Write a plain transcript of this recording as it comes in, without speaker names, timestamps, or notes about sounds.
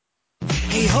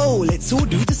ho, let's all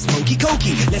do the smoky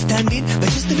cokey. Left hand in,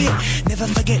 but just a bit. Never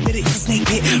forget that it's a snake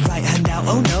pit. Right hand out,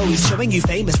 oh no, he's showing you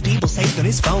famous people saved on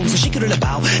his phone. So shake it all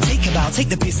about, take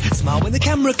the piss. Smile when the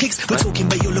camera clicks. We're talking,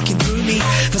 but you're looking through me.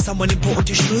 For someone important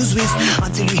to schmooze with.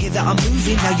 Until you hear that I'm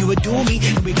moving, now you adore me,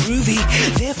 and we're groovy.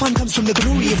 Their fun comes from the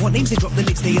glory of what names they drop the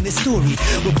next day in this story.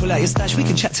 We'll pull out your stash, we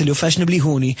can chat till you're fashionably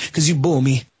horny, cause you bore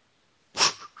me.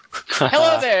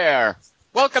 Hello there!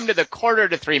 Welcome to the Quarter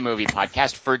to Three movie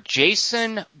podcast for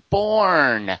Jason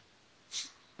Bourne.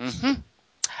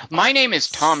 My name is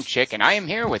Tom Chick, and I am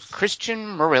here with Christian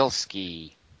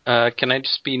Morilski. Can I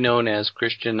just be known as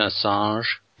Christian Assange?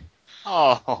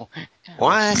 Oh.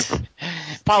 What?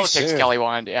 Politics, Sure. Kelly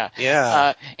Wand, yeah.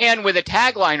 Yeah. And with a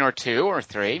tagline or two, or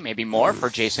three, maybe more, for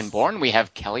Jason Bourne, we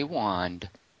have Kelly Wand.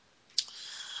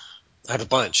 I have a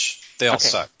bunch. They all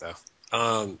suck,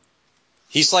 though.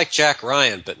 He's like Jack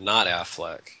Ryan, but not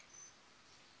Affleck.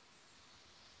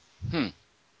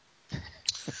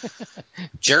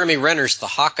 Jeremy Renner's the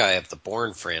Hawkeye of the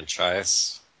Bourne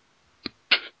franchise.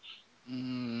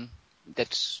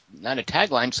 That's not a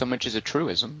tagline so much as a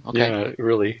truism. Okay. Yeah,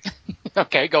 really.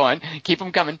 Okay, go on. Keep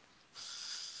them coming.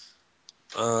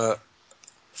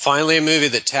 Finally, a movie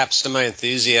that taps into my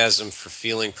enthusiasm for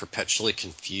feeling perpetually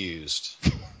confused.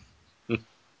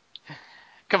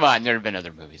 Come on, there have been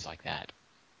other movies like that.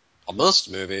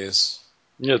 Most movies.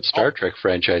 Yeah, the Star Trek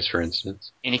franchise, for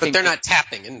instance. Anything? But they're not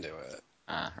tapping into it.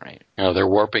 Right. No, they're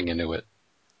warping into it.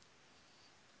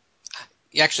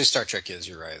 Yeah, actually, Star Trek is.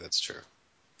 You're right. That's true.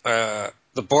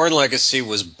 The Bourne Legacy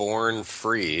was born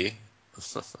free.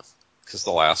 Because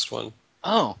the last one.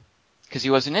 Oh, because he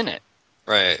wasn't in it.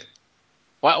 Right.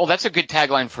 Well, that's a good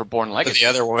tagline for Bourne Legacy.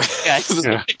 But the other one.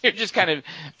 Yeah. You're just kind of...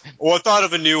 Well, I thought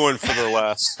of a new one for the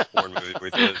last Bourne movie we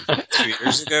did 2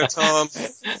 years ago, Tom.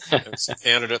 I was in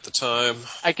Canada at the time.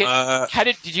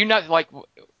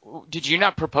 Did you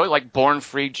not propose, like, Born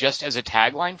Free just as a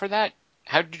tagline for that?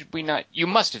 How did we not... You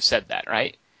must have said that,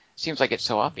 right? Seems like it's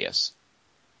so obvious.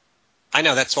 I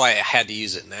know, that's why I had to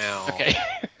use it now. Okay,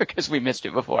 because we missed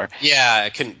it before. Yeah,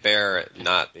 I couldn't bear it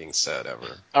not being said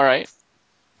ever. All right.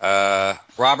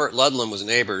 Robert Ludlum was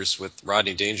neighbors with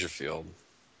Rodney Dangerfield.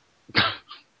 I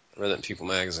read that in People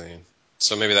magazine.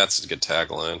 So maybe that's a good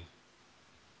tagline.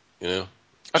 You know?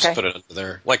 Okay. Just put it under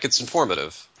there. Like, it's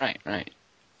informative. Right.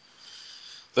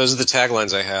 Those are the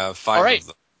taglines I have. 5 All right. of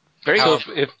them. Very So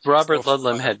good. if Robert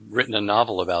Ludlum had written a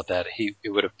novel about that, it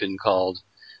would have been called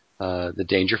The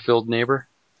Dangerfield Neighbor.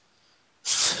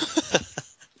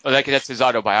 That's his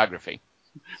autobiography.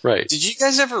 Right. Did you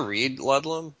guys ever read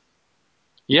Ludlum?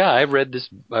 Yeah, I read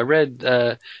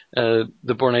The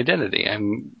Bourne Identity. I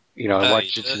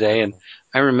watched it today, and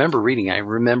I remember reading it. I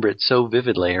remember it so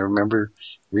vividly. I remember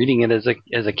reading it as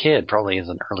a kid, probably as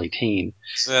an early teen,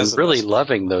 and really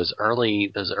loving those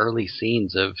early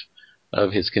scenes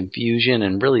of his confusion,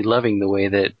 and really loving the way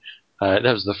that that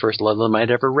was the first Ludlum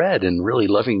I'd ever read, and really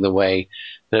loving the way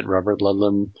that Robert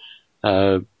Ludlum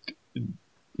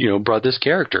brought this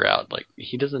character out. Like,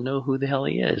 he doesn't know who the hell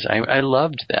he is. I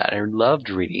loved that. I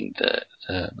loved reading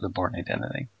the Bourne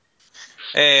Identity.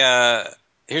 Hey,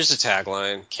 here's the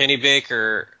tagline. Kenny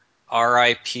Baker,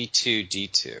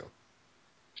 RIP2D2.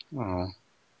 Oh.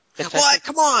 What?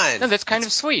 Come on! No, that's kind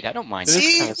of sweet. I don't mind.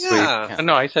 See? Kind of Yeah. sweet.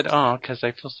 No, I said, because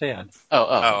I feel sad.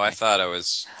 Oh, I thought I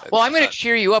was... Well, I'm going to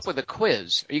cheer you up with a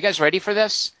quiz. Are you guys ready for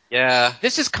this? Yeah.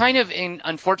 This is kind of,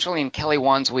 unfortunately, in Kelly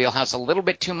Wand's wheelhouse a little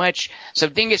bit too much. So,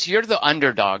 Dingus, you're the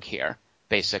underdog here,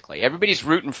 basically. Everybody's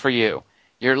rooting for you.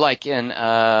 You're like in,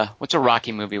 what's a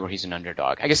Rocky movie where he's an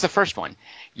underdog? I guess the first one.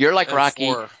 You're like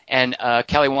Rocky, and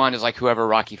Kelly Wand is like whoever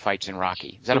Rocky fights in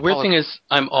Rocky. Is that the weird thing is,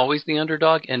 I'm always the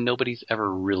underdog, and nobody's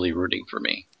ever really rooting for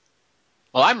me.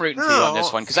 Well, I'm rooting for you on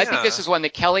this one, because I think this is one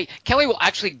that Kelly will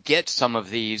actually get some of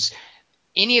these.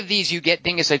 Any of these you get,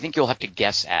 Dingus, I think you'll have to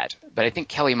guess at. But I think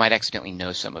Kelly might accidentally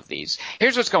know some of these.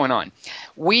 Here's what's going on.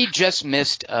 We just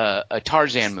missed a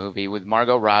Tarzan movie with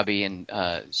Margot Robbie and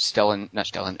Alexander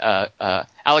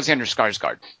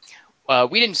Skarsgård.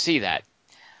 We didn't see that.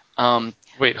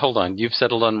 Wait, hold on. You've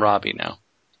settled on Robbie now.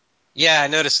 Yeah, I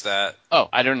noticed that. Oh,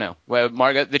 I don't know. Well,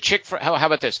 Margot, the chick how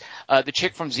about this? The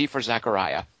chick from Z for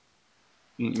Zachariah.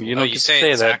 You say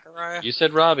that. Zachariah? You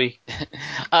said Robbie.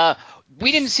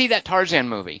 We didn't see that Tarzan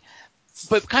movie,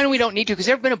 but kind of we don't need to because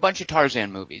there have been a bunch of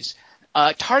Tarzan movies.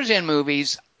 Tarzan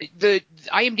movies, the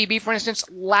IMDb, for instance,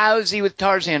 lousy with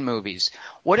Tarzan movies.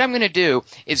 What I'm going to do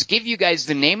is give you guys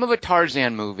the name of a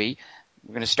Tarzan movie.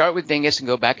 We're going to start with Dingus and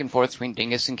go back and forth between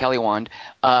Dingus and Kelly Wand.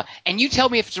 And you tell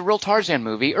me if it's a real Tarzan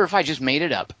movie or if I just made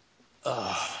it up.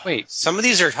 Wait, Some of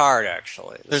these are hard,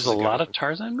 actually. there's a lot of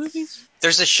Tarzan movies?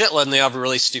 There's a shitload, and they have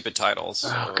really stupid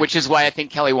titles. Which is why I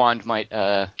think Kelly Wand might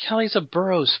Kelly's a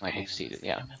Burroughs might fan. exceed it.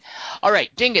 Yeah. All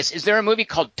right, Dingus. Is there a movie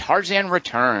called Tarzan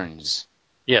Returns?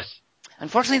 Yes.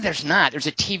 Unfortunately, there's not. There's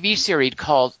a TV series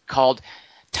called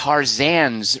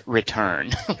Tarzan's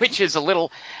Return, which is a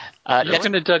little. You're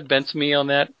going to Doug Benson me on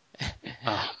that?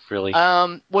 Oh, really?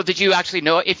 Well, did you actually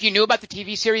know? If you knew about the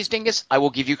TV series, Dingus, I will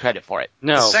give you credit for it.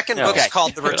 No. The second book is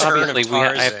called The Return Obviously, of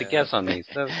Tarzan. I have to guess on these.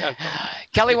 So,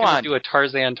 Kelly Wand. Do a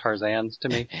Tarzans to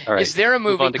me? All right. Is there a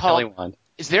Move movie on to Kelly called? Wand.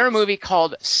 Is there a movie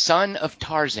called Son of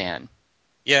Tarzan?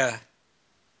 Yeah,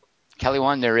 Kelly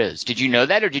Wand, there is. Did you know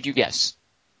that, or did you guess?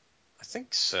 I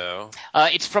think so.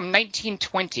 It's from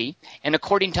 1920, and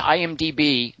according to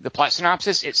IMDb, the plot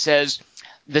synopsis, it says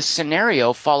the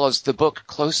scenario follows the book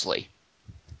closely.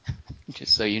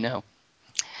 Just so you know.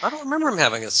 I don't remember him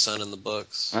having a son in the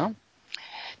books. Well, So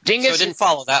Dingus, I didn't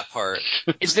follow that part.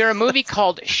 is there a movie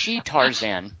called She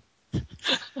Tarzan?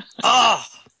 Oh,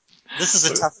 this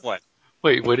is a tough one.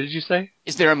 Wait, what did you say?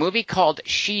 Is there a movie called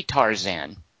She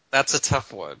Tarzan? That's a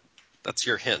tough one. That's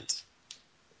your hint.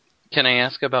 Can I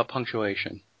ask about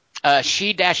punctuation? No.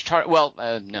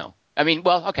 I mean,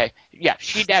 well, okay. Yeah,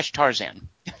 She-Tarzan.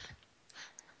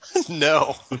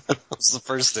 No. That's the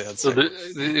first answer. So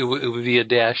it would be a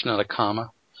dash, not a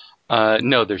comma.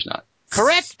 No, there's not.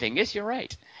 Correct, Dingus, you're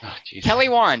right. Oh, geez. Kelly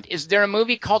Wand, is there a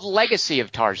movie called Legacy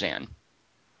of Tarzan?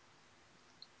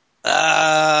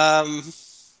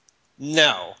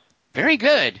 No. Very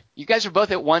good. You guys are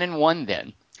both at 1-1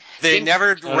 then. They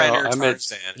never No, rendered I'm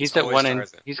Tarzan. He's It's at always one, and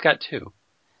Tarzan. he's got two.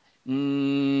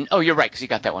 Oh, you're right, because you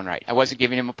got that one right. I wasn't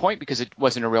giving him a point because it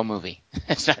wasn't a real movie.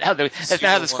 That's not how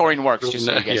the scoring works, just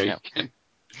so you guys know.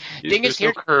 Dingus,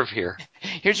 There's no curve here.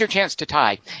 Here's your chance to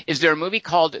tie. Is there a movie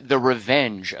called The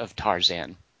Revenge of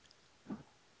Tarzan?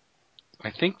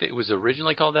 I think that it was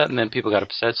originally called that, and then people got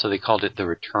upset, so they called it The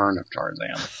Return of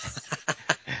Tarzan.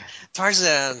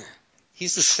 Tarzan.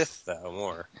 He's the Sith, though,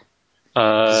 more.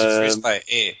 He's raised by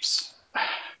apes.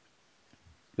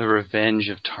 The Revenge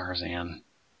of Tarzan.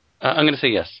 I'm going to say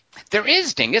yes. There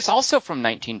is, Dingus, also from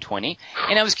 1920,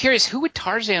 and I was curious, who would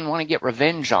Tarzan want to get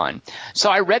revenge on? So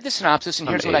I read the synopsis, and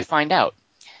here's what I find out.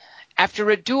 After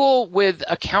a duel with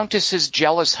a countess's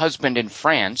jealous husband in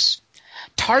France,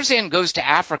 Tarzan goes to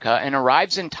Africa and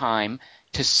arrives in time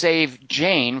to save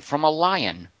Jane from a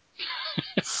lion.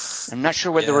 I'm not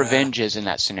sure what the revenge is in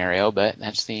that scenario, but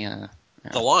that's the...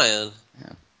 The lion.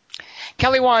 Yeah.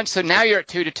 Kelly Wand, so now you're at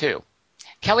 2-2.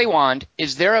 Kelly Wand,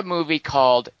 is there a movie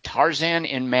called Tarzan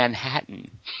in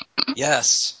Manhattan?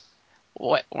 Yes.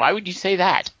 What? Why would you say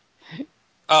that?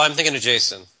 Oh, I'm thinking of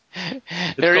Jason.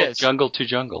 There called is. Jungle to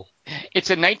Jungle.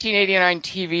 It's a 1989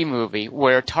 TV movie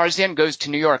where Tarzan goes to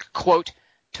New York, quote,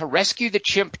 to rescue the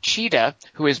chimp Cheetah,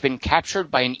 who has been captured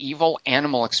by an evil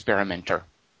animal experimenter.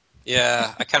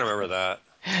 Yeah, I kind of remember that.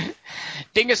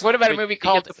 Dingus, what about a movie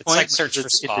called... It's like Search for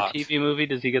It's a Spock. TV movie.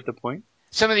 Does he get the point?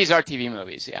 Some of these are TV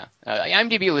movies, yeah.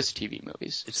 IMDb lists TV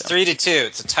movies. It's so. 3-2.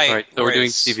 It's a tight All right, so we're doing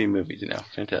race. TV movies now.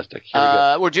 Fantastic. Here we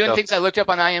go. We're doing Go. things I looked up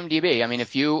on IMDb. I mean,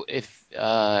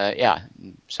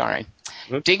 sorry.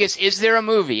 Mm-hmm. Dingus, is there a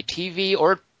movie, TV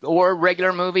or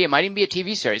regular movie? It might even be a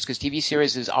TV series because TV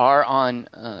series are on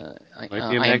Might be a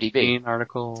IMDb. magazine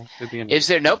article. Could be an... Is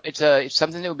there? Nope. It's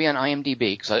something that would be on IMDb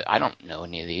because I don't know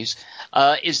any of these.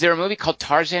 Is there a movie called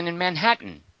Tarzan in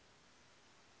Manhattan?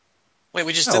 Wait,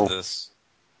 we just No. did this.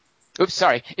 Oops,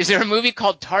 sorry. Is there a movie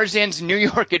called Tarzan's New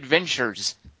York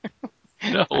Adventures?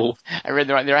 No. I read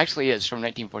the wrong. There actually is from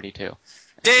 1942.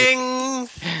 Ding!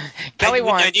 Kelly I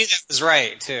Wand. knew that was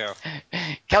right, too.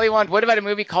 Kelly Wand, what about a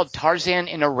movie called Tarzan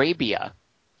in Arabia?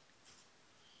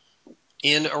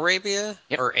 In Arabia?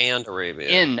 Yep. Or and Arabia?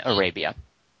 In Arabia.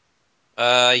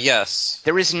 Yes.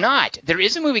 There is not. There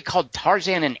is a movie called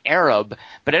Tarzan in Arab,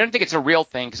 but I don't think it's a real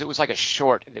thing because it was like a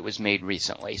short that was made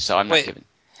recently. So I'm not Wait. giving.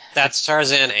 That's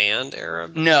Tarzan and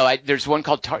Arab? No, there's one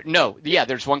called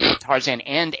there's one called Tarzan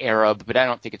and Arab, but I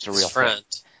don't think it's a real His friend.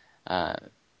 thing.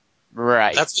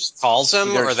 Right. That's what he calls him,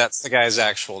 or There's- that's the guy's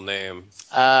actual name?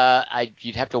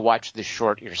 You'd have to watch the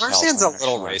short yourself. Tarzan's a I'm not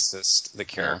little sure. racist, the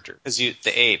character. Because the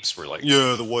apes were like,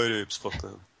 yeah, the white apes, fuck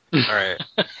them. All right.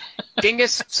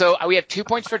 Dingus, so we have 2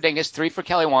 points for Dingus, 3 for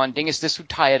Kelly Wand. Dingus, this would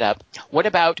tie it up. What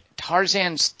about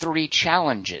Tarzan's 3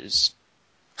 challenges?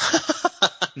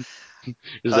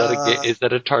 Is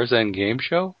that a Tarzan game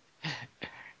show?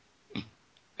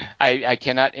 I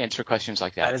cannot answer questions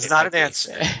like that. That is not an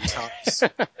answer. Tom's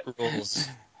rules.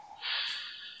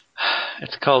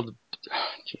 It's called...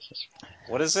 Jesus.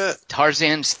 What is it?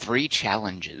 Tarzan's 3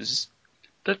 challenges.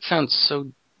 That sounds so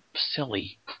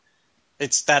silly.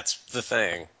 That's the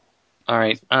thing. All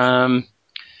right.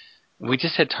 We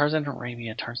just had Tarzan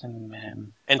Arabia, Tarzan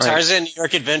Man. And All right. Tarzan New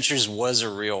York Adventures was a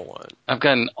real one. I've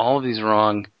gotten all of these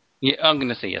wrong. Yeah, I'm going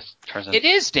to say yes, Tarzan. It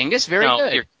is, Dingus. Very no,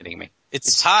 good. You're kidding me.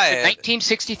 It's a tied.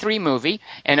 1963 movie,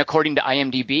 and according to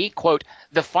IMDb, quote,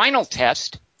 the final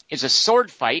test is a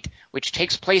sword fight which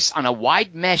takes place on a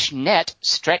wide mesh net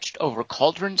stretched over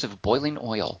cauldrons of boiling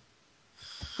oil.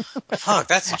 Fuck,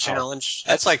 that's a challenge.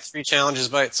 That's like 3 challenges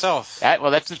by itself.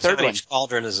 That's the third one. Each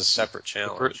cauldron is a separate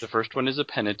challenge. The first one is a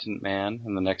penitent man,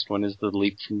 and the next one is the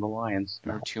leap from the lions.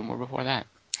 There were 2 more before that.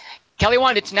 Kelly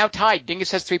Wand, it's now tied.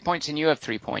 Dingus has 3 points and you have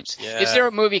 3 points. Yeah. Is there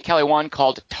a movie, Kelly Wand,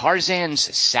 called Tarzan's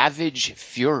Savage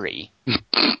Fury?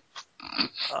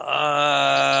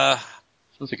 Sounds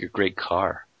like a great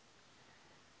car.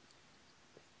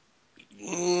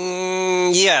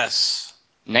 Yes.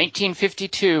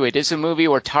 1952. It is a movie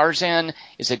where Tarzan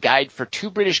is a guide for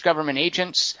 2 British government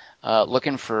agents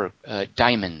looking for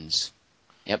diamonds.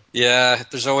 Yep. Yeah,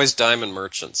 there's always diamond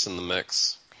merchants in the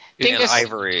mix. Dingus, And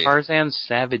ivory. Tarzan's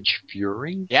Savage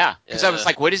Fury? Yeah, because I was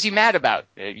like, what is he mad about?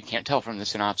 You can't tell from the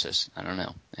synopsis. I don't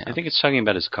know. Yeah. I think it's talking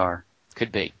about his car.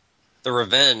 Could be. The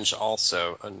revenge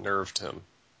also unnerved him.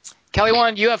 Kelly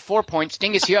Wand, you have 4 points.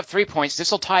 Dingus, you have 3 points. This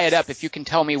will tie it up if you can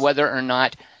tell me whether or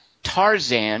not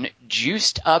Tarzan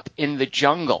Juiced Up in the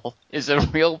Jungle is a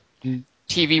real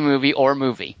TV movie or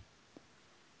movie.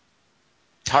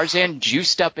 Tarzan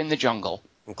Juiced Up in the Jungle.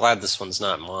 I'm glad this one's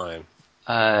not mine.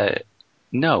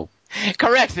 No.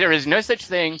 Correct. There is no such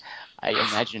thing. I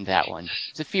imagined that one.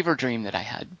 It's a fever dream that I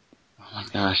had. Oh my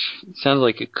gosh. It sounds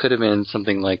like it could have been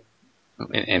something like...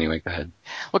 Anyway, go ahead.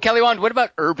 Well, Kelly Wand, what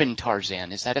about Urban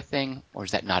Tarzan? Is that a thing or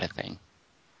is that not a thing?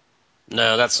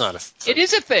 No, that's not a thing. It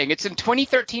is a thing. It's a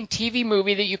 2013 TV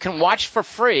movie that you can watch for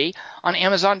free on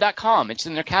Amazon.com. It's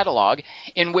in their catalog,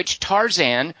 in which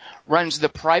Tarzan runs the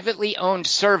privately owned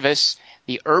service,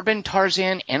 the Urban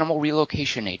Tarzan Animal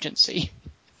Relocation Agency.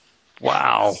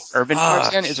 Wow. Urban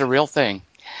Tarzan is a real thing.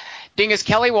 Dingus,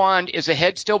 Kelly Wand is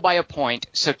ahead still by a point,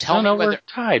 so tell me whether... we're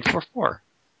tied 4-4.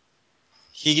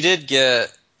 He did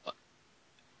get...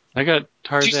 I got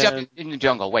Tarzan... Juiced Up in the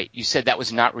Jungle. Wait, you said that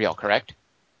was not real, correct?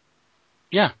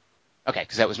 Yeah. Okay,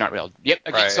 because that was not real. Yep.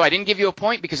 Okay, Right. so I didn't give you a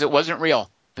point because it wasn't real.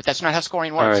 But that's not how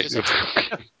scoring works, Right. is it?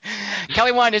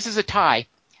 Kelly Wand, this is a tie.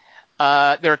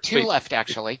 There are 2 left,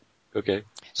 actually. Okay.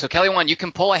 So, Kelly Wand, you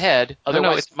can pull ahead.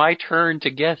 Otherwise, No, it's my turn to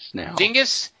guess now.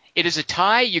 Dingus, it is a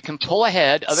tie. You can pull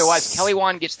ahead. Otherwise, Kelly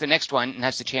Wand gets the next one and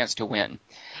has the chance to win.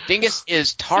 Dingus,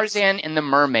 is Tarzan and the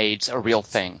Mermaids a real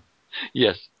thing?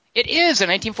 Yes. It is a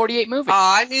 1948 movie. Oh,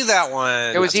 I knew that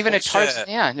one. There was That's even bullshit. a Tarzan.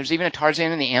 Yeah, there's even a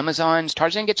Tarzan in the Amazons.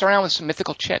 Tarzan gets around with some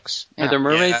mythical chicks. Yeah. Are there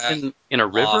mermaids Yeah. in a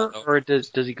river, no. or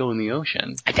does he go in the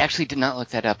ocean? I actually did not look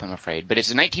that up, I'm afraid. But it's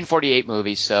a 1948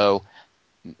 movie, so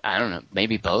I don't know,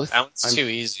 maybe both. That one's too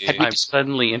easy. I'm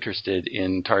suddenly interested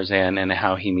in Tarzan and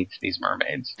how he meets these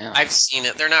mermaids. Yeah. I've seen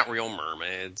it. They're not real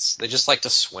mermaids. They just like to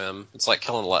swim. It's like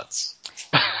killing Lutz.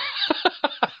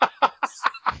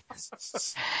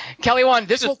 Kelly Wand,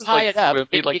 this will tie it up.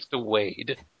 He likes to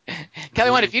wade.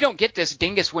 Kelly Wand, if you don't get this,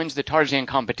 Dingus wins the Tarzan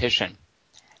competition.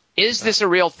 Is this a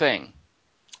real thing?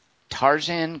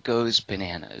 Tarzan Goes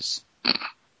Bananas.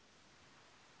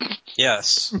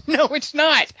 Yes. No, it's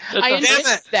not. I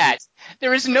admit that.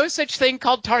 There is no such thing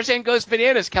called Tarzan Goes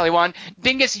Bananas, Kelly Wand.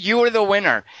 Dingus, you are the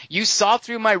winner. You saw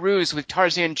through my ruse with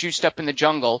Tarzan Juiced Up in the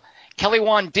Jungle. Kelly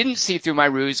Wand didn't see through my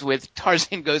ruse with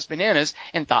Tarzan Goes Bananas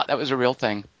and thought that was a real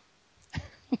thing.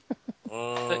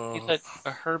 He thought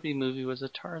a Herbie movie was a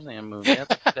Tarzan movie. I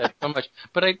like that so much.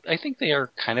 But I think they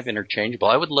are kind of interchangeable.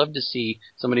 I would love to see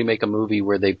somebody make a movie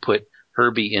where they put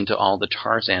Herbie into all the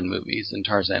Tarzan movies and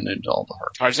Tarzan into all the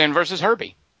Herbie. Tarzan versus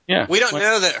Herbie. Yeah. We don't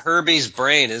know that Herbie's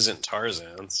brain isn't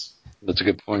Tarzan's. That's a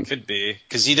good It point. could be,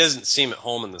 because he doesn't seem at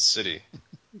home in the city.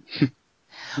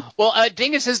 Well,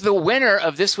 Dingus is the winner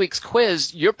of this week's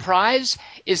quiz. Your prize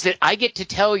is that I get to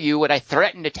tell you what I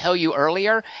threatened to tell you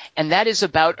earlier, and that is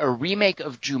about a remake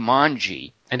of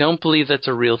Jumanji. I don't believe that's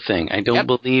a real thing. I don't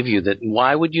believe you.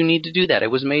 Why would you need to do that?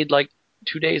 It was made like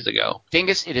 2 days ago.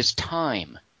 Dingus, it is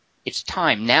time. It's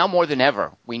time. Now more than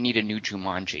ever, we need a new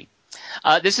Jumanji.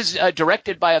 This is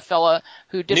directed by a fella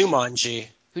who did... Jumanji.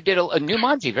 Who did a new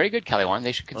Jumanji. Very good, Kelly Wand.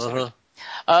 They should consider it.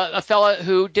 A fella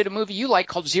who did a movie you like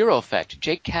called Zero Effect.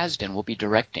 Jake Kasdan will be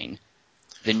directing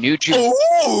the new Jumanji.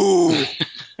 Ooh!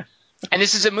 And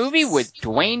this is a movie with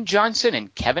Dwayne Johnson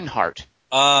and Kevin Hart.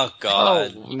 Oh,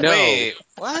 God. Oh, no. Wait,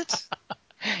 what?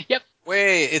 Yep.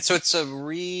 Wait, it's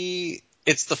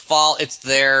the fall, it's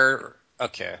their,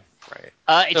 okay,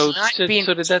 right. So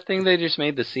did that thing they just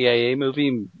made, the CIA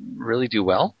movie, really do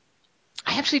well?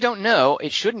 I actually don't know.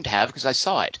 It shouldn't have because I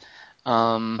saw it.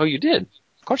 Oh, you did?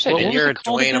 Of course I Well, did. And you're a was it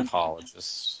called Dwayne again?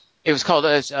 apologist. It was called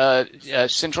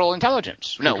Central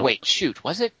Intelligence. No, wait, shoot,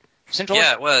 was it Central?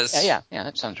 Yeah, it was. Yeah,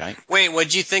 that sounds right. Wait,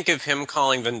 what'd you think of him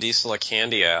calling Vin Diesel a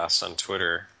candy ass on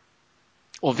Twitter?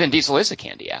 Well, Vin Diesel is a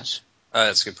candy ass.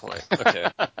 That's a good point.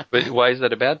 Okay. But why is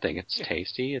that a bad thing? It's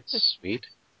tasty. It's sweet.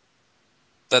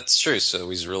 That's true, so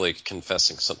he's really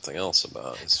confessing something else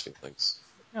about his feelings.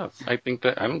 No, I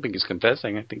don't think he's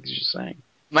confessing. I think he's just saying.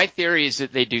 My theory is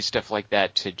that they do stuff like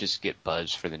that to just get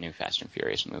buzz for the new Fast and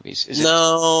Furious movies.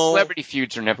 No. Celebrity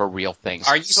feuds are never real things.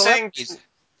 Are you saying...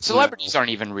 Celebrities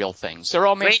aren't even real things. They're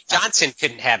all made. Dwayne Johnson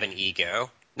couldn't have an ego.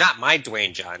 Not my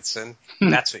Dwayne Johnson.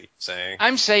 That's what you're saying.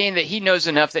 I'm saying that he knows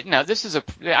enough that, no,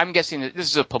 I'm guessing that this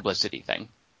is a publicity thing.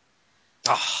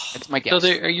 Oh. That's my guess. So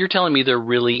you're telling me they're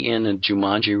really in a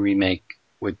Jumanji remake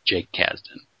with Jake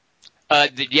Kasdan?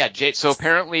 So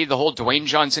apparently the whole Dwayne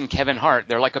Johnson, Kevin Hart,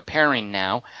 they're like a pairing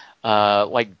now,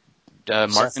 Martin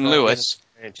Lewis,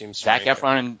 Zac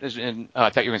Efron, and I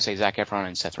thought you were going to say Zac Efron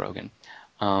and Seth Rogen.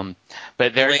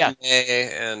 But they're, Wayne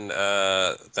May and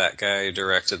that guy who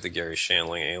directed the Gary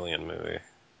Shandling Alien movie.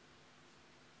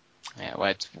 Yeah, well,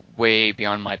 it's way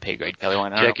beyond my pay grade, Kelly.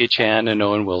 Jackie Chan and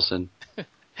Owen Wilson.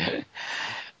 So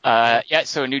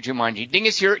a new Jumanji.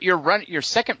 Dingus, your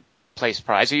second place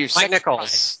prize, or your second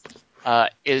Nichols. prize,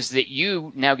 is that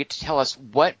you now get to tell us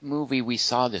what movie we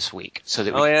saw this week, so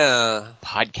that we can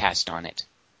podcast on it.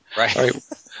 Right. All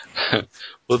right.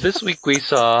 Well, this week we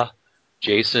saw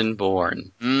Jason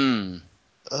Bourne.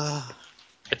 A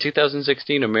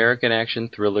 2016 American action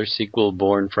thriller sequel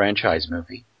Bourne franchise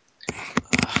movie.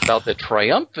 About the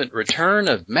triumphant return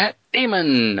of Matt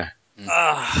Damon.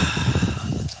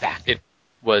 Back. It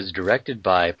was directed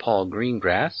by Paul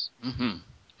Greengrass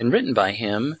and written by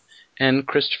him and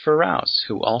Christopher Rouse,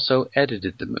 who also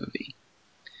edited the movie.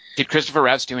 Did Christopher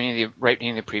Rouse do any of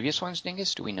the previous ones,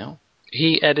 Dingus? Do we know?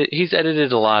 He's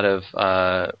edited a lot of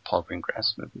Paul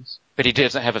Greengrass movies. But he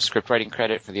doesn't have a script writing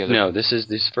credit for the other. No, this is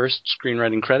his first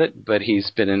screenwriting credit, but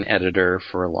he's been an editor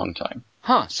for a long time.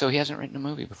 Huh, so he hasn't written a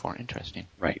movie before. Interesting.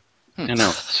 Right. I know,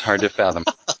 it's hard to fathom.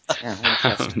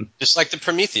 Just like the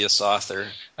Prometheus author.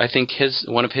 I think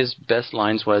one of his best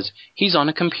lines was, "He's on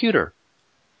a computer."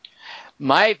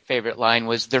 My favorite line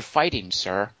was, "They're fighting,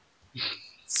 sir."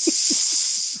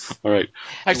 All right.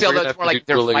 Actually, although it's more like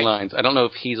they're fighting. Lines. I don't know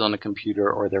if he's on a computer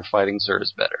or they're fighting, sir,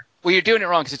 is better. Well, you're doing it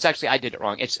wrong, because it's actually, I did it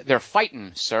wrong. It's, "They're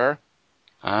fighting, sir."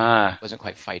 Ah. It wasn't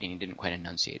quite fighting. He didn't quite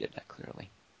enunciate it that clearly.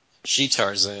 She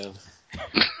Tarzan.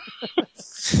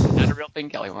 Is that a real thing,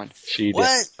 Kelly won? She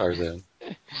did. Tarzan.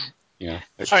 Yeah.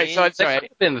 All right, so it's all right.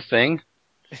 That's been the thing.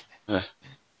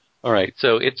 All right,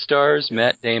 so it stars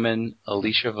Matt Damon,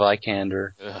 Alicia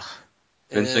Vikander,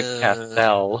 Vincent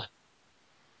Cassel,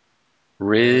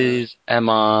 Riz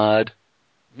Ahmed.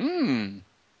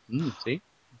 See?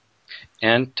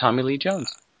 And Tommy Lee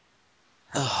Jones.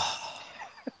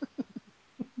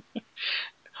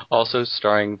 Also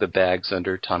starring the bags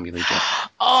under Tommy Lee Jones.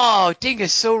 Oh,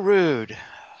 Dingus, so rude.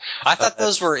 I thought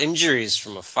those were injuries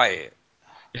from a fight.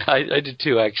 Yeah, I did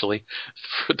too, actually.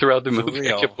 Throughout the movie,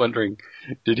 real. I kept wondering,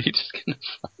 did he just get in a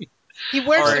fight? He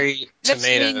wears Sorry, them. That's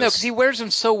tomatoes. mean, though, because he wears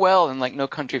them so well in, like, No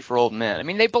Country for Old Men. I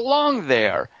mean, they belong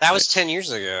there. That was 10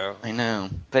 years ago. I know,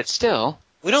 but still.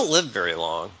 We don't live very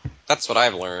long. That's what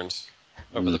I've learned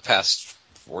over the past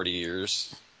 40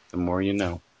 years. The more you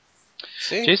know.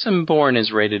 See? Jason Bourne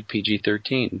is rated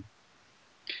PG-13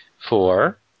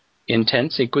 for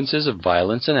intense sequences of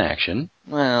violence and action.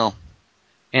 Well.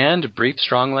 And brief,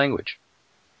 strong language.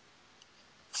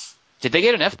 Did they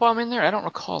get an F-bomb in there? I don't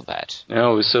recall that.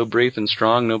 No, it was so brief and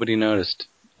strong, nobody noticed.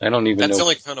 I don't even know. That's the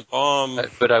only kind of bomb.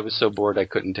 But I was so bored I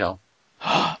couldn't tell.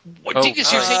 What,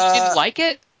 Dingus, you're saying you didn't like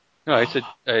it? No, I said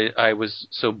I was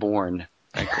so born.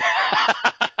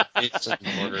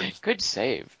 Good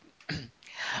save.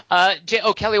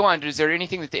 Kelly Wand, is there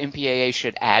anything that the MPAA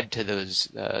should add to those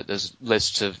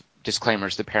lists of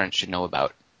disclaimers the parents should know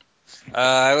about?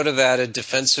 I would have added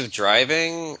defensive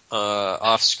driving,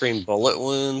 off-screen bullet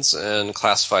wounds, and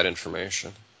classified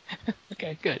information.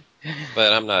 Okay, good.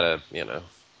 But I'm not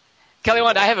Kelly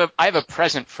Wand, I have a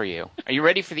present for you. Are you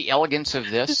ready for the elegance of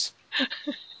this?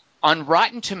 On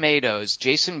Rotten Tomatoes,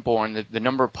 Jason Bourne,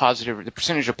 the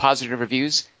percentage of positive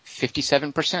reviews,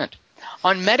 57%.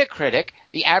 On Metacritic,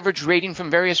 the average rating from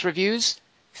various reviews,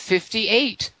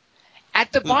 58.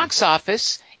 At the box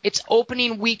office, its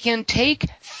opening weekend take,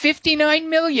 59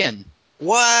 million.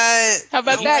 What? How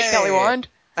about that, Kelly Wand?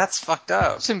 That's fucked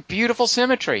up. Some beautiful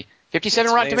symmetry. 57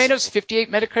 That's Rotten amazing. Tomatoes,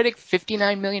 58 Metacritic,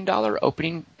 $59 million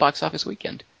opening box office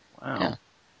weekend. Wow. Yeah.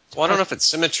 Well, I don't know if it's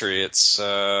symmetry. It's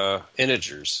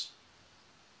integers.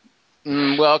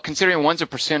 Well, considering one's a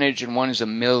percentage and one is a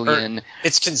million.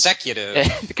 It's consecutive.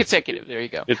 Consecutive, there you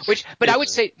go. But I would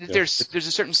say that there's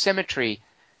a certain symmetry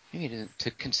maybe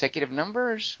to consecutive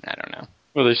numbers. I don't know.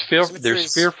 Well,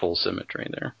 there's fearful symmetry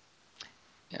there.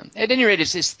 Yeah. At any rate,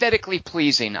 it's aesthetically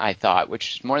pleasing, I thought,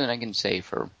 which is more than I can say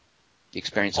for the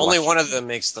experience. Only one of them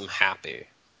makes them happy.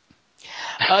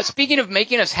 Speaking of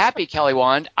making us happy, Kelly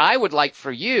Wand, I would like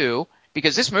for you,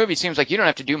 because this movie seems like you don't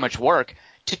have to do much work,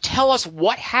 to tell us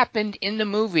what happened in the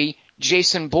movie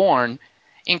Jason Bourne,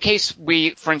 in case we,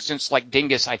 for instance, like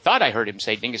Dingus, I thought I heard him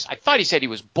say Dingus, I thought he said he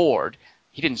was bored.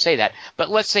 He didn't say that. But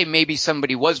let's say maybe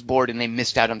somebody was bored and they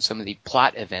missed out on some of the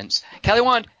plot events. Kelly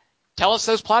Wand, tell us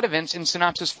those plot events in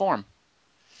synopsis form.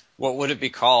 What would it be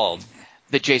called?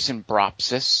 The Jason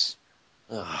Bropsis.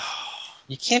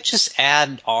 You can't just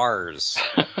add R's.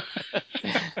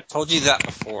 Told you that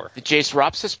before. The Jace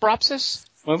Bropsis?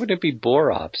 Why would it be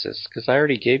Boropsis? Because I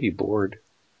already gave you bored.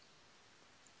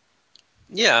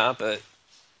 Yeah, but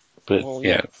well,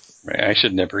 yeah. Right, I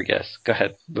should never guess. Go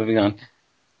ahead. Moving on.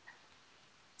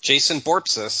 Jason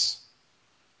Borpsis.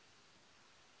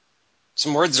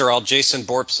 Some words are all Jason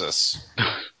Borpsis.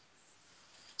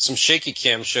 Some shaky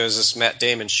cam shows us Matt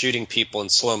Damon shooting people in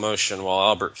slow motion while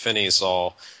Albert Finney's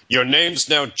all, "Your name's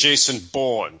now Jason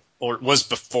Bourne, or it was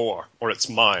before, or it's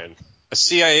mine." A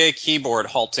CIA keyboard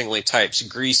haltingly types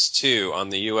Grease 2 on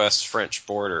the U.S.-French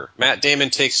border. Matt Damon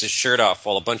takes his shirt off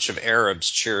while a bunch of Arabs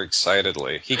cheer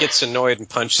excitedly. He gets annoyed and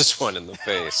punches one in the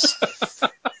face.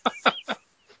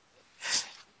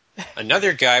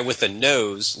 Another guy with a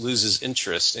nose loses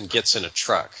interest and gets in a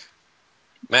truck.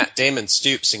 Matt Damon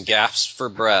stoops and gasps for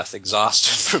breath,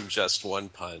 exhausted from just one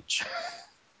punch.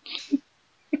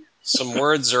 Some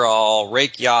words are all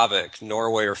Reykjavik,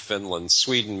 Norway or Finland,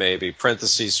 Sweden maybe,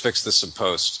 parentheses, fix this in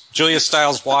post. Julia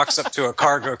Stiles walks up to a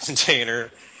cargo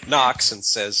container, knocks, and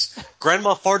says,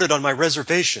 "Grandma farted on my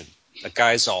reservation." A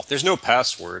guy's all, "There's no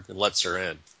password," and lets her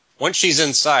in. Once she's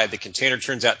inside, the container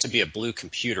turns out to be a blue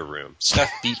computer room. Stuff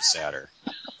beeps at her.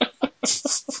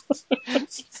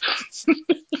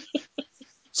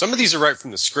 Some of these are right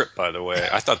from the script, by the way.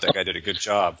 I thought that guy did a good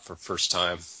job for first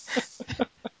time.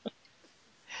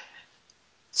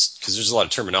 Because there's a lot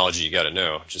of terminology you got to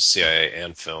know, just CIA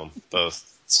and film, both.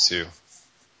 It's two.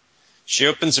 She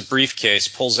opens a briefcase,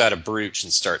 pulls out a brooch,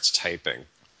 and starts typing.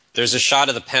 There's a shot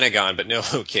of the Pentagon, but no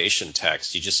location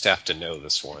text. You just have to know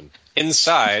this one.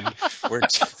 Inside, we're...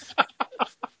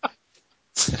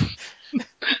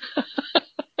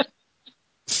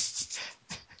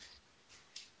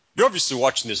 You're obviously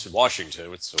watching this in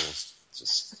Washington, so it's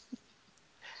just...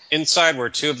 Inside, where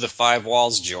two of the five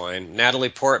walls join, Natalie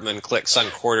Portman clicks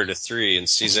on 2:45 and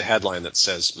sees a headline that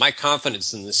says, "My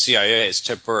confidence in the CIA is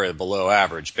temporarily below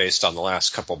average based on the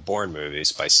last couple Bourne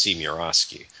movies by C.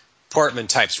 Murawski." Portman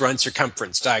types "run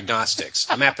circumference diagnostics."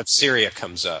 A map of Syria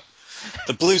comes up.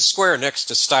 The blue square next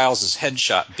to Stiles'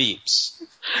 headshot beeps.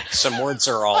 Some words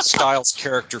are all Stiles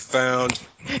character found.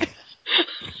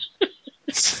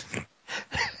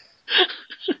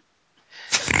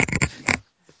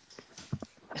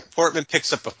 Portman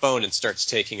picks up a phone and starts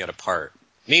taking it apart.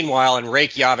 Meanwhile, in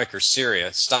Reykjavik or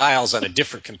Syria, Stiles on a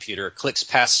different computer clicks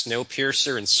past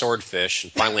Snowpiercer and Swordfish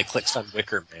and finally clicks on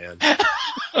Wicker Man.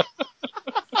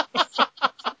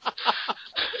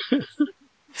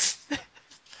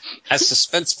 As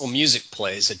suspenseful music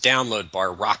plays, a download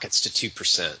bar rockets to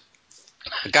 2%.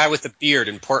 A guy with a beard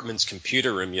in Portman's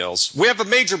computer room yells, "We have a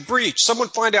major breach! Someone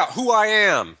find out who I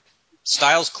am!"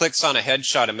 Stiles clicks on a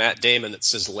headshot of Matt Damon that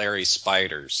says Larry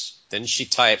Spiders. Then she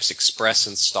types "express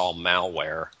install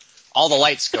malware." All the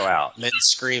lights go out. Men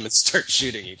scream and start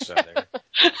shooting each other.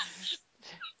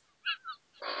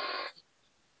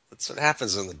 That's what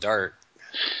happens in the dark.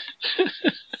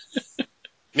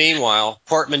 Meanwhile,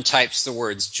 Portman types the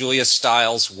words Julia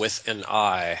Stiles with an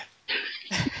I.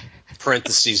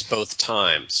 Parentheses both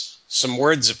times. Some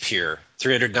words appear.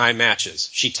 309 matches.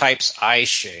 She types I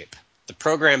shape. The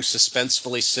program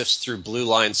suspensefully sifts through blue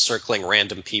lines circling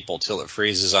random people till it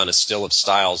freezes on a still of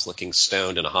Stiles looking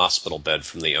stoned in a hospital bed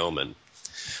from The Omen.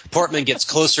 Portman gets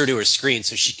closer to her screen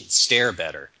so she can stare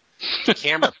better. The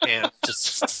camera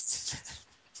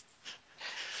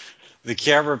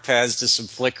pans to some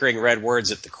flickering red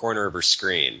words at the corner of her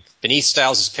screen. Beneath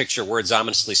Stiles' picture, words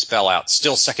ominously spell out,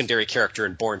 "Still secondary character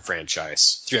in Bourne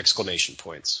franchise." 3 exclamation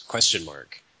points. Question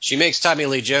mark. She makes Tommy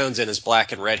Lee Jones and his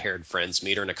black and red-haired friends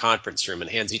meet her in a conference room and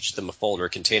hands each of them a folder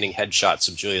containing headshots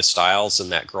of Julia Stiles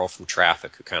and that girl from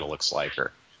Traffic who kind of looks like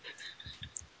her.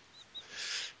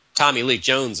 Tommy Lee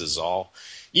Jones is all.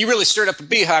 You really stirred up a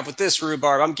beehive with this,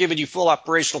 rhubarb. I'm giving you full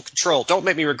operational control. Don't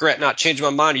make me regret not changing my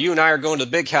mind, or you and I are going to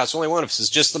the big house. Only one of us is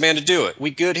just the man to do it.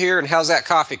 We good here? And how's that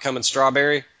coffee coming,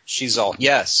 Strawberry? She's all,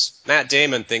 yes. Matt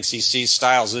Damon thinks he sees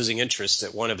Styles losing interest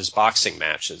at one of his boxing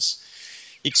matches.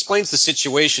 He explains the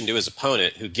situation to his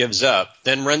opponent, who gives up,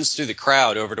 then runs through the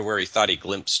crowd over to where he thought he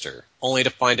glimpsed her, only to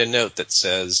find a note that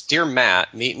says, Dear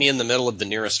Matt, meet me in the middle of the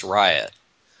nearest riot.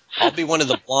 I'll be one of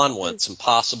the blonde ones,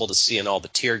 impossible to see in all the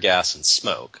tear gas and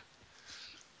smoke.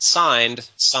 Signed,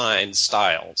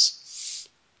 Styles.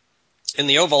 In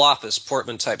the Oval Office,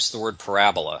 Portman types the word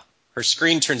parabola. Her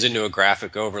screen turns into a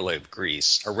graphic overlay of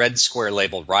grease. A red square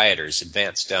labeled rioters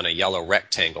advance down a yellow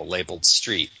rectangle labeled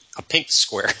street. A pink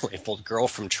square labeled girl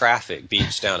from traffic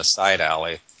beeps down a side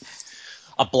alley.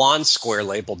 A blonde square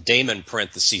labeled Damon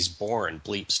parentheses born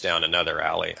bleeps down another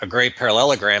alley. A gray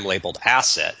parallelogram labeled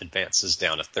asset advances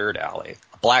down a third alley.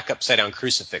 A black upside-down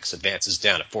crucifix advances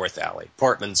down a fourth alley.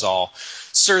 Portman's all,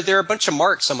 Sir, there are a bunch of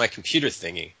marks on my computer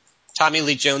thingy. Tommy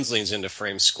Lee Jones leans into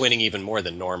frame, squinting even more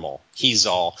than normal. He's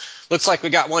all, looks like we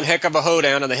got one heck of a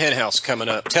hoedown in the hen house coming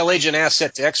up. Tell Agent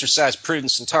Asset to exercise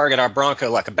prudence and target our Bronco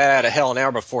like a bat out of hell an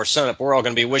hour before sunup. We're all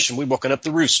going to be wishing we woken up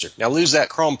the rooster. Now lose that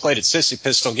chrome-plated sissy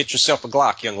pistol and get yourself a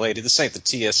Glock, young lady. This ain't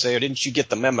the TSA, or didn't you get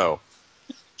the memo?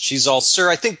 She's all, Sir,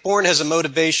 I think Bourne has a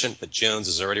motivation. But Jones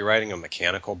is already riding a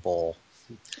mechanical bull.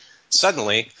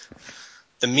 Suddenly,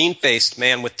 the mean-faced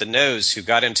man with the nose who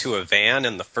got into a van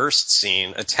in the first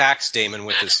scene attacks Damon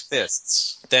with his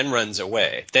fists, then runs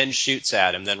away, then shoots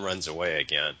at him, then runs away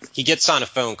again. He gets on a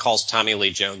phone, calls Tommy Lee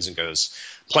Jones, and goes,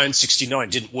 Plan 69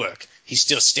 didn't work. He's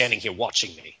still standing here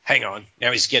watching me. Hang on.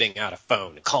 Now he's getting out a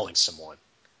phone and calling someone.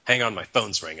 Hang on, my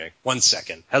phone's ringing. 1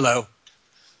 second. Hello?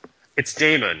 It's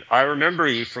Damon. I remember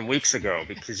you from weeks ago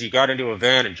because you got into a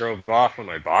van and drove off when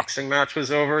my boxing match was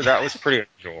over. That was pretty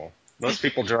unusual. Most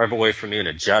people drive away from me in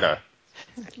a Jetta.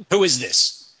 Who is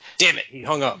this? Damn it, he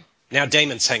hung up. Now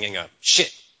Damon's hanging up.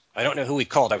 Shit, I don't know who he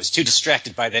called. I was too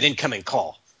distracted by that incoming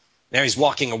call. Now he's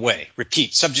walking away.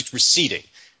 Repeat, subject receding.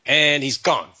 And he's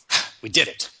gone. We did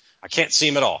it. I can't see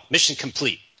him at all. Mission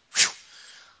complete. Whew.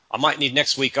 I might need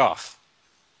next week off.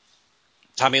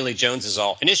 Tommy Lee Jones is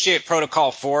all, initiate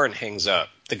protocol 4, and hangs up.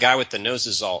 The guy with the nose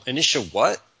is all, initial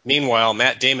what? Meanwhile,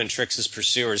 Matt Damon tricks his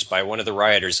pursuers by one of the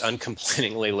rioters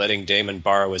uncomplainingly letting Damon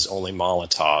borrow his only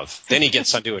Molotov. Then he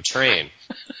gets onto a train.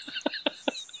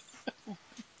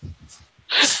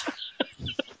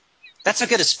 That's how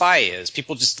good a spy is.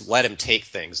 People just let him take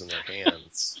things in their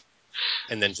hands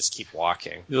and then just keep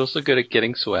walking. He's also good at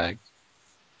getting swag.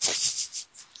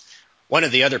 One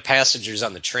of the other passengers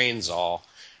on the train's all,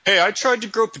 hey, I tried to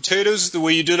grow potatoes the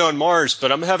way you did on Mars,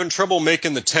 but I'm having trouble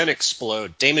making the tent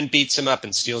explode. Damon beats him up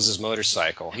and steals his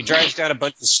motorcycle. He drives down a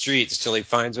bunch of streets till he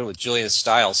finds one with Julia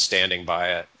Stiles standing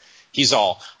by it. He's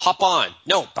all, hop on.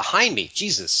 No, behind me.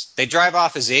 Jesus. They drive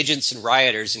off as agents and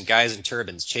rioters and guys in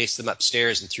turbans chase them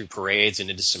upstairs and through parades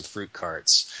and into some fruit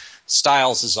carts.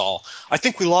 Stiles is all, I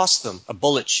think we lost them. A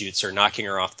bullet shoots her, knocking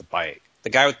her off the bike. The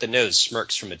guy with the nose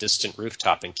smirks from a distant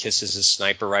rooftop and kisses his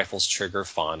sniper rifle's trigger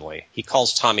fondly. He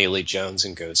calls Tommy Lee Jones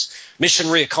and goes, Mission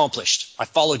reaccomplished. I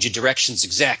followed your directions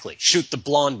exactly. Shoot the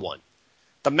blonde one.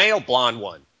 The male blonde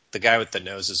one. The guy with the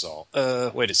nose is all,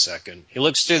 wait a second. He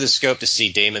looks through the scope to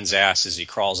see Damon's ass as he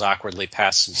crawls awkwardly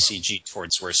past some CG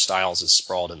towards where Stiles is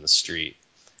sprawled in the street.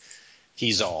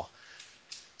 He's all,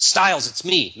 Stiles, it's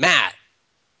me, Matt.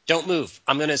 Don't move.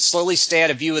 I'm going to slowly stay out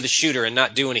of view of the shooter and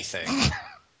not do anything.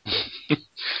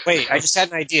 Wait, I just had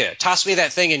an idea. Toss me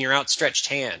that thing in your outstretched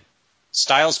hand.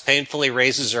 Stiles painfully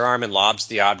raises her arm and lobs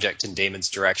the object in Damon's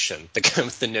direction. The guy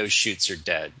with the nose shoots her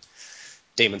dead.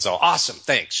 Damon's all, awesome,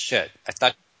 thanks, shit. I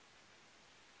thought,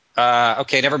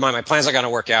 okay, never mind, my plan's not going to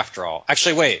work after all.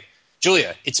 Actually, wait,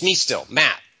 Julia, it's me still,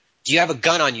 Matt. Do you have a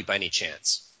gun on you by any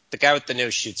chance? The guy with the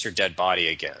nose shoots her dead body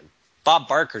again. Bob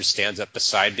Barker stands up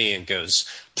beside me and goes,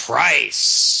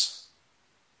 Price!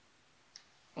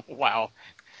 Wow.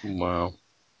 Wow.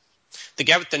 The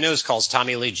guy with the nose calls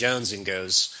Tommy Lee Jones and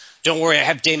goes, don't worry, I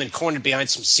have Damon cornered behind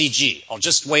some CG. I'll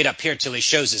just wait up here till he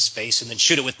shows his face and then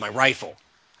shoot it with my rifle.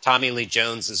 Tommy Lee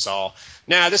Jones is all,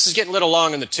 nah, this is getting a little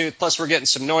long in the tooth, plus we're getting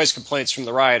some noise complaints from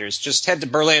the rioters. Just head to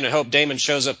Berlin and hope Damon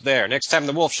shows up there. Next time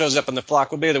the wolf shows up in the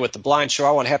flock, we'll be there with the blind show.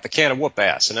 I want half a can of whoop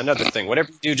ass. And another thing,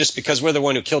 whatever you do just because we're the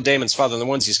one who killed Damon's father and the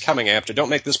ones he's coming after, don't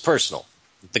make this personal.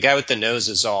 The guy with the nose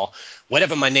is all,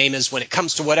 whatever my name is, when it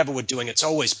comes to whatever we're doing, it's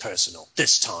always personal.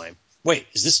 This time. Wait,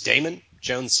 is this Damon?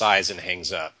 Jones sighs and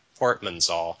hangs up. Portman's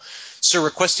all, sir,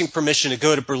 requesting permission to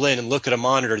go to Berlin and look at a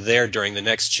monitor there during the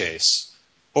next chase.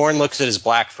 Bourne looks at his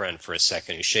black friend for a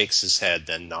second, who shakes his head,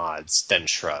 then nods, then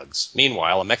shrugs.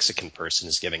 Meanwhile, a Mexican person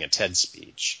is giving a TED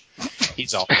speech.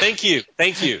 He's all, thank you,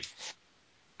 thank you.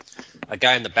 A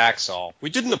guy in the back's all, we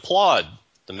didn't applaud.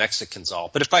 The Mexican's all,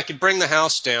 but if I could bring the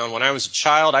house down when I was a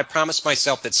child, I promised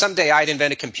myself that someday I'd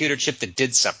invent a computer chip that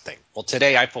did something. Well,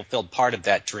 today I fulfilled part of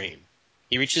that dream.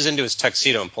 He reaches into his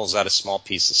tuxedo and pulls out a small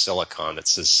piece of silicon that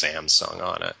says Samsung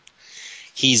on it.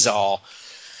 He's all,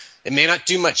 it may not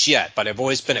do much yet, but I've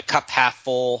always been a cup half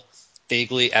full,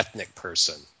 vaguely ethnic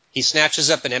person. He snatches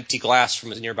up an empty glass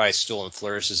from a nearby stool and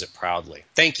flourishes it proudly.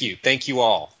 Thank you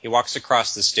all. He walks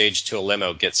across the stage to a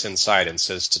limo, gets inside, and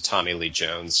says to Tommy Lee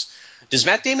Jones, does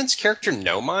Matt Damon's character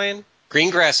know mine?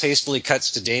 Greengrass hastily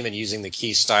cuts to Damon using the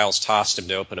key Styles tossed him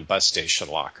to open a bus station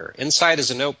locker. Inside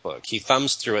is a notebook. He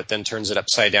thumbs through it, then turns it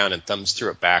upside down and thumbs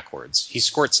through it backwards. He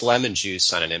squirts lemon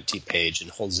juice on an empty page and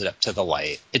holds it up to the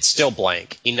light. It's still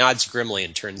blank. He nods grimly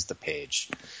and turns the page.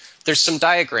 There's some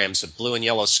diagrams of blue and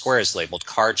yellow squares labeled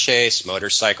car chase,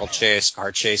 motorcycle chase,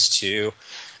 car chase 2,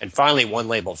 and finally one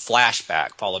labeled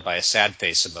flashback, followed by a sad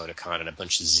face emoticon and a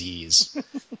bunch of Z's.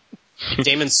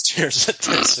 Damon stares at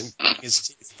this and his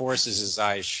teeth forces his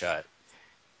eyes shut.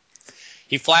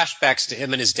 He flashbacks to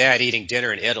him and his dad eating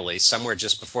dinner in Italy, somewhere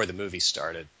just before the movie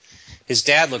started. His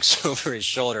dad looks over his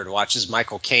shoulder and watches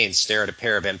Michael Caine stare at a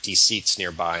pair of empty seats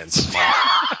nearby and smile.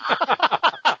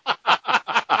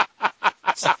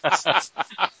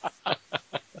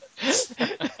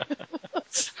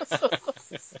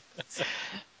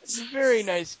 It's a very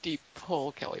nice deep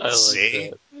pull, Kelly. I like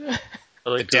See? that.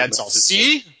 Like the dad's all,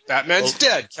 see? Batman's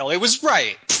dead. Kelly was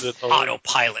right.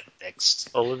 Autopilot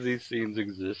fixed. All of these scenes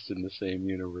exist in the same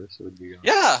universe. Would be awesome.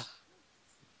 Yeah.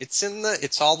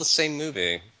 It's all the same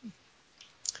movie.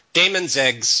 Damon's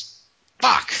eggs.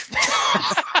 Fuck.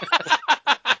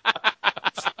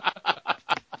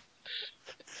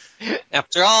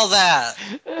 After all that,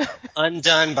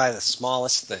 undone by the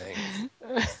smallest thing.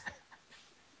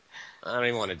 I don't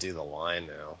even want to do the line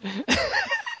now.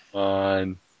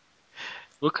 Fine.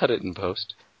 We'll cut it in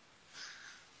post.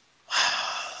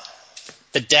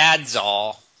 The dad's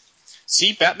all,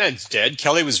 see, Batman's dead.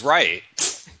 Kelly was right.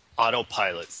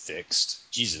 Autopilot fixed.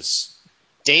 Jesus.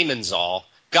 Damon's all,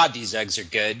 God, these eggs are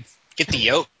good. Get the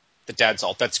yolk. The dad's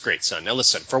all, that's great, son. Now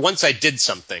listen, for once I did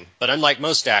something, but unlike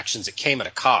most actions, it came at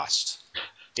a cost.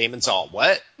 Damon's all,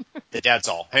 what? The dad's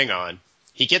all, hang on.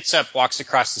 He gets up, walks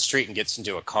across the street, and gets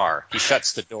into a car. He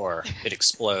shuts the door. It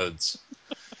explodes.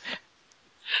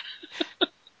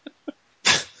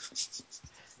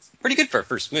 Pretty good for a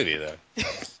first movie, though.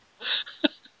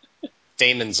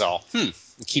 Damon's all, He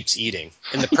keeps eating.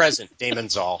 In the present,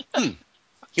 Damon's all,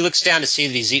 He looks down to see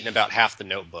that he's eaten about half the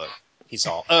notebook. He's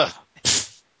all, ugh.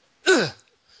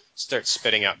 Starts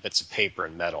spitting out bits of paper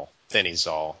and metal. Then he's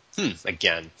all,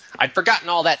 again. I'd forgotten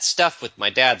all that stuff with my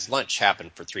dad's lunch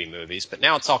happened for 3 movies, but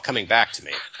now it's all coming back to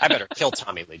me. I better kill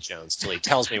Tommy Lee Jones till he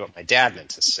tells me what my dad meant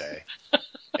to say.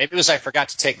 Maybe it was I forgot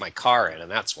to take my car in,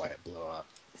 and that's why it blew up.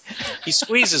 He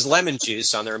squeezes lemon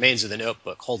juice on the remains of the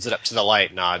notebook, holds it up to the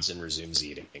light, nods, and resumes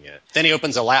eating it. Then he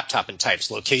opens a laptop and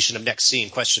types, location of next scene, ?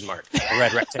 The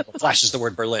red rectangle flashes the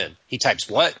word Berlin. He types,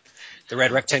 what? The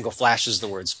red rectangle flashes the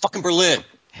words, fucking Berlin.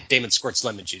 Damon squirts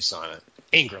lemon juice on it,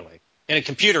 angrily. In a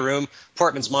computer room,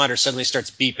 Portman's monitor suddenly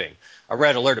starts beeping. A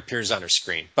red alert appears on her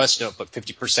screen. Bus notebook,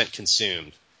 50%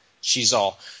 consumed. She's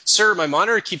all, sir, my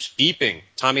monitor keeps beeping.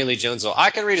 Tommy Lee Jones all,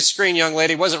 I can read a screen, young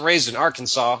lady. Wasn't raised in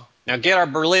Arkansas. Now get our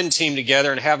Berlin team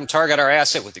together and have them target our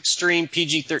asset with extreme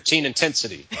PG-13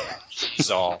 intensity.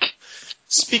 She's all,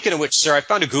 speaking of which, sir, I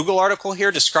found a Google article here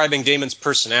describing Damon's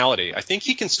personality. I think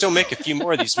he can still make a few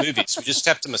more of these movies. We just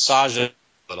have to massage it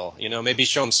a little. You know, maybe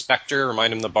show him Spectre,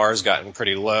 remind him the bar's gotten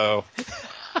pretty low.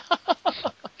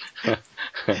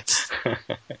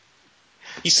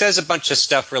 He says a bunch of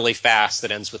stuff really fast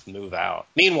that ends with move out.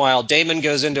 Meanwhile, Damon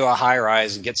goes into a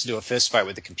high-rise and gets into a fistfight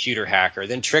with a computer hacker,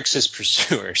 then tricks his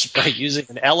pursuers by using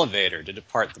an elevator to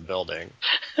depart the building.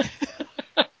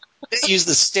 They use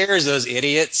the stairs, those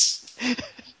idiots.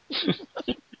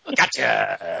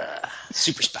 Gotcha!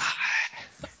 Super spy.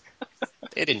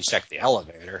 They didn't check the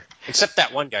elevator. Except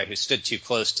that one guy who stood too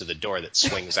close to the door that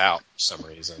swings out for some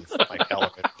reason. Like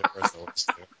elevator doors always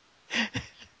do.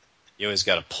 You always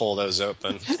got to pull those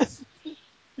open.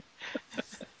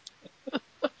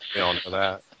 We all know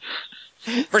that.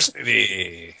 First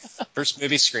movie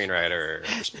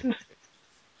screenwriter.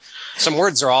 Some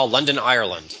words are all London,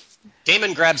 Ireland.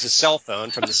 Damon grabs a cell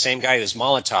phone from the same guy whose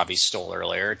Molotov he stole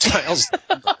earlier, dials the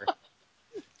number,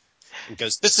 and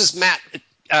goes, this is Matt,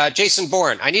 Jason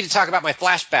Bourne. I need to talk about my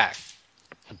flashback.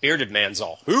 The bearded man's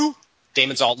all, who?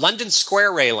 Damon's all, London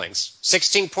Square railings,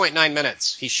 16.9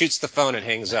 minutes. He shoots the phone and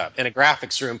hangs up. In a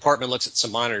graphics room, Portman looks at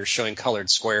some monitors showing colored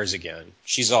squares again.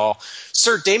 She's all,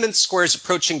 Sir, Damon Square's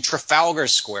approaching Trafalgar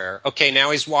Square. Okay,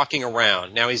 now he's walking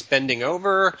around. Now he's bending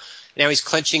over. Now he's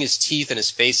clenching his teeth and his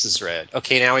face is red.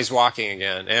 Okay, now he's walking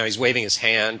again. Now he's waving his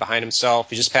hand behind himself.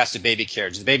 He just passed a baby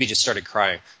carriage. The baby just started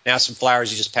crying. Now some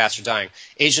flowers he just passed are dying.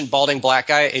 Agent Balding Black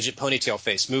Guy, Agent Ponytail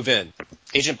Face, move in.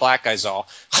 Agent Black Guy's all,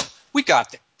 we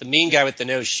got the mean guy with the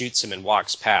nose shoots him and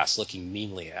walks past, looking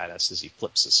meanly at us as he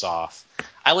flips us off.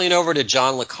 I lean over to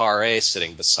John le Carré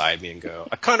sitting beside me and go,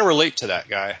 I kind of relate to that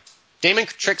guy. Damon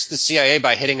tricks the CIA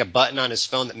by hitting a button on his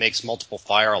phone that makes multiple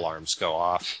fire alarms go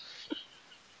off.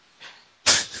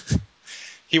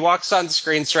 He walks on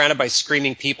screen surrounded by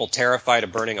screaming people terrified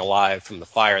of burning alive from the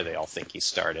fire they all think he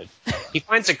started. He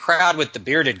finds a crowd with the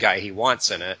bearded guy he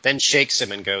wants in it, then shakes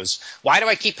him and goes, why do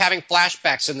I keep having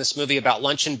flashbacks in this movie about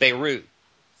lunch in Beirut?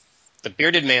 The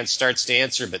bearded man starts to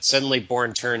answer, but suddenly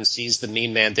Bourne turns, sees the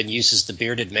mean man, then uses the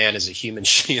bearded man as a human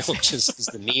shield just as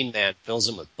the mean man fills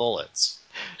him with bullets.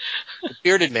 The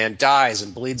bearded man dies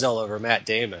and bleeds all over Matt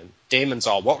Damon. Damon's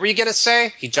all, what were you going to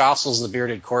say? He jostles the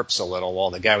bearded corpse a little while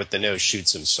the guy with the nose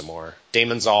shoots him some more.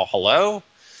 Damon's all, hello?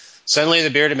 Suddenly the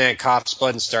bearded man coughs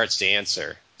blood and starts to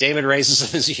answer. Damon raises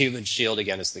him as a human shield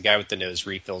again as the guy with the nose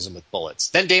refills him with bullets.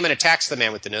 Then Damon attacks the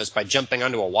man with the nose by jumping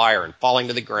onto a wire and falling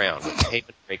to the ground, which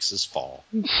Damon breaks his fall.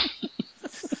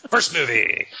 First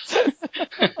movie!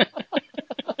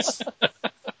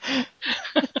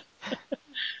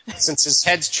 Since his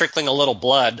head's trickling a little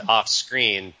blood off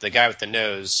screen, the guy with the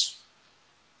nose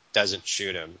doesn't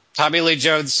shoot him. Tommy Lee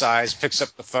Jones sighs, picks up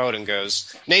the phone and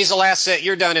goes, nasal asset,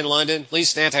 you're done in London. At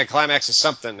least an anticlimax is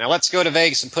something. Now let's go to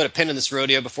Vegas and put a pin in this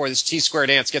rodeo before this T-square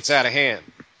dance gets out of hand.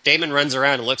 Damon runs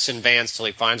around and looks in vans till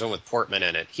he finds one with Portman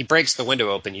in it. He breaks the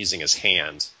window open using his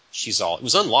hand. She's all, it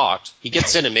was unlocked. He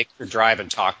gets in and makes her drive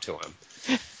and talk to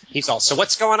him. He's all, so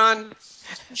what's going on?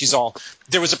 She's all,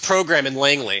 there was a program in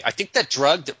Langley. I think that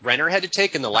drug that Renner had to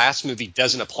take in the last movie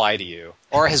doesn't apply to you,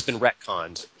 or has been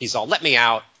retconned. He's all, let me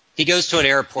out. He goes to an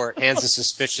airport, hands a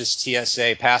suspicious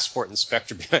TSA passport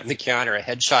inspector behind the counter a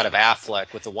headshot of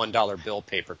Affleck with a $1 bill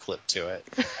paper clipped to it.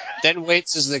 Then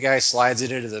waits as the guy slides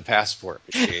it into the passport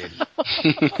machine.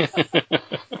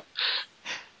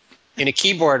 In a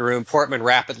keyboard room, Portman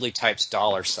rapidly types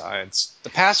 $signs. The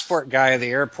passport guy at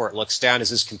the airport looks down as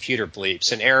his computer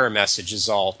bleeps. An error message is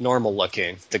all normal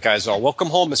looking. The guy's all, welcome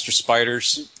home, Mr.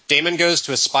 Spiders. Damon goes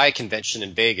to a spy convention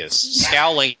in Vegas.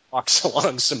 Scowling, walks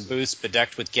along some booths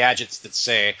bedecked with gadgets that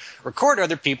say, record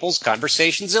other people's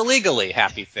conversations illegally,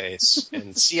 happy face.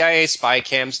 And CIA spy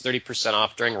cams 30%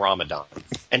 off during Ramadan.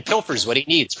 And pilfers what he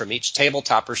needs from each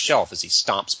tabletop or shelf as he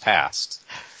stomps past.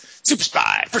 Super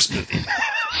Spy, first movie.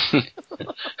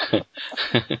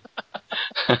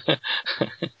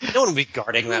 No one would be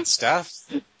guarding that stuff.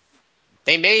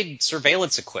 They made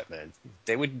surveillance equipment.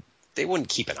 They wouldn't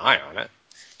keep an eye on it.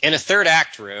 In a third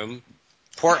act room,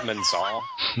 Portman's all,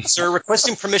 sir,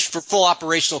 requesting permission for full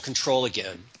operational control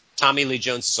again. Tommy Lee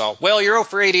Jones is all, well, you're 0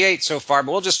 for 88 so far,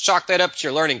 but we'll just chalk that up to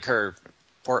your learning curve.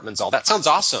 Portman's all, that sounds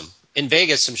awesome. In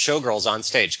Vegas, some showgirls on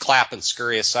stage clap and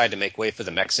scurry aside to make way for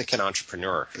the Mexican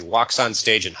entrepreneur, who walks on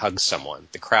stage and hugs someone.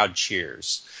 The crowd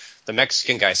cheers. The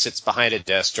Mexican guy sits behind a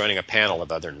desk joining a panel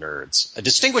of other nerds. A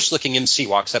distinguished-looking MC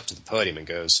walks up to the podium and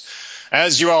goes,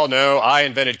 as you all know, I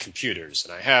invented computers,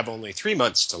 and I have only 3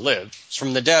 months to live.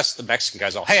 From the desk, the Mexican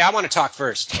guy's all, hey, I want to talk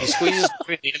first. He squeezes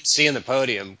between the MC and the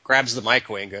podium, grabs the mic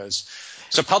away and goes,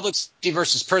 so public safety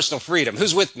versus personal freedom.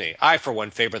 Who's with me? I, for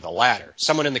one, favor the latter.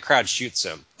 Someone in the crowd shoots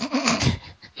him.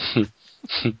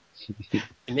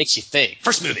 It makes you think.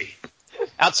 First movie.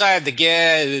 Outside the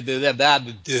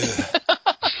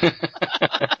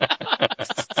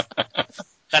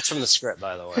That's from the script,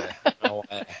 by the way. I don't know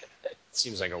why. It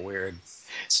seems like a weird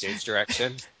stage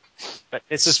direction. But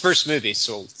it's his first movie,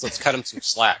 so let's cut him some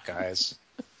slack, guys.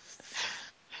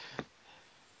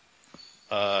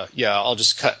 Yeah, I'll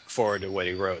just cut forward to what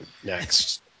he wrote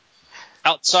next.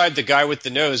 Outside, the guy with the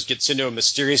nose gets into a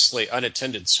mysteriously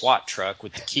unattended SWAT truck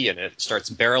with the key in it, starts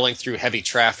barreling through heavy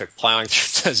traffic, plowing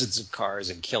through dozens of cars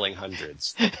and killing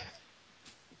hundreds.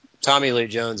 Tommy Lee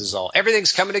Jones is all,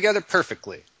 everything's coming together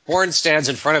perfectly. Warren stands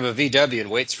in front of a VW and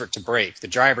waits for it to break. The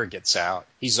driver gets out.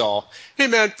 He's all, hey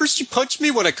man, first you punch me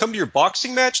when I come to your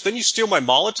boxing match, then you steal my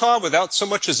Molotov without so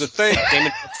much as a thing.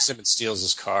 Damon punches him and steals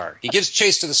his car. He gives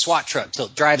chase to the SWAT truck until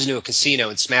it drives into a casino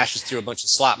and smashes through a bunch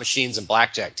of slot machines and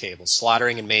blackjack tables,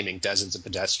 slaughtering and maiming dozens of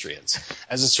pedestrians.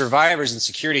 As the survivors and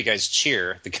security guys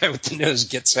cheer, the guy with the nose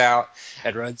gets out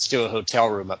and runs to a hotel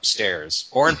room upstairs.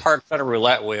 Warren parks on a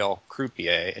roulette wheel,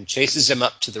 croupier, and chases him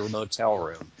up to the motel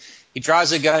room. He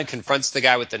draws a gun, confronts the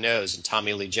guy with the nose, and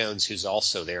Tommy Lee Jones, who's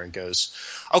also there, and goes,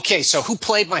 "Okay, so who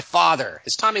played my father?"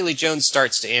 As Tommy Lee Jones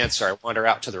starts to answer, I wander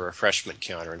out to the refreshment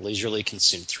counter and leisurely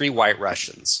consume 3 White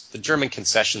Russians. The German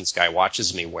concessions guy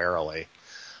watches me warily.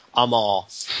 I'm all,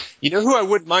 "You know who I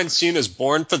wouldn't mind seeing as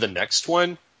Bourne for the next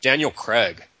one? Daniel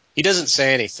Craig." He doesn't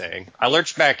say anything. I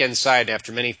lurch back inside and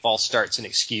after many false starts and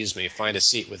excuse me, find a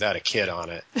seat without a kid on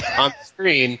it. On the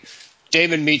screen,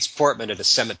 Damon meets Portman at a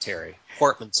cemetery.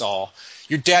 Portman's all,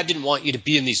 "Your dad didn't want you to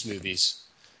be in these movies.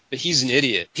 But he's an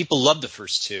idiot. People love the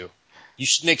first 2. You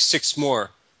should make 6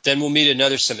 more. Then we'll meet at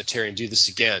another cemetery and do this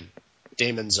again."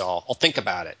 Damon's all, "I'll think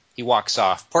about it." He walks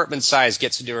off. Portman sighs,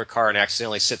 gets into her car, and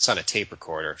accidentally sits on a tape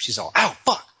recorder. She's all, "Ow,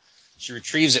 fuck!" She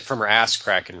retrieves it from her ass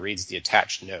crack and reads the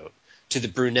attached note. "To the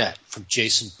brunette, from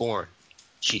Jason Bourne."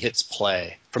 She hits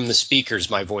play. From the speakers,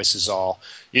 my voice is all,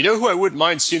 "You know who I wouldn't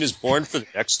mind seeing as Bourne for the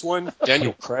next one?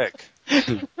 Daniel Craig."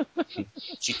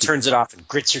 She turns it off and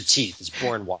grits her teeth as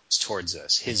Bourne walks towards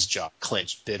us, his jaw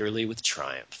clenched bitterly with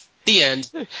triumph. The end.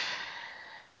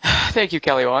 Thank you,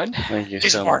 Kelly Wand. Thank you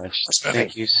so much.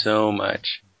 Thank you so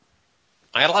much.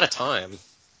 I had a lot of time.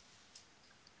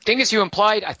 Thing is, you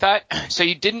implied, I thought, so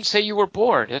you didn't say you were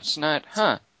bored. That's not,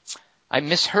 I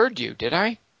misheard you, did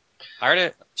I? I heard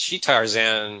it. She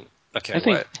Tarzan. Okay, I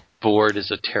think what? bored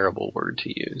is a terrible word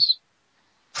to use.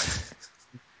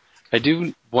 I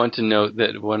do want to note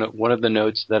that one of the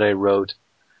notes that I wrote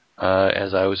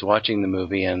as I was watching the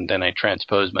movie, and then I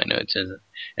transpose my notes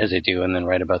as I do, and then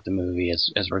write about the movie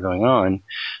as we're going on,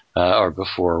 or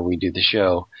before we do the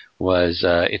show, was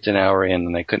it's an hour in,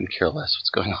 and I couldn't care less what's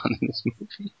going on in this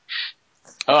movie.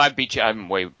 Oh, I beat you. I'm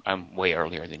way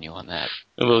earlier than you on that.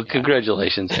 Well,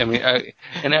 congratulations. I mean,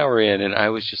 an hour in, and I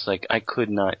was just like, I could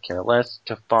not care less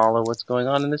to follow what's going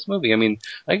on in this movie. I mean,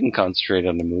 I can concentrate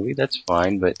on the movie, that's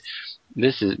fine, but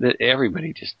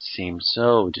everybody just seems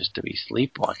so just to be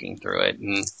sleepwalking through it,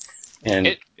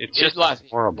 and it's just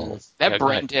horrible. That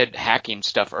brain dead hacking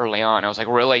stuff early on, I was like,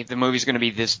 really? The movie's going to be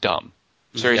this dumb?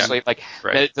 Seriously, yeah, like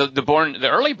right. the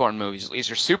early Bourne movies at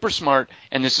least are super smart,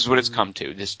 and this is what it's come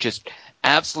to. This just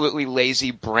absolutely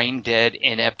lazy, brain dead,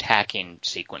 inept hacking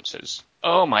sequences.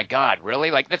 Oh my God,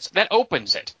 really? Like that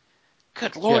opens it.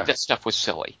 Good Lord, that stuff was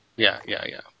silly. Yeah.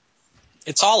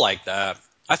 It's all like that.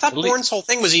 I thought Bourne's whole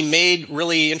thing was he made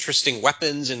really interesting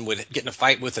weapons and would get in a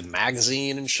fight with a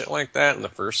magazine and shit like that in the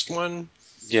first one.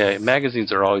 Yeah,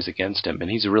 magazines are always against him,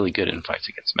 and he's really good in fights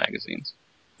against magazines.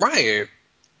 Right.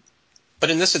 But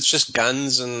in this, it's just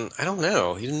guns, and I don't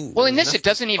know. Well, in this, it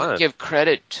doesn't even give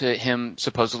credit to him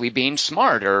supposedly being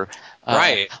smart, or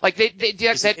right. Like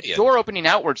that door opening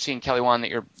outward scene, Kelly Wand,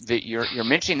 that you're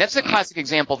mentioning. That's the classic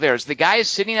example. There is the guy is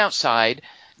sitting outside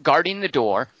guarding the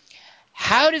door.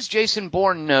 How does Jason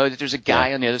Bourne know that there's a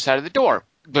guy on the other side of the door?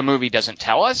 The movie doesn't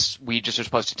tell us. We just are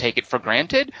supposed to take it for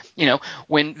granted. You know,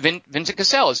 when Vincent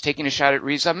Cassel is taking a shot at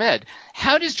Riz Ahmed,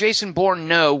 how does Jason Bourne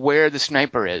know where the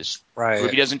sniper is? Right. The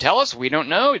movie doesn't tell us. We don't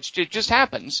know. It just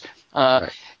happens. Right.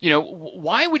 You know,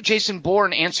 why would Jason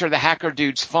Bourne answer the hacker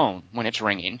dude's phone when it's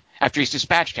ringing after he's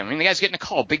dispatched him? I mean, the guy's getting a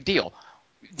call. Big deal.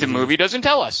 The movie doesn't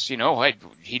tell us. You know,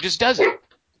 he just does it.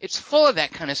 It's full of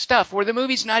that kind of stuff where the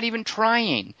movie's not even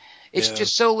trying. It's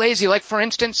just so lazy. Like, for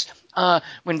instance,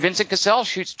 when Vincent Cassel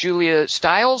shoots Julia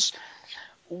Stiles,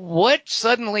 what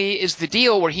suddenly is the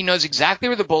deal where he knows exactly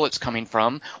where the bullet's coming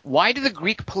from? Why do the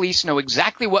Greek police know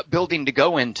exactly what building to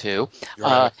go into?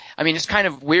 Right. I mean, it's kind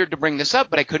of weird to bring this up,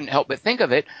 but I couldn't help but think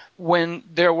of it when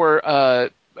there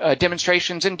were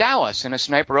demonstrations in Dallas and a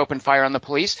sniper opened fire on the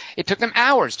police. It took them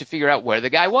hours to figure out where the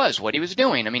guy was, what he was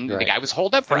doing. I mean, the guy was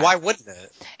holed up for hours. Why wouldn't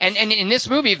it? And in this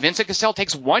movie, Vincent Cassel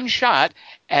takes one shot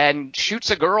and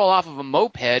shoots a girl off of a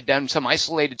moped down some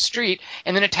isolated street,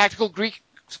 and then a tactical Greek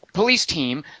police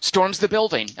team storms the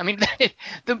building. I mean,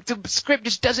 the script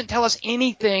just doesn't tell us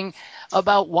anything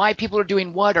about why people are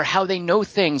doing what or how they know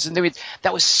things. And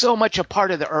that was so much a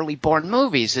part of the early Bourne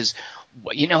movies is,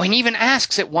 you know, and he even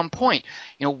asks at one point,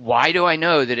 you know, why do I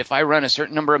know that if I run a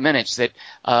certain number of minutes that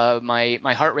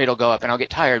my heart rate will go up and I'll get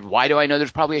tired? Why do I know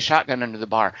there's probably a shotgun under the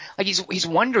bar? Like he's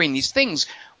wondering these things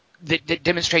that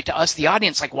demonstrate to us, the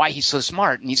audience, like why he's so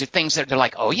smart. And these are things that they're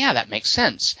like, oh yeah, that makes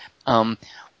sense.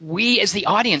 We as the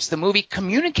audience, the movie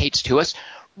communicates to us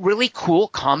really cool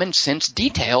common sense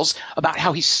details about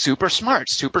how he's super smart,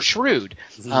 super shrewd,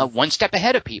 one step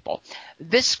ahead of people.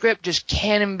 This script just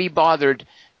can't even be bothered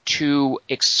to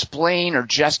explain or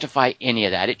justify any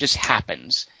of that. It just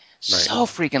happens. Right. So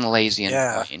freaking lazy and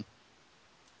annoying.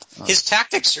 His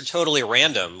tactics are totally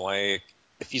random. Like,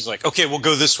 if he's like, okay, we'll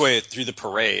go this way through the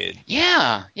parade.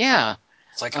 Yeah.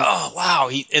 It's It's like, oh wow,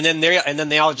 and then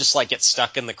they all just like get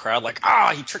stuck in the crowd, like,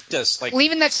 he tricked us. Like, well,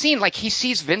 even that scene, like he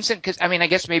sees Vincent. I mean, I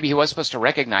guess maybe he was supposed to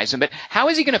recognize him, but how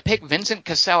is he going to pick Vincent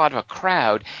Cassell out of a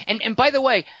crowd? And by the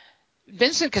way,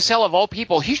 Vincent Cassell of all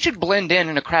people, he should blend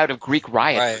in a crowd of Greek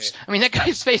rioters. Right. I mean, that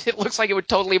guy's face, it looks like it would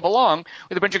totally belong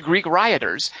with a bunch of Greek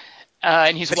rioters.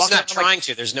 And he's walking not trying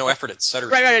to. There's no effort at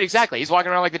subtlety. Right, exactly. He's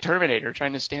walking around like the Terminator,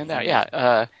 trying to stand out.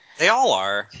 Yeah. They all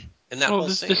are. In that whole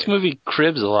scene. This movie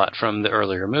cribs a lot from the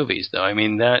earlier movies, though. I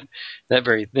mean, that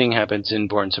very thing happens in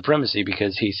Bourne Supremacy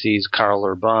because he sees Karl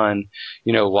Urban,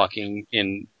 walking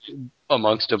in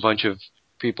amongst a bunch of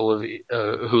people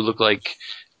who look like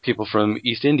people from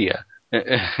East India.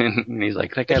 And he's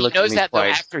like, that guy looks at me twice. He knows that, though,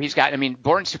 after he's got, I mean,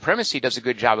 Bourne Supremacy does a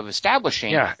good job of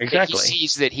establishing. Yeah, exactly. That he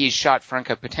sees that he's shot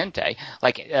Franco Potente.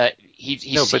 Like,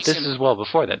 he No, but this is well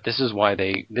before that. This is why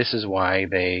they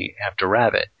have to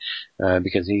wrap it.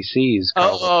 Because he sees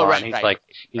Karl Urban. Right, he's right, like,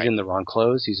 he's in the wrong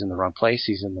clothes, he's in the wrong place,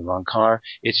 he's in the wrong car.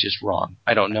 It's just wrong.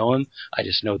 I don't know him. I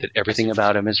just know that everything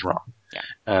about him is wrong.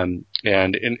 Yeah. And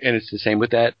it's the same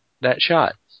with that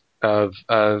shot of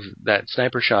that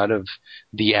sniper shot of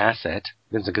the asset,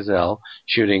 Vincent Cassell,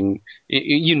 shooting.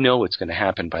 You know what's going to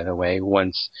happen, by the way,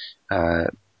 once Heather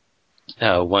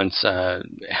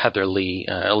Lee,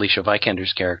 Alicia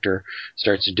Vikander's character,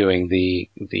 starts doing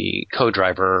the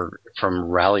co-driver from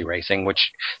rally racing,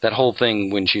 which that whole thing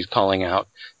when she's calling out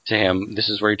to him, this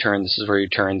is where you turn, this is where you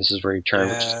turn, this is where you turn,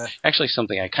 which is actually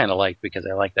something I kind of like because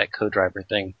I like that co-driver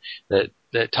thing that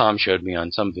Tom showed me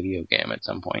on some video game at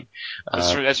some point.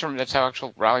 That's how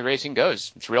actual rally racing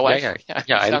goes. It's real life.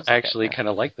 Yeah, I actually kind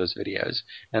of like those videos,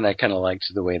 and I kind of liked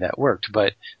the way that worked.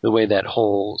 But the way that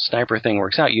whole sniper thing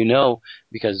works out,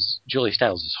 because Julie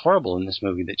Stiles is horrible in this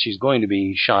movie, that she's going to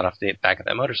be shot off the back of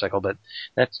that motorcycle, but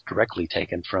that's directly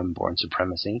taken from Bourne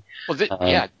Supremacy. Well,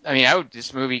 I mean,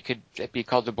 this movie could be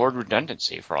called The Bourne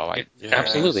Redundancy for all I...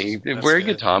 Absolutely. Very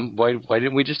good, Tom. Why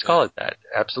didn't we just call it that?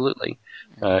 Absolutely.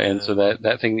 And so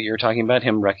that thing that you're talking about,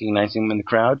 him recognizing him in the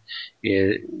crowd,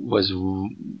 it was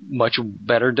much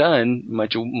better done,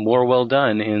 much more well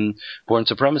done in Bourne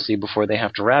Supremacy before they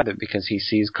have to wrap it, because he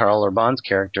sees Karl Urban's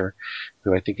character,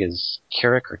 who I think is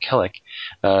Killick,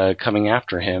 coming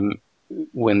after him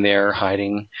when they're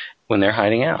hiding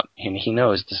out, and he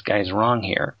knows this guy's wrong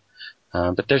here.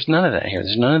 But there's none of that here.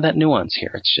 There's none of that nuance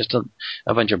here. It's just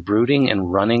a bunch of brooding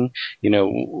and running.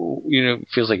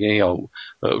 Feels like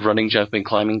running, jumping,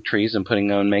 climbing trees, and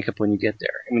putting on makeup when you get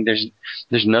there. I mean,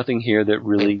 there's nothing here that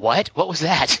really. Wait, what was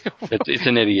that? it's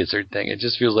an idiot's thing. It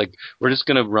just feels like we're just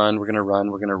gonna run. We're gonna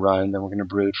run. We're gonna run. Then we're gonna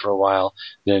brood for a while.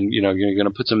 Then you're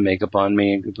gonna put some makeup on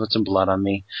me and put some blood on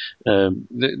me.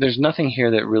 There's nothing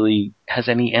here that really has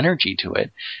any energy to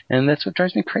it, and that's what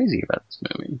drives me crazy about this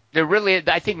movie.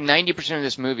 I think 90% of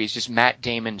this movie is just Matt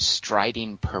Damon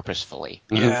striding purposefully.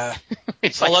 Yeah.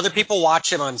 It's While other people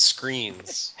watch him on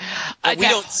screens that we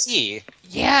don't see.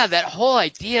 Yeah, that whole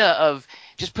idea of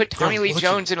just put Tommy Lee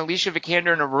Jones and Alicia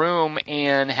Vikander in a room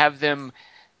and have them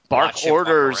bark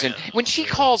orders. And when she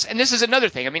calls, and this is another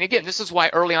thing, I mean, again, this is why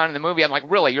early on in the movie I'm like,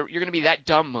 really, you're going to be that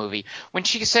dumb movie. When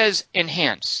she says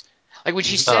enhance, like when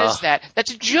she says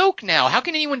that's a joke now. How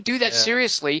can anyone do that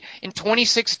seriously in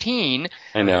 2016?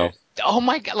 I know. Oh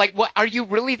my God! Like, what? Are you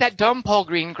really that dumb, Paul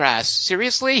Greengrass?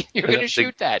 Seriously, you're going to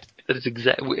shoot that? That is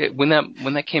exactly when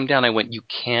that came down. I went, "You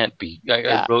can't be."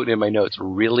 I wrote in my notes,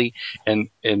 "Really?" And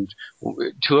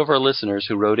two of our listeners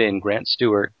who wrote in, Grant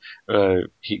Stewart,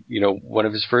 one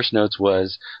of his first notes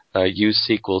was, "Use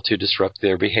SQL to disrupt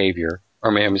their behavior."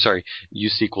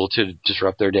 Use SQL to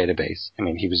disrupt their database. I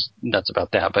mean, he was nuts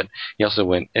about that, but he also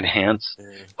went enhance.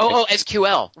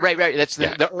 SQL. Right. That's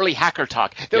the early hacker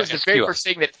talk. That was the SQL. Very first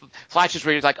thing that flashes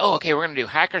where you're like, okay, we're going to do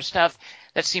hacker stuff.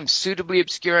 That seems suitably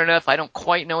obscure enough. I don't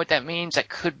quite know what that means. That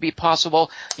could be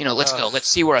possible. Let's go. Let's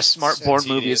see where a smart Bourne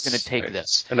movie is going to take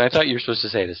this. And I thought you were supposed to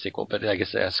say it as SQL, but I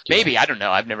guess SQL. Maybe. I don't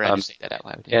know. I've never had to say that out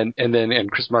loud. And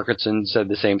Chris Markinson said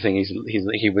the same thing.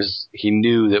 He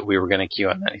knew that we were going to cue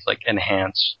on that. He's like,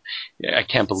 enhance. I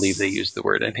can't believe they used the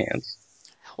word enhance.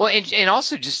 Well, and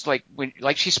also just like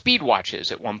she speed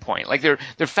watches at one point, like they're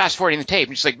fast forwarding the tape,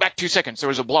 and she's like, back 2 seconds, there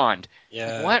was a blonde.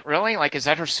 Yeah. What, really? Like, is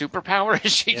that her superpower?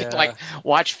 Is she can like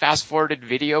watch fast forwarded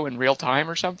video in real time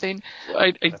or something?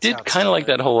 I did kind of like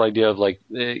that whole idea of like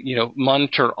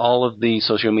monitor all of the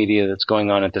social media that's going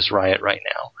on at this riot right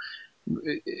now.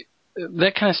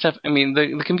 That kind of stuff. I mean,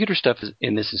 the computer stuff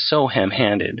in this is so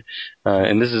ham-handed,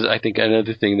 and this is, I think,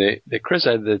 another thing that Chris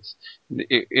said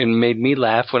it made me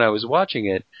laugh when I was watching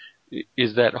it.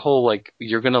 Is that whole like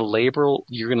you're gonna label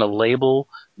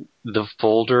the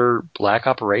folder Black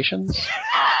Operations?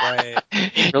 Right.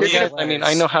 Really? Yeah, I mean,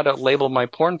 I know how to label my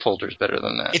porn folders better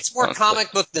than that. It's more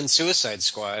comic book than Suicide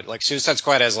Squad. Like Suicide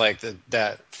Squad has like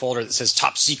that folder that says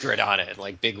 "Top Secret" on it,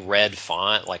 like big red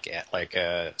font, like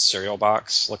a cereal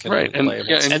box looking right. And, label.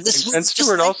 yeah, and this and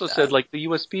Stuart also said like the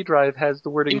USB drive has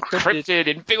the word encrypted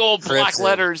in big old black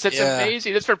letters. That's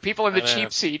amazing. That's for people in the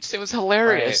cheap seats. It was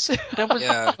hilarious. Right. That was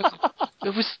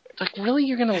it was like, really,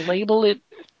 you're gonna label it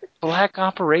Black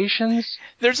Operations?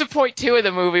 There's a point too in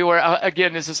the movie where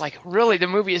again this is like, really, the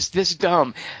movie is this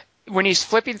dumb. When he's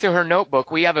flipping through her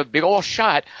notebook, we have a big old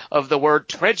shot of the word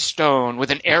Treadstone with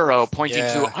an arrow pointing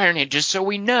to Ironhead, just so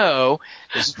we know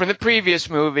this is from the previous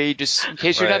movie, just in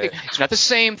case you're not. It's not the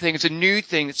same thing. It's a new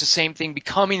thing. It's the same thing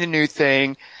becoming the new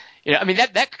thing. You know, I mean,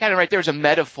 that kind of right there is a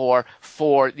metaphor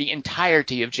for the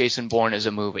entirety of Jason Bourne as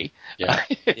a movie. Yeah.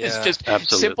 It's just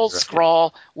absolutely simple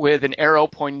scrawl with an arrow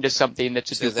pointing to something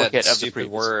that's a duplicate of the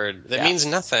previous word. That means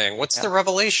nothing. What's the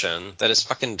revelation? That his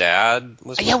fucking dad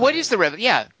was... Yeah, what is the revelation?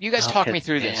 Yeah, you guys talk me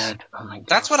through this. Oh my God.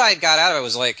 That's what I got out of it,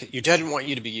 was like, your dad didn't want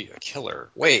you to be a killer.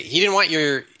 Wait, he didn't want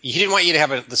you to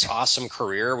have this awesome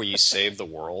career where you save the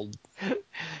world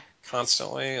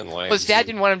constantly, and like, well, his dad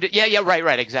didn't want him to. Yeah,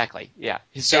 right, exactly. Yeah,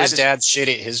 his dad's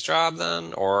shitty at his job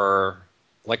then, or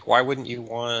like, why wouldn't you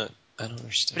want? I don't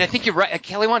understand. But I think you're right,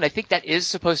 Kelly Wand. I think that is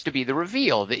supposed to be the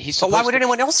reveal that he's. But why would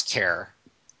anyone else care?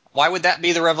 Why would that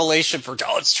be the revelation for?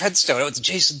 Oh, it's Treadstone. Oh, it's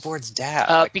Jason Bourne's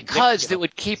dad. Because that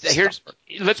would keep.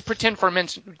 Let's pretend for a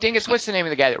minute. Dingus, what's the name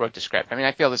of the guy that wrote the script? I mean,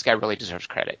 I feel this guy really deserves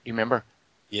credit. You remember?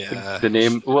 Yeah. The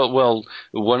name. Well,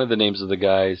 one of the names of the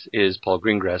guys is Paul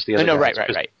Greengrass. The other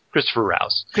right. Christopher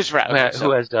Rouse.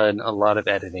 Who has done a lot of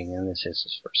editing, and this is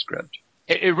his first script.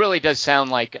 It really does sound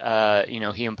like, he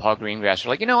and Paul Greengrass are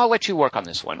like, I'll let you work on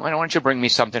this one. Why don't you bring me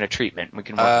something, a treatment? We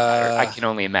can work on it. I can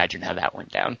only imagine how that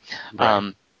went down.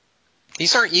 Right.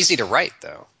 These aren't easy to write,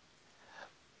 though.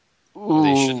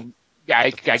 Ooh,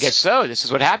 I guess so. This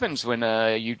is what happens when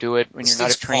you do it when you're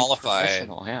not a trained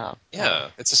professional. Yeah,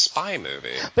 it's a spy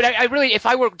movie. But I really, if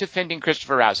I were defending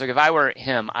Christopher Rouse, like if I were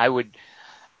him, I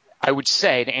would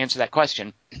say, to answer that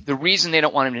question, the reason they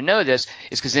don't want him to know this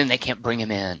is because then they can't bring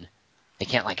him in. They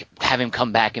can't like have him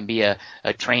come back and be a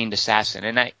trained assassin.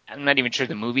 And I'm not even sure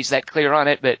the movie's that clear on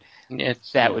it, but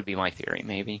that would be my theory,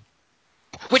 maybe.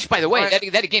 Which, by the way,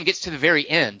 that again gets to the very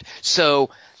end.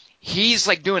 So he's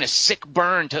like doing a sick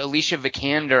burn to Alicia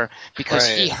Vikander because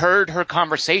he heard her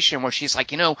conversation where she's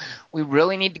like, we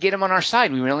really need to get him on our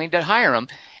side. We really need to hire him.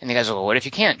 And the guy's like, well, what if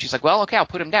you can't? She's like, well, okay, I'll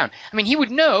put him down. I mean, he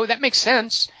would know. That makes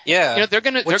sense. Yeah. They're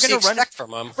gonna run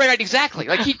from him. Right, exactly.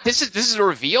 Like this is a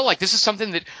reveal. Like this is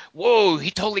something that, whoa,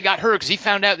 he totally got her because he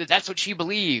found out that that's what she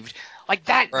believed. Like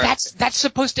that. Right. That's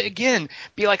supposed to again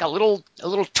be like a little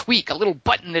tweak, a little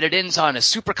button that it ends on, a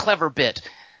super clever bit.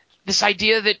 This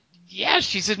idea that, yeah,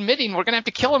 she's admitting we're going to have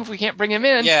to kill him if we can't bring him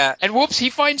in. Yeah. And whoops, he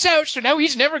finds out, so now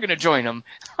he's never going to join him.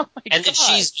 Oh my and God. Then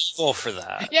she's evil for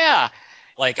that. Yeah.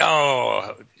 Like,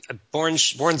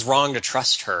 Bourne's wrong to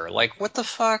trust her. Like, what the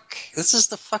fuck? This is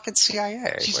the fucking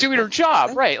CIA. She's doing her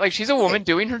job, right? Like, she's a woman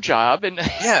doing her job, and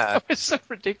it was so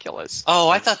ridiculous. Oh,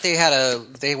 I thought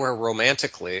they were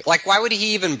romantically. Like, why would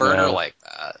he even burn her like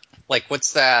that? Like,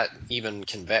 what's that even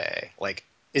convey? Like,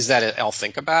 is that I'll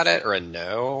think about it, or a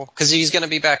no? Because he's going to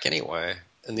be back anyway.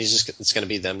 And it's going to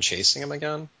be them chasing him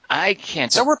again? I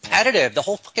can't. So repetitive, the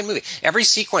whole fucking movie. Every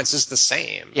sequence is the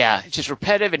same. Yeah, it's just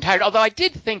repetitive and tired. Although I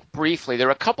did think briefly, there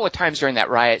were a couple of times during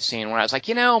that riot scene where I was like,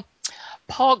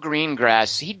 Paul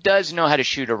Greengrass, he does know how to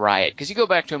shoot a riot. Because you go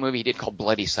back to a movie he did called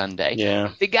Bloody Sunday. Yeah.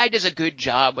 The guy does a good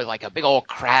job with like a big old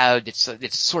crowd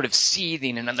that's sort of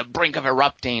seething and on the brink of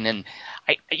erupting. And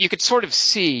you could sort of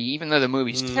see, even though the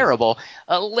movie's terrible,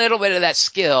 a little bit of that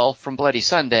skill from Bloody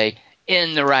Sunday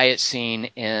in the riot scene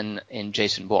in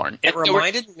Jason Bourne. It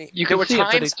reminded me. You can see it,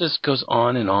 but it just goes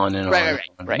on and on and on. Right.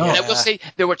 And I will say,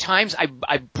 there were times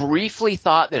I briefly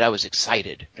thought that I was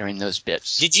excited during those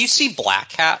bits. Did you see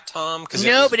Black Hat, Tom?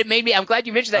 But it made me, I'm glad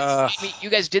you mentioned that. You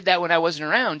guys did that when I wasn't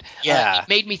around. Yeah. It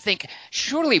made me think,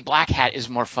 surely Black Hat is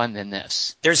more fun than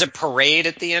this. There's a parade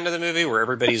at the end of the movie where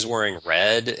everybody's wearing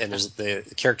red, and there's the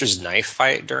character's knife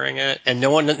fight during it, and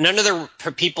none of the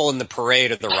people in the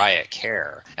parade or the riot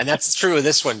care. And that's true of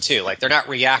this one too. Like, they're not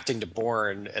reacting to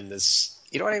Bourne and this.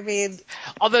 You know what I mean?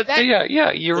 Although that,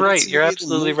 yeah, you're right. You're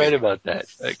absolutely right about that,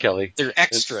 Kelly. They're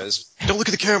extras. Don't look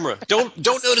at the camera. Don't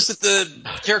notice that the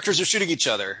characters are shooting each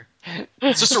other.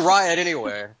 It's just a riot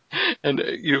anyway. And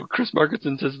Chris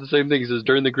Markinson says the same thing. He says,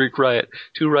 during the Greek riot,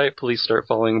 2 riot police start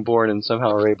following Bourne and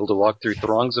somehow are able to walk through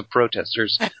throngs of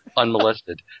protesters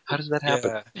unmolested. How does that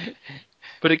happen? Yeah.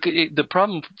 But the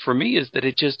problem for me is that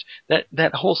it just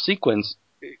that whole sequence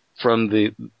from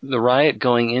the riot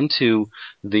going into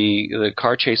the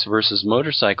car chase versus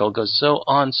motorcycle goes so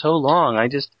long. I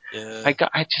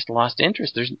just lost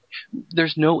interest.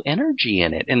 There's no energy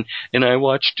in it. And I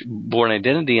watched Bourne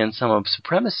Identity and some of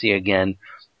Supremacy again,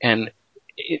 and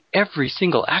every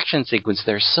single action sequence,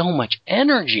 there's so much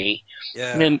energy.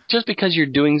 Yeah. And just because you're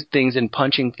doing things and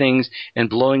punching things and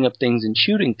blowing up things and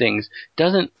shooting things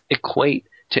doesn't equate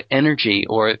to energy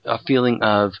or a feeling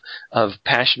of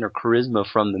passion or charisma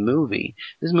from the movie.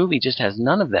 This movie just has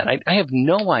none of that. I have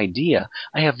no idea.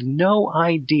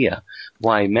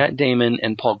 Why Matt Damon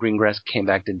and Paul Greengrass came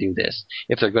back to do this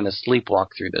if they're going to sleepwalk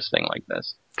through this thing like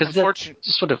this. Because that's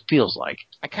just what it feels like.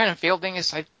 I kind of feel,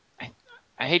 Dingus,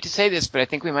 I hate to say this, but I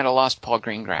think we might have lost Paul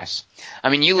Greengrass. I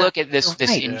mean, you look at this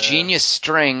ingenious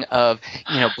string of,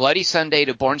 Bloody Sunday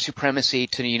to Bourne Supremacy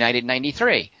to United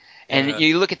 93. And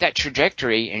you look at that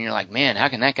trajectory and you're like, man, how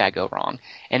can that guy go wrong?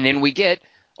 And then we get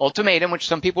Ultimatum, which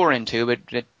some people were into, but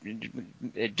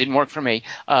it didn't work for me.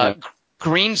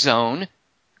 Green Zone,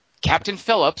 Captain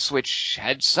Phillips, which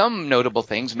had some notable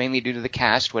things, mainly due to the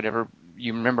cast, whatever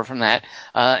you remember from that.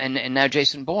 And now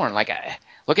Jason Bourne. Like,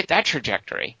 look at that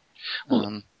trajectory.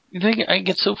 Well, I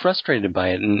get so frustrated by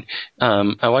it, and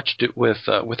I watched it with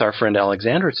our friend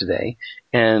Alexandra today,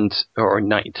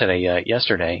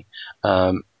 yesterday,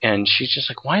 and she's just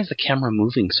like, "Why is the camera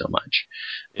moving so much?"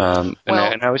 And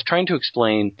I was trying to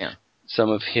explain some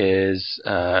of his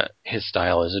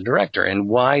style as a director and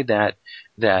why that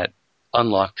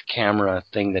unlocked camera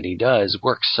thing that he does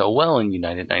works so well in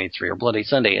United 93 or Bloody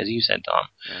Sunday, as you said, Tom.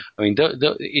 Yeah. I mean,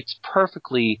 it's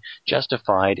perfectly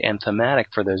justified and thematic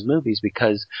for those movies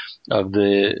because of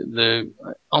the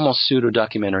almost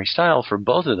pseudo-documentary style for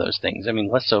both of those things. I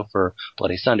mean, less so for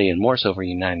Bloody Sunday and more so for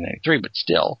United 93, but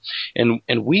still.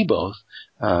 And we both,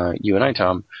 you and I,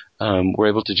 Tom, were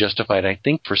able to justify it, I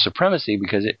think, for Supremacy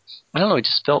because it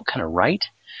just felt kind of right.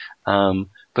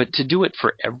 But to do it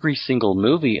for every single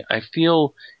movie, I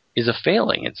feel is a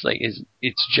failing. It's like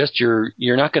it's just you're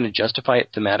not going to justify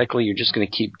it thematically. You're just going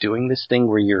to keep doing this thing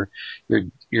where you're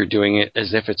doing it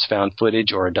as if it's found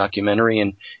footage or a documentary,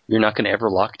 and you're not going to ever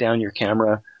lock down your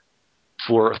camera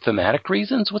for thematic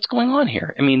reasons. What's going on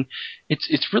here? I mean,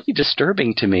 it's really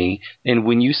disturbing to me. And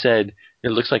when you said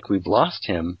it looks like we've lost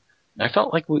him, I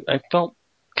felt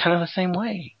kind of the same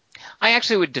way. I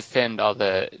actually would defend all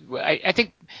the – I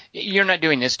think you're not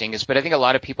doing this, Dingus, but I think a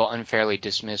lot of people unfairly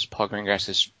dismiss Paul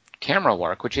Greengrass's camera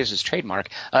work, which is his trademark,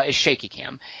 as shaky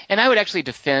cam. And I would actually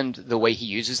defend the way he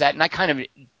uses that. And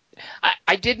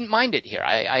I didn't mind it here.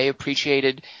 I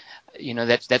appreciated,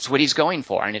 that's what he's going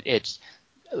for. And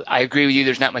I agree with you,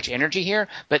 there's not much energy here,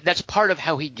 but that's part of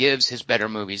how he gives his better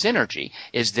movies energy,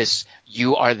 is this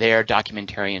you are there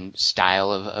documentarian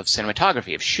style of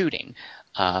cinematography, of shooting.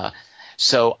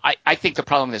 So I think the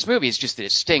problem with this movie is just that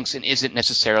it stinks and isn't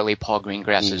necessarily Paul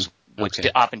Greengrass's what's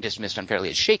often dismissed unfairly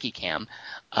as shaky cam.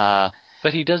 But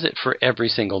he does it for every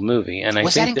single movie. And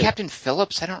was that in Captain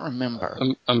Phillips? I don't remember.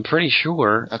 I'm pretty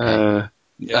sure. Okay.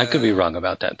 I could be wrong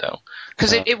about that, though.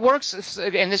 Because it works,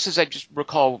 and this is, I just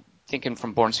recall thinking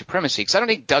from Bourne Supremacy, because I don't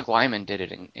think Doug Liman did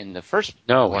it in the first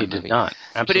Bourne movie. Did not.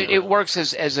 Absolutely. But it works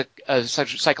as a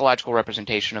such psychological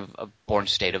representation of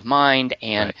Bourne's state of mind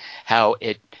and how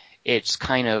it's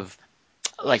kind of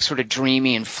like sort of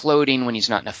dreamy and floating when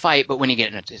he's not in a fight, but when he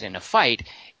gets in a fight,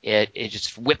 it's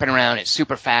just whipping around. It's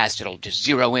super fast. It'll just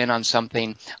zero in on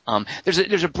something.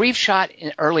 There's a brief shot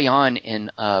early on in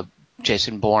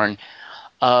Jason Bourne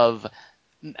of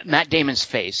Matt Damon's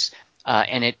face,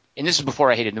 and this is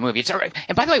before I hated the movie. It's all right.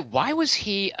 And by the way, why was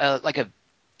he like a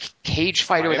cage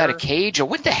fighter without a cage, or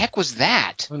what the heck was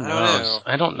that? Who knows?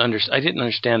 I don't understand. I didn't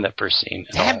understand that first scene.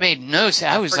 That made no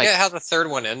sense. I forget how the third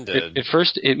one ended. At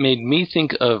first, it made me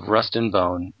think of Rust and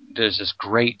Bone. There's this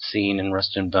great scene in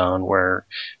Rust and Bone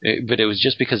but it was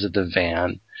just because of the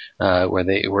van, where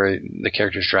the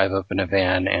characters drive up in a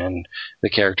van, and the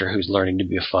character who's learning to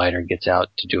be a fighter gets out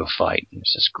to do a fight. And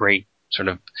there's this great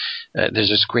there's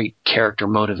this great character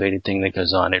motivated thing that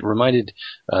goes on. It reminded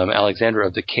Alexandra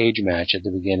of the cage match at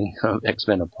the beginning of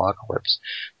X-Men Apocalypse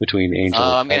between Angel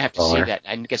and I'm going to have to see that.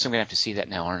 I guess I'm going to have to see that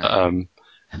now, aren't I?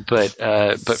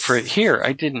 But for here,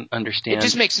 I didn't understand. It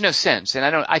just makes no sense, and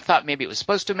I thought maybe it was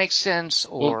supposed to make sense.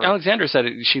 Or well, Alexandra said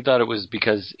she thought it was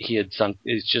because he had sunk.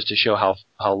 It's just to show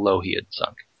how low he had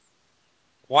sunk.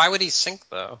 Why would he sink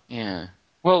though? Yeah.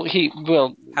 Well,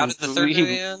 how did the third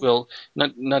movie end? Well,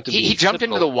 not to be he jumped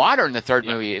into the water in the third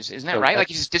movie, isn't that right? Like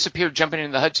he just disappeared jumping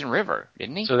into the Hudson River,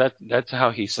 didn't he? So that's how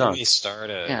he sunk. He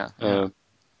started. Yeah.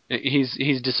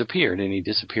 He's disappeared, and he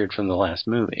disappeared from the last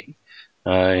movie.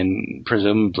 and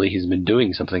presumably he's been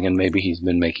doing something, and maybe he's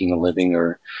been making a living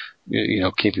or,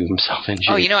 keeping himself in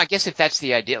shape. Oh, I guess if that's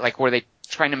the idea, like, were they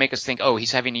trying to make us think, oh,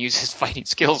 he's having to use his fighting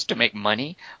skills to make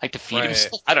money, like to feed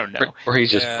himself? I don't know. Or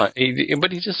he's just, but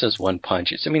he just does one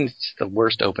punch. It's the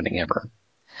worst opening ever.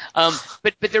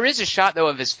 But there is a shot though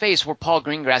of his face where Paul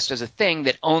Greengrass does a thing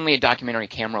that only a documentary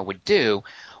camera would do,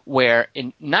 where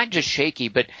not just shaky,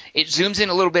 but it zooms in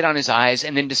a little bit on his eyes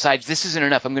and then decides this isn't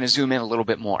enough. I'm going to zoom in a little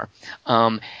bit more.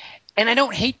 And I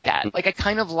don't hate that. Like, I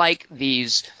kind of like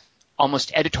these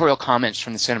almost editorial comments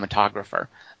from the cinematographer.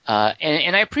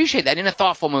 And I appreciate that in a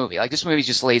thoughtful movie. Like, this movie's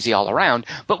just lazy all around.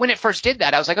 But when it first did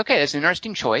that, I was like, okay, that's an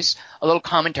interesting choice. A little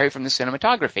commentary from the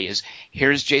cinematography is,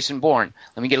 here's Jason Bourne.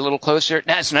 Let me get a little closer.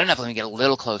 No, it's not enough. Let me get a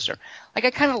little closer. Like,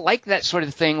 I kind of like that sort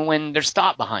of thing when there's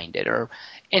thought behind it.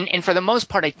 And for the most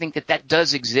part, I think that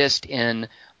does exist in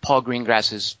Paul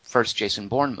Greengrass's first Jason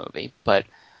Bourne movie. But,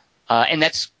 and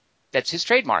that's his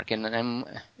trademark. And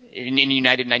in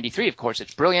United 93, of course,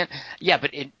 it's brilliant. Yeah,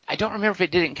 but I don't remember if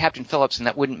it did it in Captain Phillips, and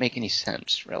that wouldn't make any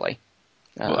sense, really.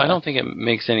 Well, I don't think it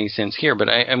makes any sense here, but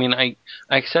I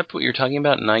accept what you're talking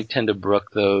about, and I tend to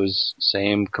brook those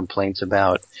same complaints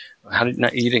about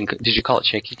did you call it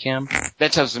shaky cam?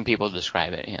 That's how some people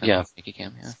describe it. Yeah. Shaky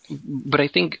cam. Yeah. But I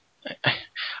think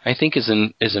as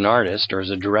an artist or as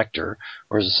a director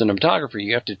or as a cinematographer,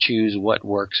 you have to choose what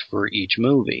works for each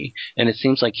movie, and it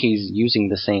seems like he's using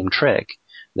the same trick,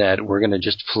 that we're going to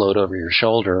just float over your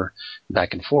shoulder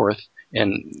back and forth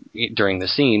and during the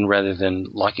scene rather than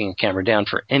locking a camera down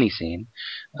for any scene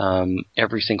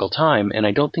every single time. And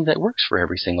I don't think that works for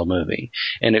every single movie.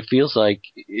 And it feels like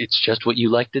it's just what you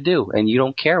like to do, and you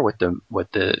don't care what the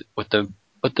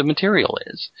material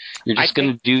is. You're just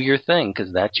going to do your thing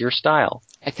because that's your style.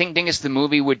 I think, Dingus, the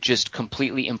movie would just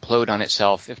completely implode on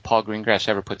itself if Paul Greengrass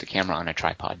ever put the camera on a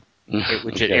tripod.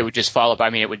 It would just fall apart.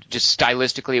 I mean, it would just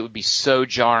stylistically, it would be so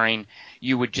jarring.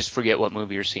 You would just forget what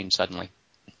movie you're seeing suddenly.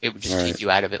 It would just take you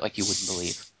out of it like you wouldn't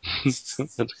believe. That's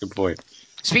a good point.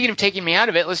 Speaking of taking me out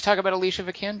of it, let's talk about Alicia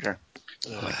Vikander.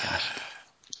 Oh my gosh.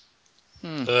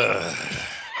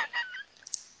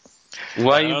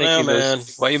 Why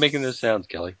are you making those sounds,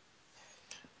 Kelly?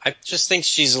 I just think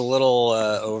she's a little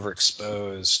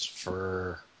overexposed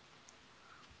for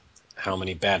how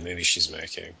many bad movies she's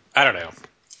making. I don't know.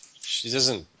 She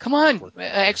doesn't. Come on,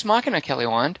 Ex Machina, Kelly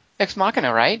Wand. Ex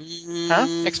Machina, right? Huh?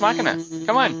 Ex Machina.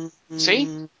 Come on.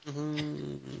 See?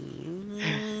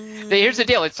 Here's the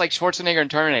deal. It's like Schwarzenegger in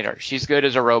Terminator. She's good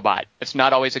as a robot. It's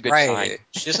not always a good sign.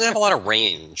 She doesn't have a lot of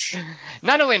range.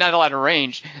 Not only not a lot of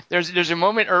range, there's a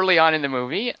moment early on in the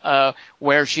movie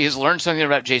where she has learned something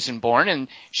about Jason Bourne, and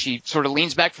she sort of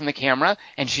leans back from the camera,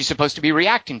 and she's supposed to be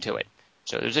reacting to it.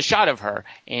 So there's a shot of her,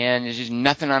 and there's just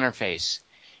nothing on her face.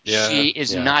 Yeah, she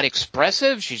is not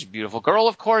expressive. She's a beautiful girl,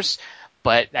 of course,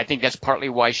 but I think that's partly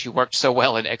why she worked so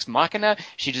well in Ex Machina.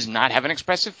 She does not have an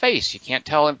expressive face. You can't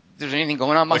tell if there's anything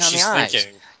going on behind the eyes.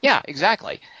 Thinking. Yeah,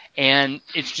 exactly. And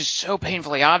it's just so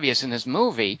painfully obvious in this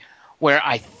movie where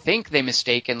I think they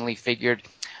mistakenly figured,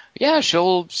 yeah,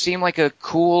 she'll seem like a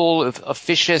cool,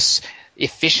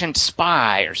 efficient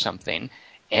spy or something,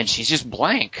 and she's just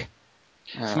blank.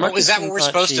 Is that what we're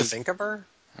supposed to think of her?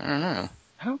 I don't know.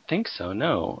 I don't think so,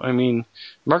 no. I mean,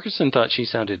 Marcusson thought she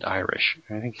sounded Irish.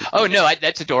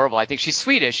 That's adorable. I think she's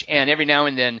Swedish, and every now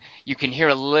and then you can hear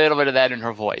a little bit of that in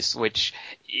her voice, which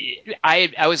as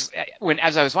I was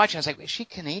watching, I was like, is she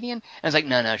Canadian? And I was like,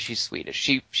 no, she's Swedish.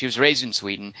 She was raised in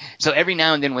Sweden. So every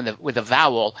now and then with a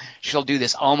vowel, she'll do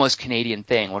this almost Canadian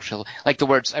thing where she'll, like the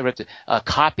words I wrote,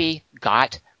 copy,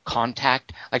 got,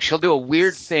 contact. Like she'll do a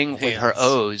weird thing with her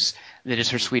O's that is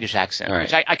her Swedish accent,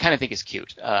 which I kind of think is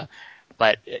cute.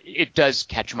 But it does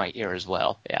catch my ear as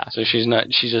well, yeah. So she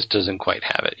just doesn't quite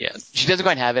have it yet. She doesn't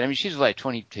quite have it. I mean, she's like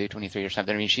 22, 23 or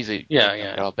something. I mean, she's a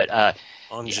girl, but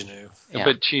ingenue. Yeah.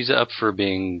 But she's up for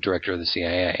being director of the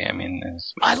CIA. I mean,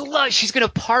 she's going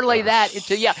to parlay that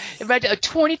into, imagine a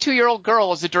 22-year-old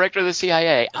girl as the director of the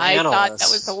CIA. I thought that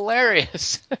was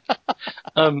hilarious.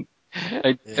 I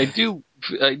do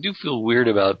feel weird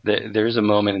about there's a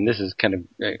moment, and this is kind of,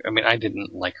 I mean, I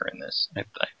didn't like her in this.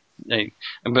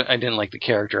 But I didn't like the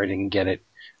character. I didn't get it.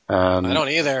 I don't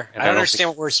either. I don't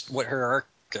understand what her arc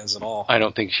is at all. I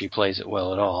don't think she plays it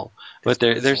well at all. But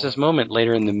there's this moment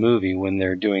later in the movie when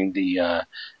they're doing the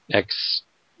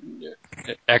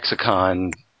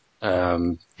Exicon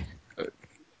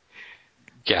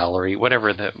gallery,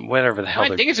 whatever the hell.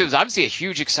 I think it was obviously a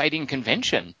huge, exciting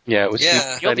convention. Yeah, it was.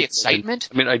 Yeah. You feel the excitement?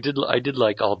 I mean, I did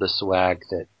like all the swag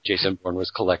that Jason Bourne was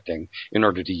collecting in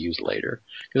order to use later.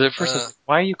 Because at first,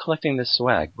 why are you collecting this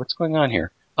swag? What's going on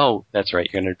here? oh, that's right,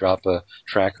 you're going to drop a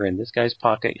tracker in this guy's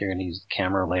pocket, you're going to use the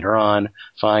camera later on.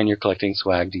 Fine, you're collecting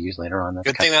swag to use later on. That's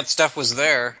Good thing that stuff was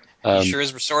there. He sure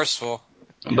is resourceful.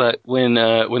 But when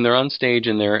they're on stage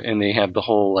and they have the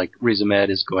whole, like, Riz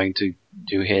Ahmed is going to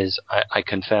do his I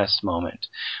confess moment,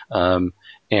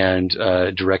 and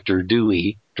Director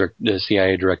Dewey, the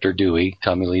CIA Director Dewey,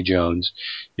 Tommy Lee Jones,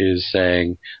 is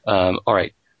saying, all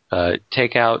right,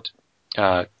 take out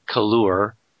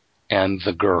Kallur and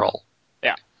the girl.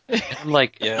 Yeah. And I'm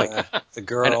like, the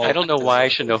girl. I don't know why I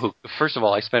should know who. First of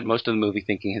all, I spent most of the movie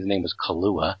thinking his name was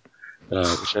Kahlua.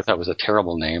 Which I thought was a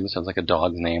terrible name. It sounds like a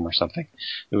dog's name or something.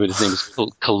 But his name is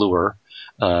Kallur.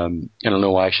 I don't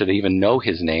know why I should even know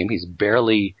his name. He's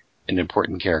barely an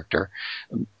important character.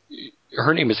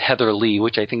 Her name is Heather Lee,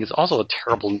 which I think is also a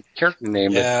terrible character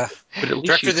name. Yeah. But at least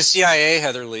Director of the CIA,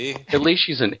 Heather Lee. At least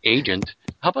she's an agent.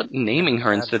 How about naming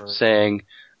her instead of saying...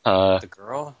 the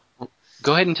girl?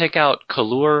 Go ahead and take out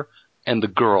Kallur and the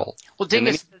girl. Well, ding and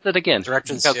then he says it again.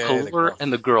 Director of Take the out CIA, Kallur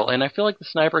and the girl. And I feel like the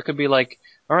sniper could be like,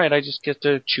 all right, I just get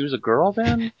to choose a girl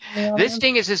then? This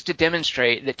thing is to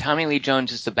demonstrate that Tommy Lee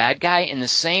Jones is the bad guy in the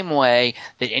same way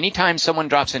that anytime someone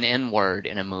drops an N-word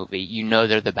in a movie, you know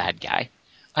they're the bad guy.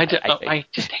 I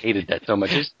just hated that so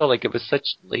much. I just felt like it was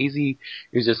such lazy.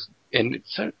 It was just, and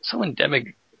it's so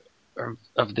endemic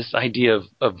of this idea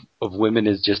of women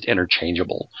is just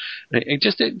interchangeable.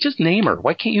 Just name her.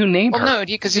 Why can't you name her? Well, no,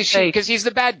 because he's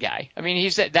the bad guy. I mean,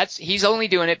 he's only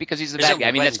doing it because he's the bad guy.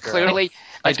 I mean, that's clearly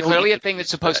a thing that's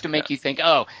supposed to make you think,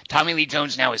 oh, Tommy Lee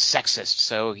Jones now is sexist,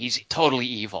 so he's totally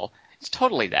evil. It's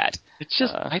totally that. It's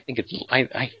just, I think it's, I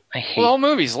hate. Well, the whole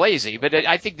movie's lazy, but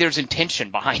I think there's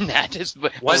intention behind that.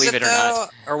 Believe it or not.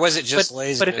 Or was it just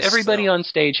laziness? But if everybody on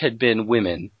stage had been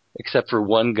women, except for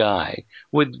one guy,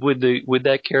 would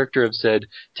that character have said,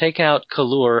 take out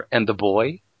Kallur and the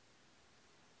boy?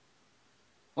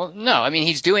 Well, no. I mean,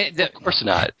 he's doing it. Of course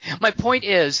not. My point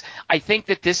is, I think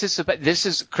that this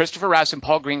is Christopher Rouse and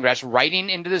Paul Greengrass writing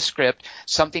into the script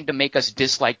something to make us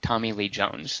dislike Tommy Lee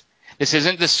Jones. This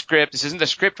isn't the script. This isn't the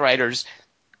script writers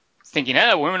thinking,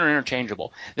 women are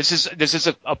interchangeable. This is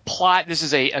a plot. This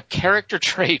is a character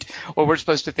trait where we're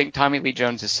supposed to think Tommy Lee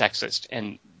Jones is sexist,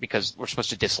 and because we're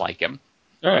supposed to dislike him.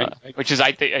 All right. Which is,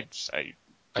 I think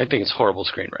it's horrible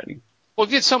screenwriting. Well,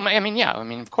 it's so. I mean, yeah. I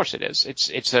mean, of course it is.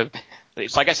 It's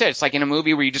like I said. It's like in a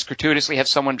movie where you just gratuitously have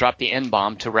someone drop the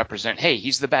N-bomb to represent, hey,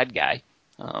 he's the bad guy.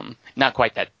 Not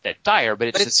quite that dire, but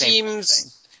it's the same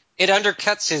thing. It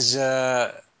undercuts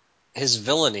his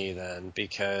villainy then,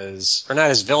 because, or not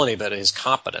his villainy, but his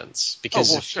competence.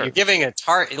 Because you're giving a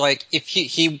target, like, if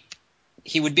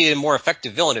he would be a more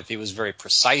effective villain if he was very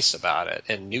precise about it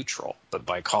and neutral, but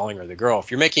by calling her the girl.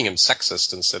 If you're making him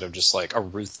sexist instead of just like a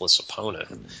ruthless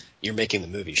opponent, you're making the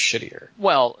movie shittier.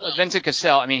 Well, Vincent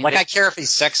Cassel, I mean, I care if he's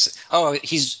sexist.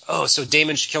 So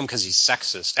Damon should kill him because he's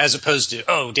sexist, as opposed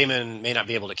to, Damon may not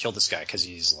be able to kill this guy because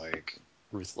he's like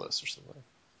ruthless or something.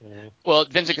 Mm-hmm. Well,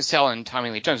 Vincent Cassel and Tommy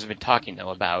Lee Jones have been talking though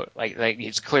about like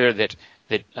it's clear that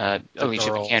Alicia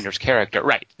Vikander's character,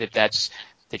 right,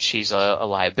 that she's a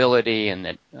liability and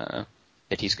that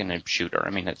he's going to shoot her. I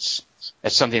mean, that's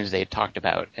something that they had talked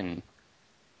about, and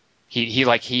he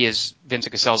is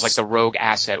Vincent Cassel's like the rogue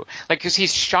asset, like because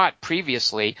he's shot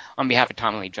previously on behalf of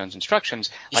Tommy Lee Jones Instructions,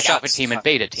 like Alpha Team and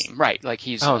Beta Team, right? Like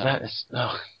he's that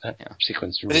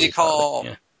sequence. But did he call?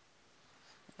 Yeah.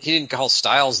 He didn't call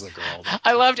Styles the girl.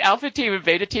 I loved Alpha Team and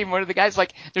Beta Team. One of the guys,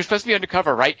 like, they're supposed to be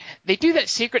undercover, right? They do that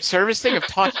Secret Service thing of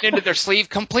talking into their sleeve,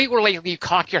 complete where like, you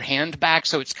cock your hand back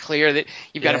so it's clear that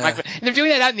you've got a microphone. And they're doing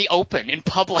that out in the open, in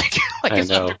public, like as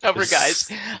undercover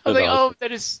guys. I was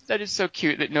like, that is so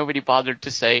cute that nobody bothered to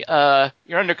say,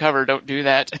 you're undercover, don't do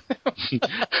that.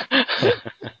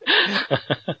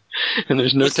 And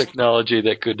there's no technology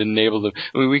that could enable them.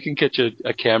 I mean, we can catch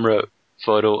a camera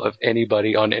photo of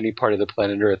anybody on any part of the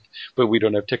planet Earth, but we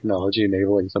don't have technology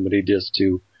enabling somebody just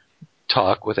to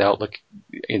talk without looking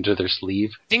into their sleeve.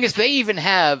 The thing is, they even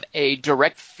have a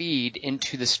direct feed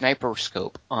into the sniper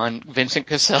scope on Vincent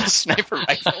Cassel's sniper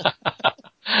rifle.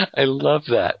 I love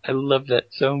that. I love that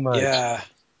so much. Yeah.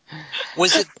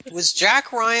 Was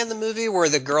Jack Ryan the movie where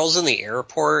the girl's in the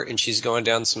airport and she's going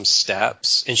down some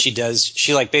steps and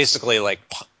she like basically like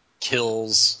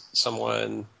kills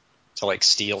someone to like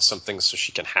steal something so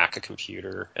she can hack a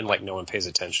computer, and like no one pays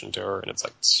attention to her, and it's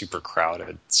like super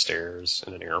crowded stairs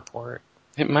in an airport?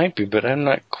 It might be, but I'm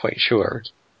not quite sure.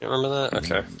 You remember that?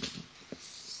 Okay.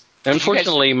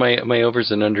 Unfortunately, my overs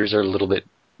and unders are a little bit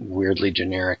weirdly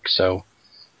generic, so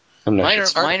I'm not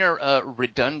sure. Mine are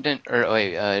redundant,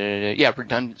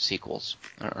 redundant sequels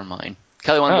are mine.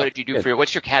 Kelly, what did you do for your?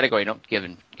 What's your category? Don't give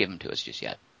them to us just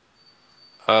yet.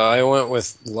 I went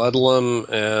with Ludlum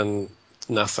and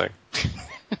nothing.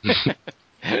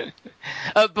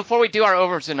 Before we do our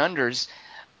overs and unders,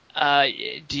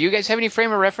 do you guys have any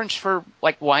frame of reference for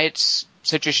like why it's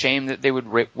such a shame that they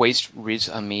would waste Riz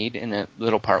Ahmed in a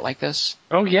little part like this?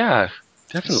 Oh yeah,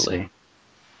 definitely.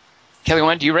 Kelly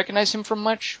Wand, do you recognize him from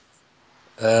much?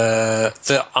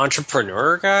 The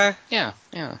entrepreneur guy? Yeah.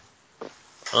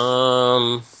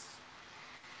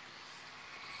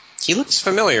 He looks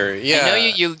familiar. Yeah.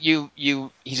 I know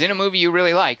he's in a movie you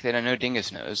really like that I know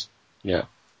Dingus knows. Yeah.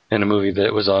 In a movie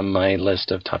that was on my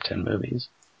list of top 10 movies.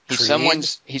 He's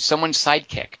someone's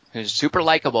sidekick who's super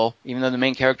likable, even though the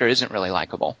main character isn't really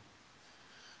likable.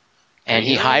 And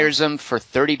he hires him for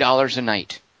 $30 a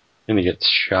night. And he gets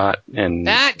shot and...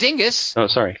 Dingus! Oh,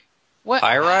 sorry. What?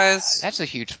 High Rise? That's a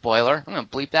huge spoiler. I'm going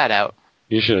to bleep that out.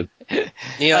 You should.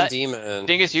 Neon Demon.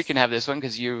 Dingus, you can have this one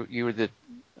because you were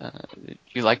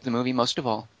you liked the movie most of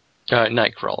all.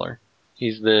 Nightcrawler.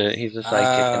 He's the sidekick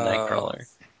in Nightcrawler.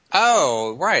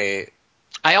 Oh, right.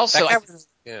 I also...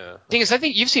 Yeah. Dingus, I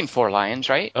think you've seen Four Lions,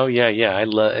 right? Oh, yeah.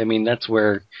 I mean, that's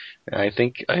where I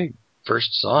think I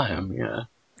first saw him, yeah.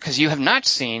 Because you have not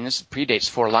seen, this predates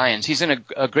Four Lions. He's in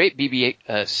a great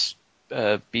BBC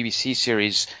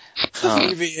series.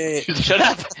 Shut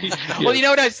up. Well, you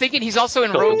know what I was thinking? He's also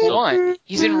in Rogue One.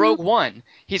 He's in Rogue One.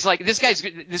 He's like, this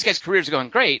guy's career is going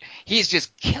great. He's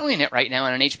just killing it right now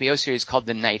in an HBO series called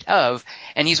The Night Of,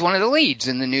 and he's one of the leads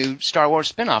in the new Star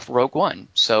Wars spinoff, Rogue One.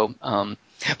 So,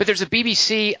 but there's a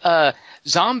BBC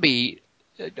zombie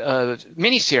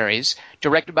miniseries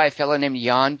directed by a fellow named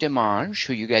Yann Demange,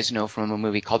 who you guys know from a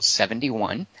movie called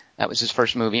 71. That was his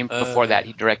first movie, and before that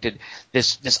he directed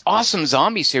this awesome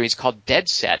zombie series called Dead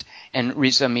Set, and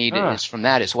Riz Ahmed is from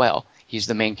that as well. He's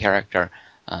the main character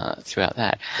throughout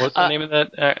that. What's the name of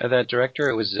that director?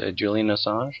 It was Julian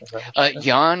Assange?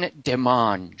 Yann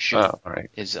Demange all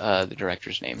right. is the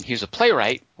director's name. He was a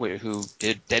playwright who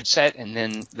did Dead Set, and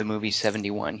then the movie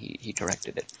 71, he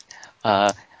directed it.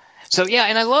 So, yeah,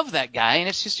 and I love that guy, and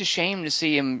it's just a shame to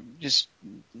see him just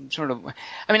sort of...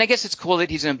 I mean, I guess it's cool that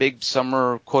he's in a big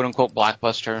summer, quote-unquote,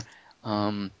 blockbuster,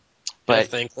 but... A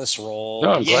thankless role.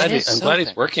 No, I'm glad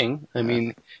he's working. I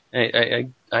mean, I,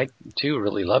 too,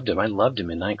 really loved him. I loved him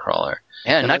in Nightcrawler.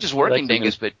 Yeah, and not just working,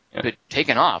 Dingus, but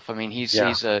taking off. I mean, he's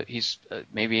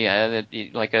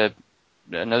maybe like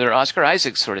another Oscar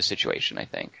Isaac sort of situation, I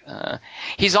think.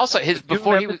 He's also...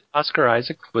 Oscar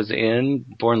Isaac was in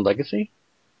Bourne Legacy?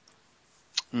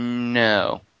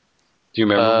 No. Do you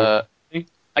remember?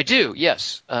 I do,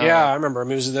 yes. Yeah, I remember him.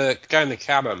 He was the guy in the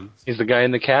cabin. He's the guy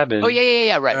in the cabin. Oh,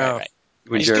 yeah, right.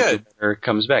 When he's Jared Butler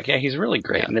comes back. Yeah, he's really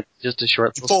great. Yeah. And it's just a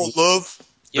short... Full love.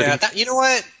 Yeah, you know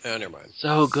what? Oh, never mind.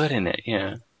 So good in it,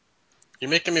 yeah.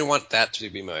 You're making me want that to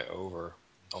be my over.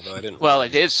 Although I didn't... Well,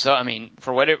 it is, so, I mean,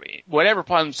 for whatever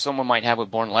problems someone might have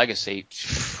with Bourne Legacy,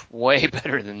 way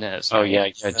better than this. Oh,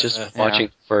 right? Yeah, just watching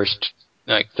the first...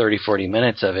 30, 40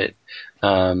 minutes of it.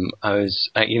 There's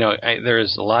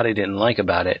a lot I didn't like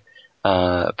about it,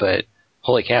 but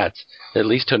holy cats, at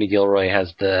least Tony Gilroy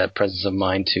has the presence of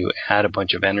mind to add a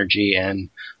bunch of energy and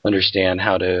understand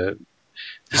how to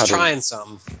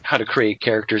create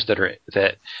characters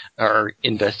that are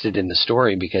invested in the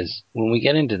story, because when we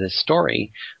get into this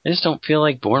story, I just don't feel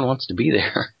like Bourne wants to be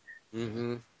there.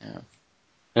 Mm-hmm. Yeah.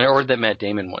 Or that Matt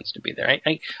Damon wants to be there.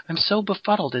 I'm so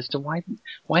befuddled as to why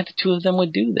the two of them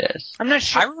would do this. I'm not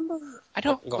sure. I remember.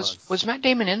 Was Matt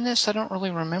Damon in this? I don't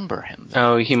really remember him.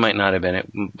 Oh, he might not have been. It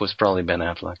was probably Ben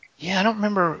Affleck. Yeah, I don't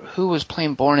remember who was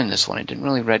playing Bourne in this one. It didn't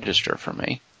really register for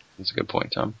me. That's a good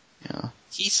point, Tom. Yeah.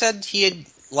 He said he had,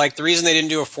 like, the reason they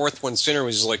didn't do a fourth one sooner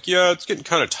was like, yeah, it's getting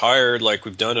kind of tired. Like,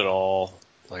 we've done it all.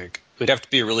 Like, it'd have to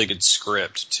be a really good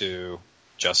script to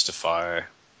justify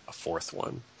a fourth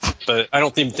one. But I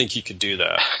don't even think you could do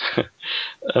that.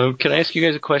 Can I ask you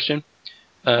guys a question?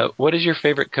 What is your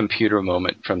favorite computer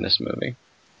moment from this movie?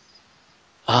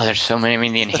 Oh, there's so many. I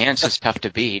mean, the enhance is tough to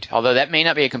beat. Although that may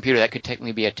not be a computer. That could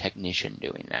technically be a technician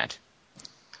doing that.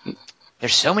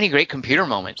 There's so many great computer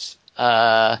moments.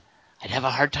 I'd have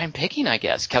a hard time picking, I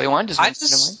guess. Kelly Wand, does one come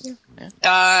to mind?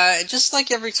 Yeah. Just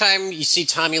like every time you see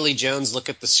Tommy Lee Jones look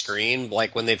at the screen,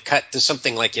 like when they've cut to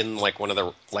something like in like one of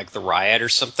the the riot or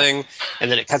something,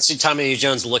 and then it cuts to Tommy Lee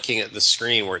Jones looking at the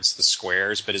screen where it's the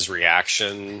squares, but his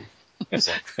reaction is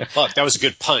like, "Fuck, that was a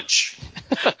good punch."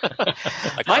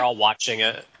 Like they're all watching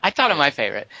it. I thought of my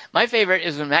favorite. My favorite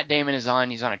is when Matt Damon he's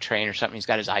on a train or something. He's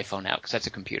got his iPhone out because that's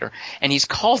a computer, and he's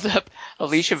called up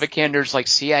Alicia Vikander's like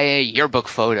CIA yearbook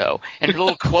photo, and her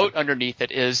little quote underneath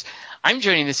it is, "I'm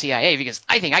joining the CIA because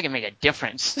I think I can make a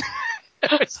difference."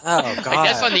 Oh, God. I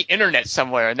guess on the internet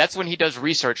somewhere, and that's when he does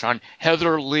research on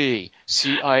Heather Lee,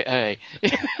 CIA.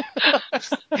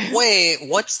 Wait,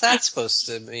 what's that supposed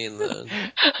to mean then?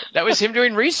 That was him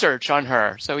doing research on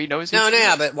her, so he knows who No, she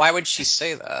is. but why would she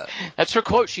say that? That's her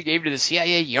quote she gave to the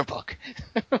CIA yearbook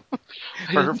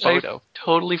for her photo. I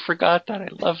totally forgot that. I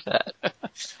love that.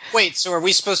 Wait, so are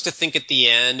we supposed to think at the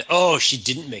end, oh, she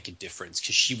didn't make a difference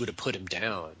because she would have put him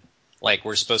down? Like,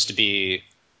 we're supposed to be,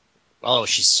 oh,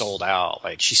 she's sold out.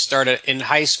 Like, she started in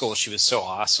high school, she was so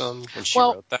awesome when she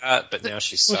wrote that, but now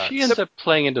she sucks. Well, she ends up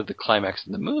playing into the climax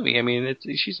of the movie. I mean,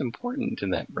 she's important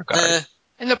in that regard.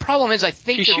 And the problem is, I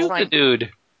think She shoots the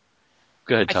dude.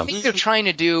 Go ahead, Tom. I think they're trying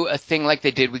to do a thing like they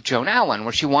did with Joan Allen,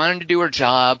 where she wanted to do her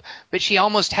job, but she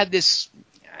almost had this,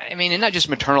 I mean, and not just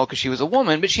maternal because she was a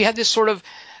woman, but she had this sort of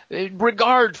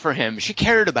regard for him. She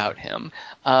cared about him,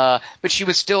 but she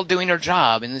was still doing her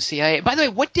job in the CIA. By the way,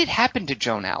 what did happen to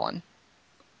Joan Allen?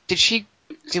 Did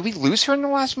we lose her in the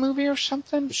last movie or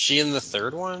something? Is she in the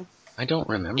third one? I don't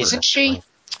remember. Isn't she?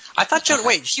 I thought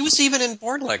she was even in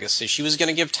Bourne Legacy. She was going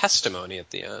to give testimony at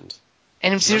the end.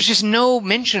 And there's just no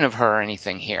mention of her or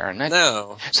anything here. And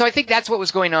No. So I think that's what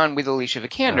was going on with Alicia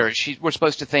Vikander. We're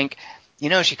supposed to think,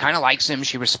 she kind of likes him,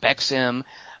 she respects him,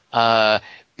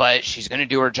 but she's going to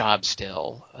do her job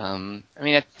still.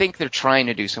 I think they're trying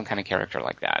to do some kind of character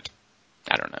like that.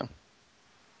 I don't know.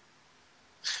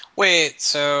 Wait,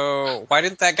 so why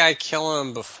didn't that guy kill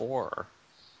him before?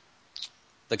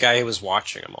 The guy who was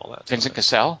watching him all that time. Vincent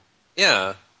Cassell?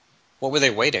 Yeah. What were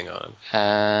they waiting on?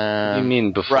 What do you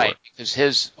mean before? Right, because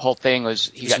his whole thing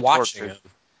was he got watching tortured.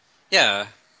 him. Yeah.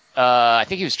 I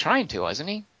think he was trying to, wasn't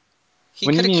he? He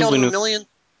could have killed him a million.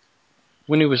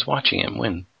 When he was watching him,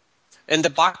 when? In the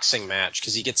boxing match,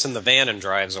 because he gets in the van and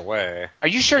drives away. Are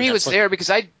you sure he was there? Because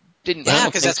I didn't. Yeah,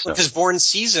 because Bourne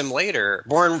sees him later.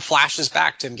 Bourne flashes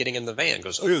back to him getting in the van.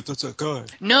 Goes, oh yeah, that's that guy.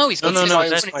 No, he's no.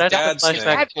 That's my dad's his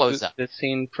dad blows up. The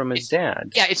scene from his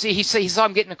dad. Yeah, he saw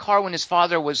him get in a car when his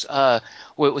father was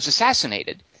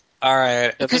assassinated. All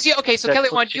right. Because so Kelly,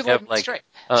 why don't you look straight?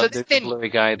 So there's a blurry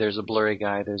guy. There's a blurry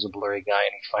guy. There's a blurry guy,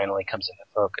 and he finally comes into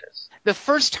focus. The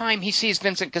first time he sees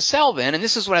Vincent Cassell, then, and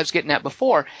this is what I was getting at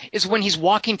before, is when he's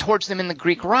walking towards them in the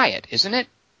Greek riot, isn't it?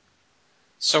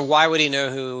 So why would he know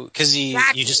who? Because you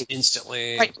just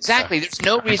instantly... Right, exactly. There's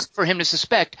no reason for him to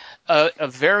suspect a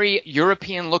very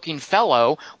European-looking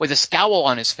fellow with a scowl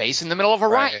on his face in the middle of a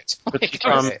riot. But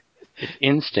it's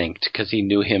instinct, because he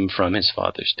knew him from his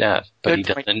father's death, but he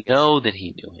doesn't know that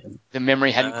he knew him. The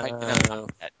memory hadn't quite been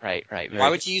unlocked yet. Right. Why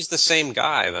would you use the same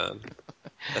guy, then?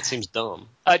 That seems dumb.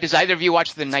 Does either of you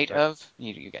watch The Night of?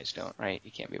 You guys don't, right?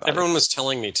 You can't be bothered. Everyone was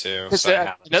telling me to.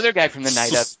 Another guy from The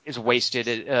Night of is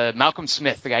wasted. Malcolm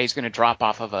Smith, the guy who's going to drop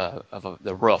off of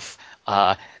the roof.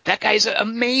 That guy's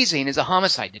amazing as a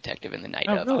homicide detective in The Night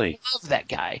of. Really? I love that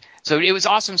guy. So it was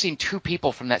awesome seeing two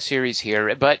people from that series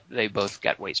here, but they both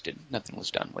got wasted. Nothing was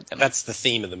done with them. That's the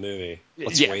theme of the movie.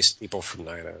 Let's waste people from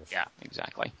Night of. Yeah,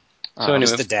 exactly. So anyway,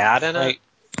 was the dad in it?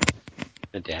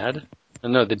 The dad?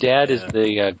 No, the dad is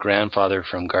the grandfather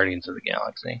from Guardians of the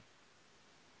Galaxy.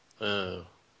 Oh,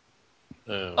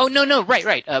 no,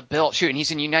 right. Bill, and he's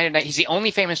in United Night. He's the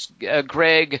only famous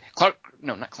Greg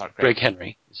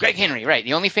Henry. Greg Henry, right.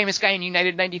 The only famous guy in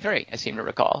United 93, I seem to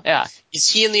recall. Yeah. Is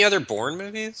he in the other Bourne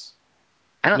movies?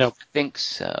 I don't think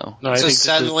so. No, I think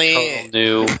suddenly... this is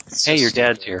new. Hey, your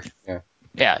dad's here.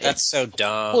 Yeah. That's so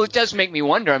dumb. Well, it does make me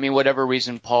wonder. I mean, whatever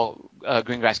reason Paul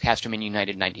Greengrass cast him in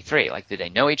United 93. Like, did they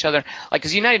know each other? Like,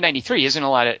 because United 93 isn't a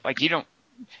lot of, like, you don't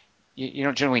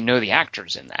generally know the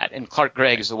actors in that. And Clark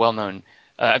Gregg is a well-known,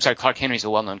 Clark Henry's a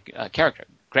well-known character.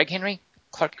 Greg Henry?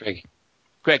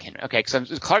 Greg Henry. Okay,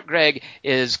 because Clark Gregg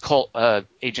is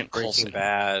Agent Coulson. Breaking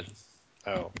Bad.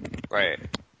 Oh, right.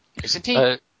 Isn't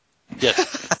he?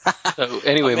 Yes. So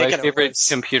anyway, my favorite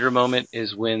computer moment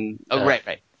is when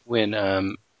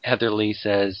when Heather Lee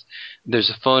says, "There's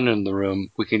a phone in the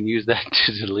room. We can use that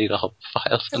to delete all the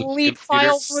files." Delete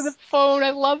files with a phone.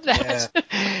 I love that.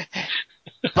 Yeah.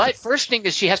 But first thing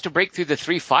is she has to break through the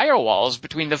 3 firewalls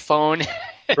between the phone.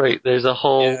 Right. There's a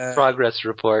whole progress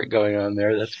report going on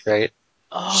there. That's great.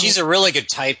 Oh. She's a really good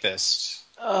typist.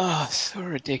 Oh, so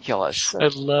ridiculous. I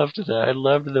loved that. I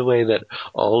loved the way that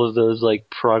all of those, like,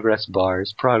 progress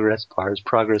bars.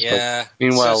 Yeah,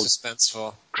 meanwhile, so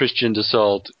suspenseful. Christian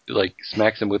Dassault, like,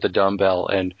 smacks him with a dumbbell,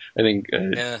 and I think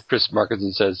Chris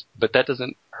Markinson says, but that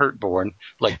doesn't hurt Bourne.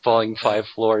 Like, falling 5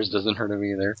 floors doesn't hurt him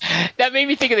either. That made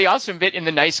me think of the awesome bit in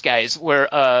The Nice Guys where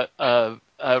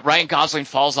Ryan Gosling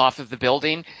falls off of the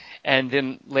building, and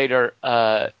then later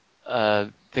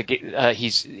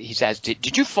he's asked,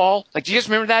 did you fall? Like, do you guys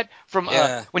remember that from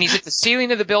when he's at the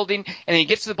ceiling of the building and then he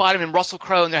gets to the bottom and Russell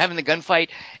Crowe and they're having the gunfight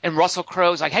and Russell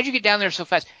Crowe's like, how'd you get down there so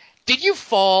fast? Did you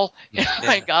fall? And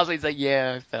Ryan Gosling's like,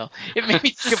 yeah, I fell. It made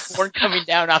me think of Bourne coming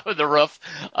down out of the roof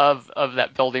of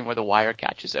that building where the wire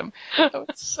catches him. Oh,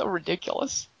 it's so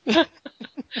ridiculous. I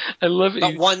love it.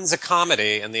 But one's a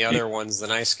comedy and the other one's the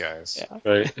nice guys. Yeah.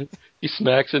 Right. He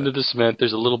smacks into the cement.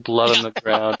 There's a little blood on the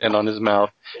ground and on his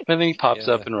mouth. And then he pops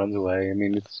up and runs away. I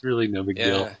mean, it's really no big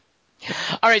deal.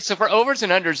 All right, so for overs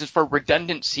and unders, it's for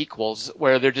redundant sequels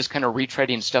where they're just kind of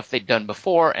retreading stuff they'd done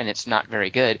before and it's not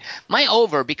very good. My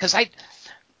over, because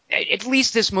at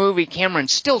least this movie,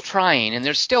 Cameron's still trying, and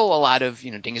there's still a lot of,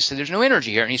 Dingus said there's no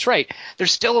energy here, and he's right.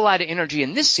 There's still a lot of energy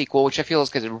in this sequel, which I feel is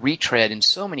because of retread in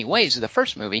so many ways of the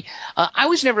first movie. I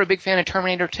was never a big fan of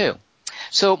Terminator 2.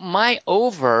 So my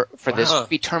over for this would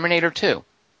be Terminator 2.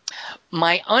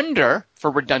 My under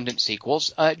for redundant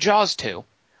sequels, Jaws 2,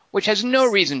 which has no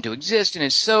reason to exist and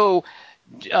is so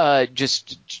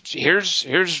just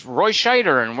here's Roy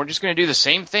Scheider, and we're just going to do the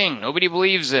same thing. Nobody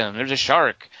believes him. There's a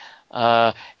shark.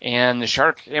 And the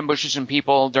shark ambushes some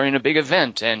people during a big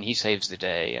event, and he saves the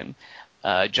day. And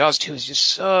Jaws 2 is just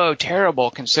so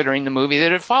terrible considering the movie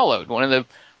that it followed, one of the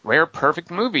rare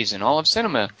perfect movies in all of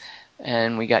cinema.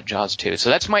 And we got Jaws 2. So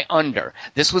that's my under.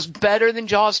 This was better than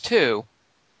Jaws 2.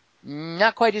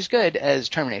 Not quite as good as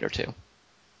Terminator 2. There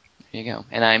you go.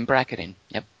 And I'm bracketing.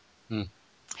 Yep.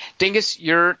 Dingus,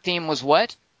 your theme was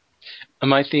what?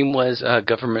 My theme was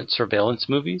government surveillance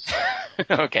movies.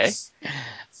 Okay.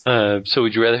 So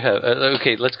would you rather have...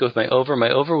 okay, let's go with my over.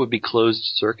 My over would be Closed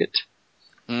Circuit.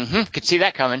 Mm-hmm. Could see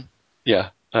that coming. Yeah.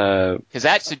 Because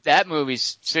that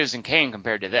movie's Citizen Kane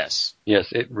compared to this. Yes,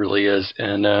 it really is.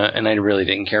 And I really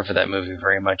didn't care for that movie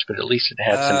very much, but at least it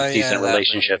had some decent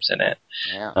relationships in it.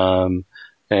 Yeah.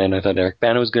 And I thought Eric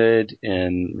Bana was good,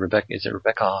 and Rebecca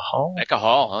Hall? Rebecca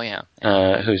Hall, oh yeah.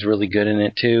 Who's really good in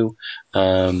it too.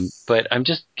 But I'm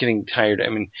just getting tired. I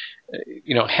mean,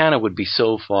 Hannah would be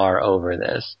so far over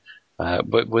this.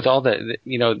 But with all that,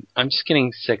 I'm just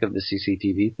getting sick of the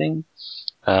CCTV thing.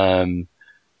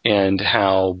 And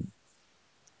how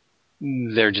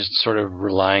they're just sort of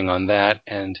relying on that.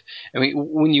 And I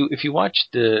mean, if you watch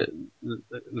the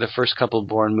first couple of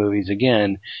Bourne movies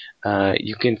again,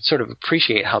 you can sort of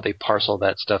appreciate how they parcel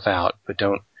that stuff out, but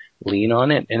don't lean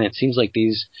on it. And it seems like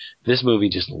this movie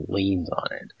just leans on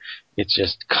it. It's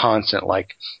just constant,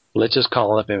 like, let's just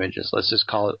call up images. Let's just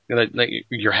call it, like,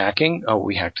 you're hacking? Oh,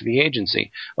 we hacked the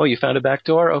agency. Oh, you found a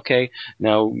backdoor? Okay.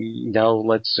 Now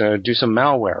let's do some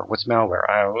malware. What's malware?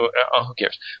 Who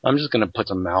cares? I'm just going to put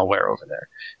some malware over there.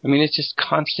 I mean, it's just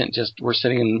constant. Just we're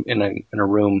sitting in a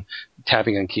room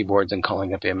tapping on keyboards and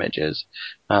calling up images.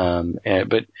 But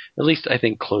at least I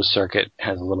think Closed Circuit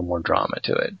has a little more drama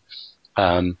to it.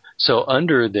 So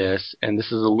under this, and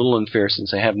this is a little unfair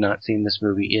since I have not seen this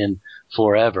movie in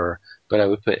forever, but I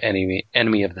would put Enemy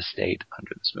of the State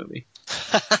under this movie.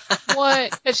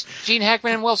 What? It's Gene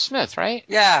Hackman and Will Smith, right?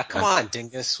 Yeah, come on,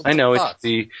 Dingus. I know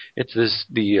it's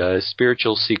the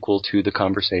spiritual sequel to The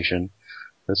Conversation,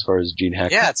 as far as Gene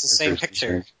Hackman. Yeah, it's the same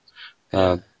picture.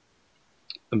 But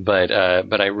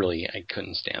I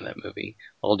couldn't stand that movie.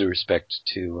 All due respect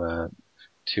to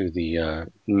the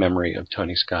memory of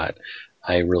Tony Scott,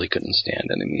 I really couldn't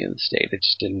stand Enemy of the State. It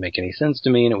just didn't make any sense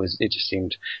to me, and it just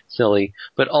seemed silly.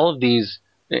 But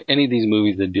any of these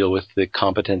movies that deal with the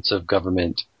competence of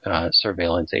government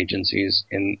surveillance agencies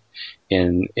in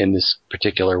this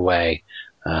particular way,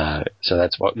 so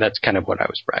that's kind of what I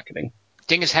was bracketing.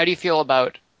 Dingus, how do you feel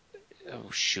about?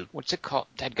 Oh shoot, what's it called?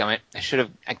 Dadgummit.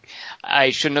 I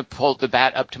shouldn't have pulled the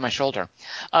bat up to my shoulder.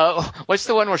 What's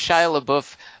the one where Shia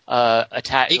LaBeouf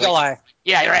attacks? Eagle Eye.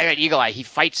 Yeah, right, Eagle Eye. He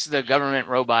fights the government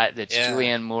robot that's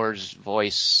Julianne Moore's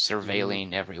voice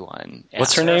surveilling everyone.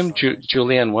 What's her name?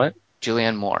 Julianne what?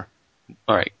 Julianne Moore.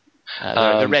 All right.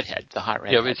 The redhead, the hot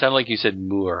redhead. Yeah, it sounded like you said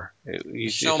Moore.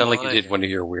 It sounded like you did one of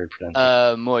your weird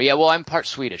pronunciations. Moore. Yeah, well, I'm part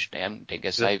Swedish, Dan. I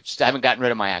guess I haven't gotten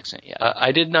rid of my accent yet.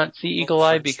 I did not see Eagle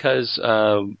Eye because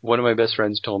one of my best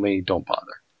friends told me don't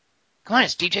bother. Come on,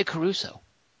 it's DJ Caruso.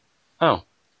 Oh.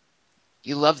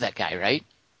 You love that guy, right?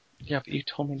 Yeah, but you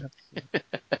told me not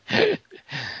to.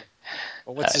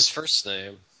 Well, what's his first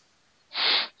name?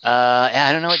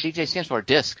 I don't know what DJ stands for.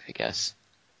 Disc, I guess.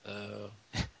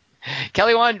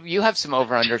 Kelly Wand, you have some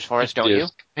over-unders for us, don't you?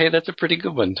 Hey, that's a pretty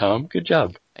good one, Tom. Good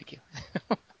job. Thank you.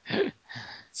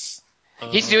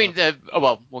 He's doing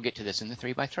we'll get to this in the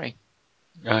 3x3.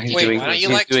 He's Wait, doing, why don't you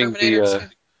he's like doing Terminator 2?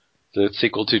 the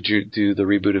sequel to the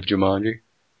reboot of Jumanji.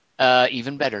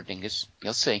 Even better, Dingus.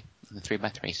 You'll see in the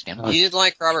 3x3. Stand by. You didn't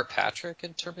like Robert Patrick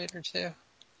in Terminator 2?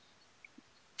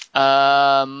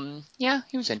 Yeah,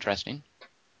 he was interesting.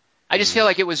 I just feel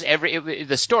like it was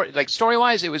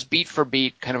story-wise, it was beat for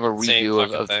beat kind of a review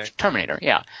of Terminator.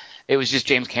 Yeah. It was just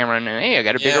James Cameron and, hey, I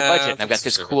got a bigger budget and I've got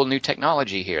this cool new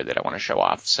technology here that I want to show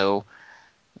off. So,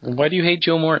 why do you hate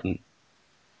Joe Morton?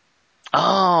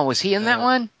 Oh, was he in that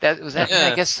one? Yeah.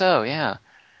 I guess so. Yeah.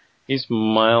 He's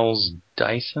Miles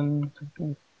Dyson. I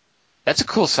think. That's a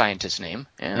cool scientist name.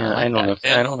 Yeah, I don't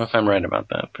know if I'm right about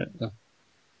that, but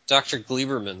Dr.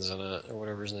 Gleiberman's in it, or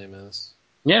whatever his name is.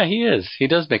 Yeah, he is. He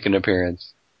does make an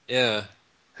appearance. Yeah.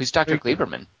 Who's Dr.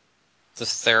 Gleiberman? The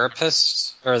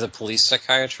therapist or the police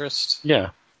psychiatrist? Yeah.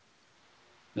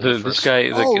 This guy,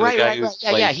 the guy who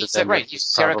he's right. He's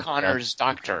Sarah Connor's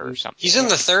doctor or something. He's in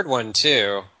the third one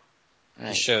too. Right.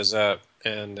 He shows up,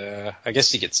 and I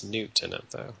guess he gets nuked in it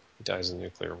though. He dies in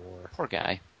nuclear war. Poor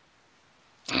guy.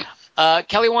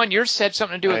 Kelly, one, yours said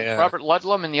something to do with Robert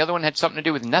Ludlum, and the other one had something to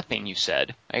do with nothing. You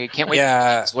said, I can't wait.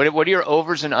 Yeah. What are your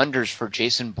overs and unders for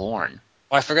Jason Bourne?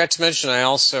 Well, I forgot to mention I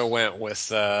also went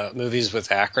with movies with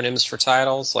acronyms for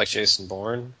titles, like Jason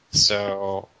Bourne.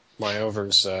 So my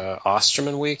over's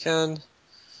Osterman Weekend,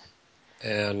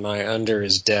 and my under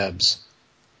is Debs.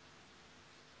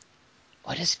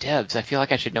 What is Debs? I feel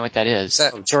like I should know what that is. It's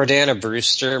that Jordana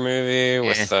Brewster movie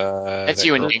with that's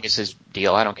you and Angus's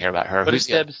deal. I don't care about her. What does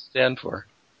Debs stand for?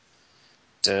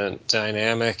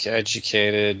 Dynamic,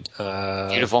 educated,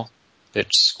 beautiful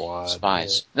bitch squad.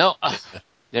 Spies. No,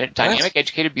 dynamic,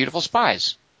 educated, beautiful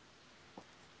spies.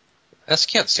 S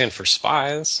can't stand for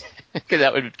spies. Because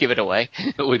that would give it away.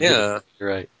 You're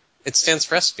right. It stands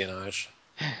for espionage.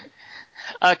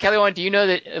 Kelly, one, do you know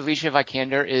that Alicia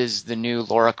Vikander is the new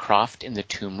Lara Croft in the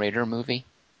Tomb Raider movie?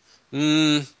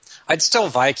 I'd still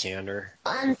Vikander.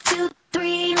 1, 2,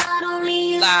 3, not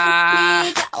only you me,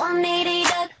 got 180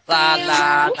 la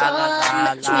la la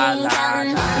la la la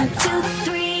 1, 2,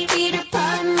 3, Peter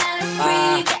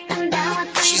Pan, getting down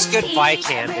with she's good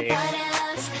Vikander.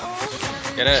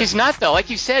 She's not, though. Like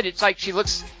you said, it's like she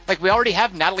looks like we already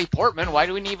have Natalie Portman. Why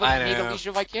do we need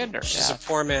Alicia Vikander? She's a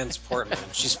poor man's Portman.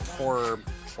 She's poor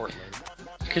Portman.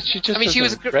 Because she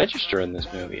doesn't register in this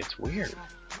movie. It's weird.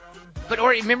 But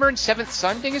remember in Seventh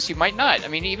Son, Dingus? You might not. I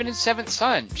mean, even in Seventh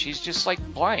Son, she's just like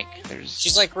blank.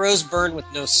 She's like Rose Byrne with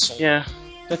no soul. Yeah,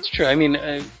 that's true. I mean,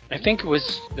 I think it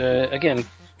was, again,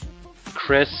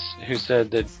 Chris who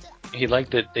said that he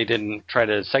liked that they didn't try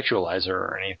to sexualize her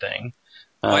or anything.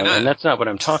 Why not? And that's not what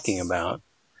I'm talking about.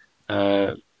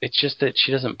 It's just that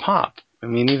she doesn't pop. I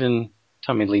mean, even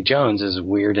Tommy Lee Jones, as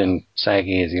weird and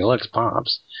saggy as he looks,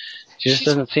 pops. She just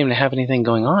doesn't seem to have anything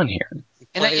going on here.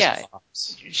 And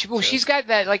she's got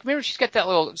that, like, remember she's got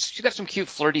some cute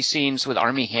flirty scenes with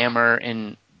Armie Hammer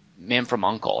and Man from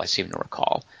U.N.C.L.E., I seem to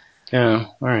recall. Yeah,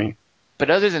 all right.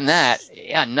 But other than that,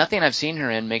 nothing I've seen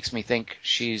her in makes me think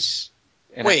she's...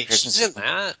 she's in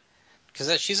that?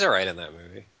 Because she's alright in that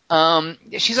movie.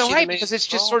 She's alright because it's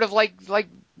just sort of like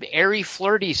airy,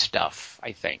 flirty stuff,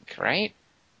 I think, right?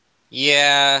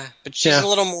 Yeah, but she's a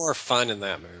little more fun in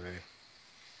that movie.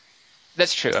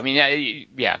 That's true. I mean,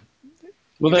 yeah.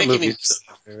 Well,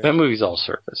 that movie's all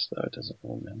surface, though. It doesn't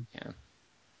really matter.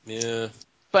 Yeah.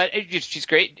 But she's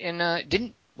great. And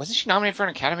wasn't she nominated for an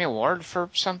Academy Award for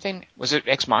something? Was it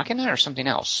Ex Machina or something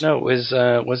else? No, it was.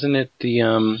 Wasn't it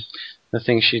the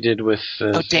thing she did with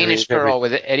Danish Girl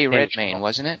with Eddie Redmayne,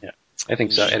 wasn't it? Yeah, I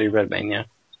think so. Eddie Redmayne, yeah.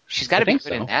 She's got to be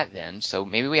good in that then. So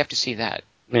maybe we have to see that.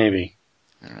 Maybe.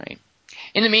 All right.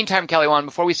 In the meantime, Kelly Wan,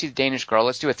 before we see the Danish Girl,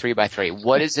 let's do a 3x3.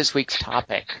 What is this week's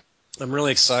topic? I'm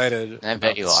really excited. I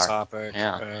bet you are. Topic.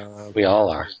 Yeah. We all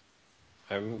are.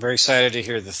 I'm very excited to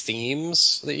hear the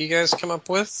themes that you guys come up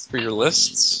with for your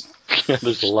lists.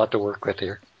 There's a lot to work with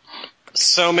here.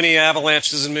 So many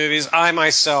avalanches in movies. I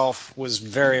myself was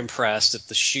very impressed at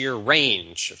the sheer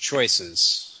range of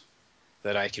choices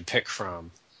that I could pick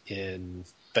from.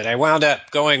 But I wound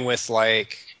up going with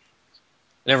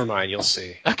never mind, you'll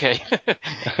see. Okay.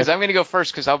 Because I'm going to go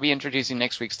first because I'll be introducing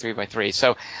next week's 3x3.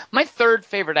 So my third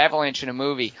favorite avalanche in a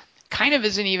movie kind of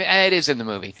isn't even, it is in the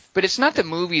movie, but it's not the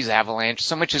movie's avalanche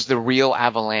so much as the real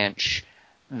avalanche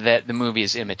that the movie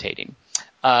is imitating.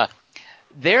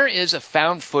 There is a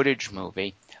found footage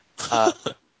movie.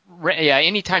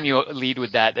 Anytime you lead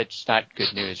with that, that's not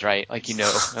good news, right? Like,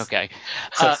 okay.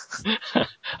 I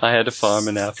had a farm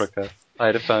in Africa. I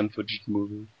had a found footage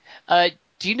movie.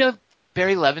 Do you know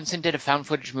Barry Levinson did a found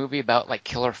footage movie about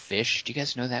killer fish? Do you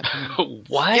guys know that movie?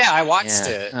 What? Yeah, I watched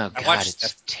it. Oh God,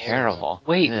 it's terrible.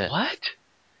 Wait, what?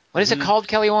 What is it called,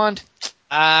 Kelly Wand?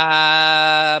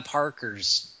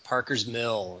 Parker's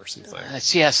Mill or something.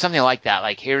 Yeah, something like that.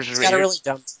 Like It's got a really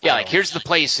dumb title. Yeah, like here's the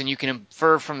place, and you can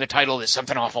infer from the title that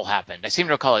something awful happened. I seem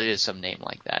to recall it is some name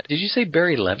like that. Did you say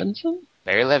Barry Levinson?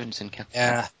 Barry Levinson.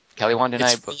 Yeah. Kelly Wand and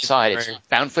I It's both really saw it. It's great. a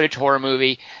found footage horror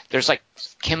movie. There's like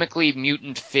chemically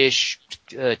mutant fish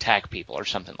attack people or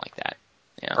something like that.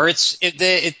 Yeah. Or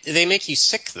they make you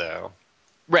sick though.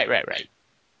 Right.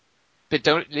 But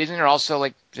isn't there also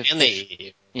like the And fish? they eat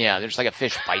you. Yeah, there's like a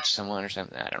fish bites someone or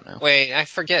something. I don't know. Wait, I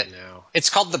forget now. It's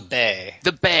called The Bay.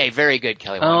 The Bay, very good,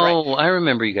 Kelly Wand. Right. Oh, I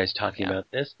remember you guys talking about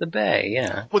this. The Bay,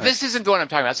 yeah. Well, this isn't the one I'm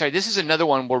talking about. Sorry, this is another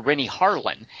one where Rennie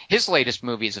Harlin, his latest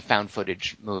movie is a found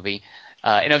footage movie.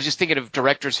 And I was just thinking of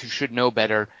directors who should know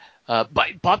better.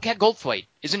 Bobcat Goldthwait,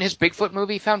 isn't his Bigfoot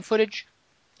movie found footage?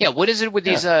 Yeah, what is it with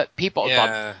these people?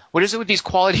 Yeah. What is it with these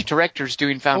quality directors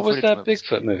doing found What was footage that movies?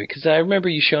 Bigfoot movie? Because I remember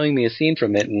you showing me a scene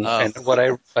from it, and what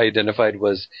I identified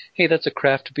was, hey, that's a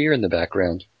craft beer in the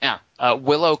background. Yeah,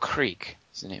 Willow Creek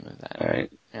is the name of that. All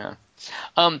right. Yeah.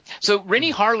 So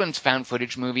Rennie Harlin's found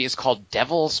footage movie is called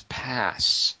Devil's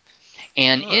Pass.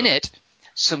 And in it,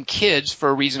 some kids, for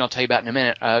a reason I'll tell you about in a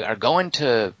minute, are going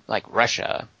to like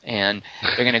Russia, and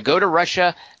they're going to go to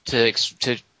Russia to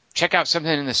check out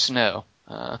something in the snow.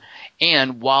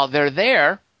 And while they're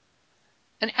there,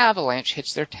 an avalanche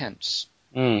hits their tents.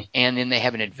 And then they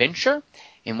have an adventure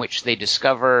in which they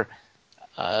discover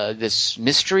this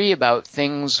mystery about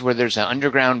things where there's an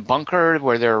underground bunker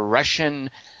where there are Russian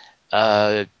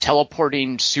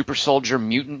teleporting super soldier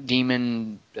mutant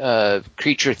demon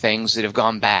creature things that have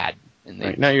gone bad. And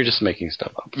Right. Now you're just making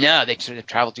stuff up. No, they sort of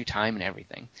travel through time and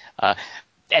everything.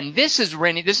 And this is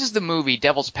the movie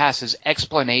Devil's Pass's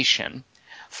explanation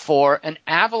for an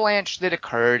avalanche that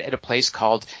occurred at a place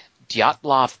called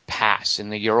Dyatlov Pass in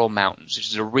the Ural Mountains, which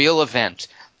is a real event.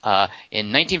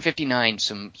 In 1959,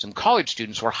 some college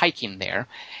students were hiking there,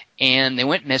 and they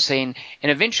went missing,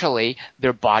 and eventually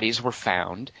their bodies were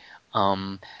found.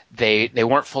 They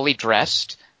weren't fully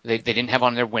dressed. They didn't have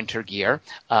on their winter gear.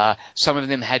 Some of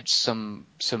them had some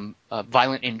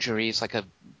violent injuries,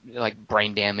 like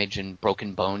brain damage and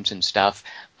broken bones and stuff.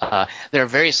 There are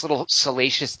various little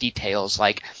salacious details,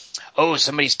 like, oh,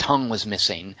 somebody's tongue was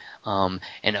missing,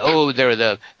 and oh, there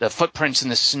were the footprints in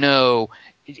the snow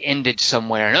ended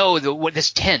somewhere, and oh,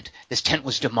 this tent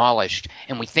was demolished,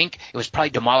 and we think it was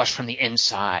probably demolished from the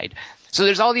inside. So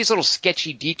there's all these little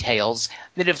sketchy details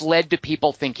that have led to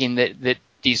people thinking that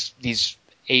these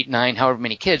 8, 9, however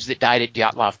many kids that died at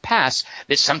Dyatlov Pass,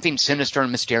 that something sinister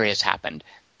and mysterious happened.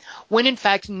 When in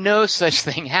fact no such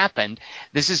thing happened.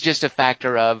 This is just a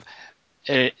factor of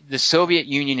the Soviet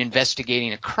Union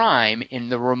investigating a crime in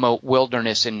the remote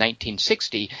wilderness in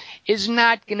 1960 is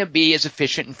not going to be as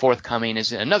efficient and forthcoming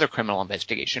as another criminal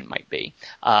investigation might be.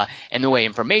 And the way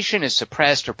information is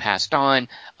suppressed or passed on,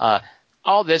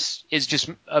 all this is just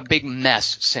a big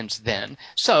mess since then.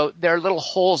 So there are little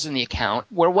holes in the account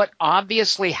where what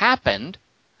obviously happened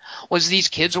was these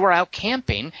kids were out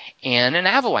camping and an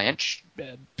avalanche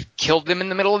killed them in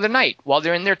the middle of the night while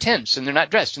they're in their tents and they're not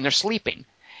dressed and they're sleeping.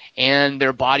 And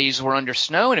their bodies were under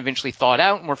snow and eventually thawed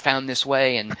out and were found this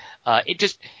way. And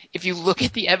if you look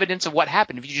at the evidence of what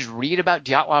happened, if you just read about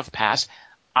Dyatlov Pass,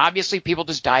 obviously people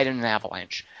just died in an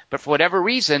avalanche. But for whatever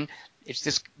reason, it's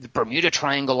this Bermuda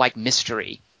Triangle-like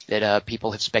mystery that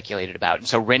people have speculated about. And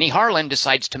so Rennie Harlin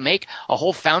decides to make a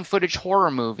whole found footage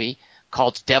horror movie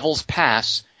called Devil's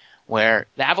Pass, where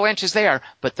the avalanche is there,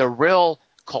 but the real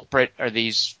culprit are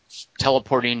these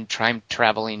teleporting,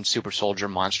 time-traveling super soldier,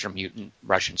 monster, mutant,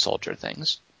 Russian soldier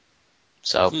things.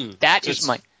 So that's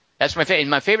my favorite.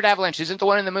 My favorite avalanche isn't the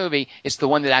one in the movie; it's the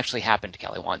one that actually happened to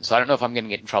Kelly Wand. So I don't know if I'm going to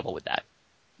get in trouble with that.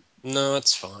 No,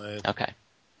 it's fine. Okay.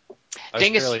 I was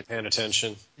barely paying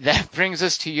attention. That brings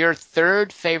us to your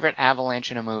third favorite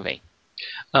avalanche in a movie.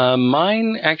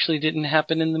 Mine actually didn't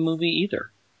happen in the movie either.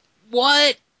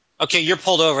 What? Okay, you're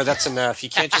pulled over. That's enough. You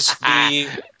can't just be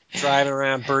driving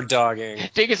around bird dogging.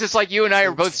 Dingus, it's like you and I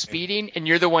are both speeding, and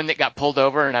you're the one that got pulled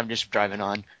over, and I'm just driving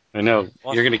on. I know.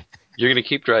 You're gonna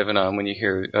keep driving on when you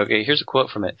hear. Okay, here's a quote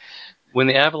from it. When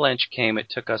the avalanche came, it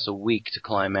took us a week to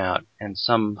climb out, and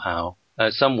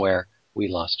somewhere, we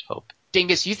lost hope.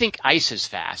 Dingus, you think ice is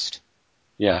fast?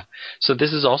 Yeah. So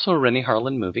this is also a Rennie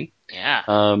Harlin movie. Yeah.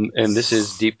 And this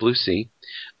is Deep Blue Sea.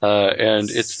 And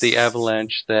it's the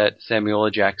avalanche that Samuel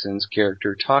L. Jackson's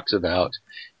character talks about,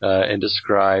 and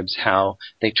describes how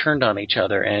they turned on each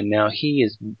other, and now he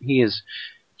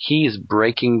is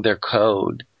breaking their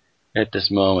code at this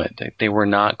moment. They were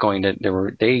not going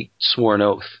to, they swore an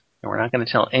oath. And we're not going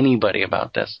to tell anybody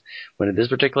about this. But at this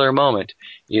particular moment,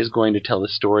 he is going to tell the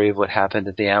story of what happened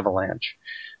at the avalanche.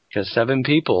 Because 7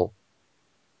 people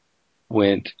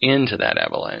went into that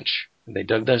avalanche. They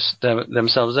dug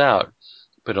themselves out,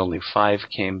 but only 5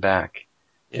 came back.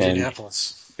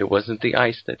 Indianapolis. And it wasn't the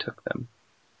ice that took them.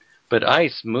 But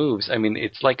ice moves. I mean,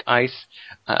 it's like ice.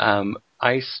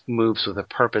 Ice moves with a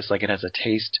purpose, like it has a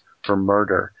taste for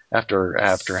murder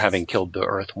after having killed the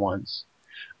Earth once.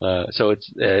 So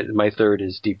it's my third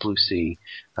is Deep Blue Sea,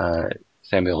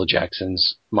 Samuel L.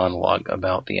 Jackson's monologue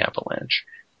about the avalanche.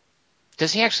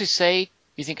 Does he actually say,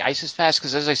 you think ice is fast?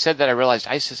 Because as I said that, I realized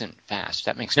ice isn't fast.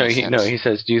 That makes no sense. He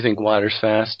says, do you think water's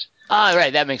fast? Ah,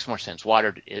 right, that makes more sense.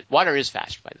 Water is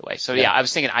fast, by the way. So yeah, I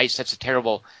was thinking ice, that's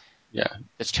terrible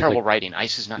writing.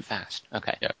 Ice is not fast.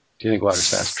 Okay. Yeah. Do you think water's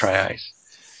fast? Try ice.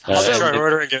 I'll try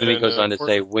ordering it. And he goes on to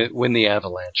say, when the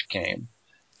avalanche came,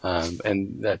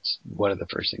 and that's one of the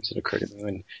first things that occurred to me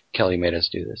when Kelly made us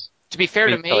do this. To be fair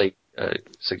to me, Kelly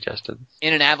suggested.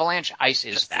 In an avalanche, ice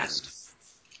is fast.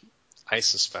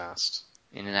 Ice is fast.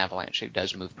 In an avalanche, it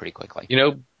does move pretty quickly. You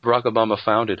know, Barack Obama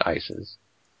founded ISIS.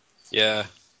 Yeah.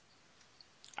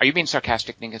 Are you being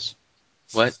sarcastic, Dingus?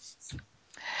 What?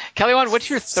 Kelly Wand, what's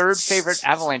your third favorite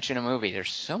avalanche in a movie?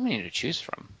 There's so many to choose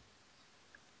from.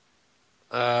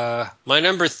 My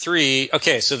number 3.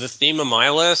 Okay, so the theme of my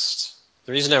list.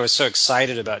 The reason I was so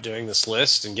excited about doing this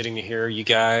list and getting to hear you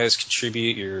guys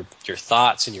contribute your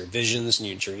thoughts and your visions and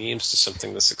your dreams to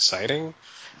something this exciting,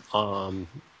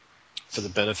 for the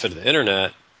benefit of the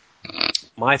internet,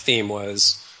 my theme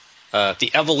was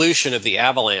the evolution of the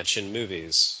avalanche in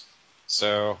movies.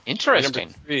 So interesting.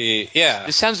 Number 3, yeah.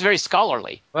 This sounds very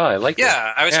scholarly. Well, I like it.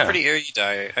 Yeah, I was pretty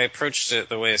erudite. I approached it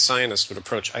the way a scientist would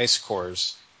approach ice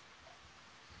cores.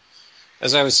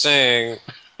 As I was saying,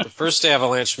 the first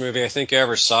Avalanche movie I think I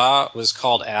ever saw was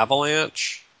called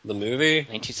Avalanche, the movie.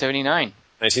 1979.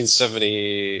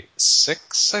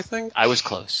 1976, I think. I was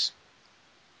close.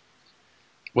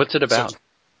 What's it about? So,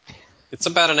 it's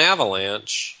about an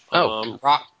avalanche.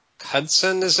 Rock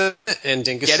Hudson is it, and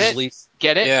Dingus's lead.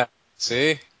 Get it? Yeah.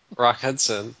 See, Rock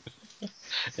Hudson.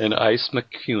 And Ice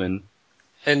McEwen.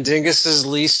 And Dingus's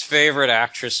least favorite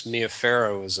actress, Mia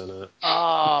Farrow, was in it.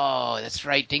 Oh, that's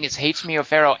right. Dingus hates Mia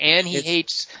Farrow, and he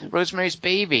hates Rosemary's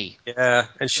Baby. Yeah,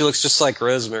 and she looks just like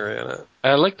Rosemary in it.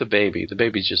 I like the baby. The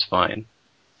baby's just fine.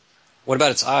 What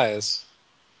about its eyes?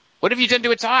 What have you done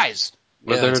to its eyes?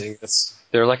 Well, Dingus.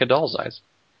 They're like a doll's eyes.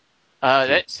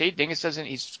 See, Dingus doesn't.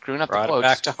 He's screwing up Brought the quotes. it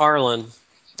back to Harlan.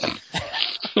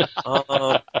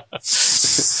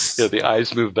 The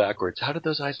eyes move backwards. How did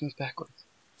those eyes move backwards?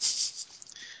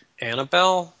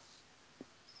 Annabelle?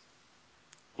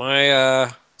 So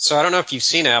I don't know if you've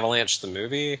seen Avalanche the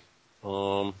movie.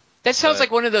 That sounds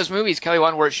like one of those movies, Kelly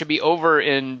Wand, where it should be over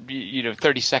in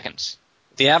 30 seconds.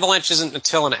 The Avalanche isn't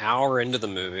until an hour into the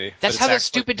movie. That's how the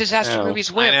stupid disaster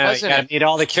movies went, wasn't it? You gotta meet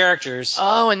all the characters.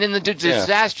 Oh, and then the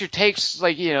disaster takes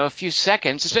a few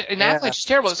seconds. An Avalanche is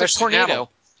terrible. It's like a tornado.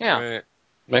 Yeah. Right.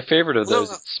 My favorite of those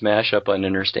is Smash Up on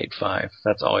Interstate 5.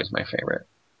 That's always my favorite.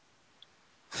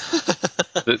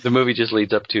 The movie just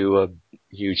leads up to a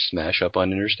huge smash up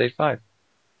on Interstate 5.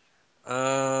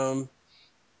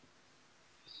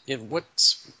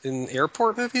 What's in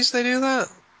airport movies they do that?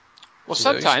 Well,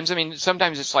 sometimes. I mean,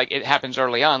 sometimes it's like it happens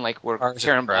early on, like where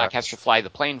Karen Black has to fly the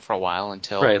plane for a while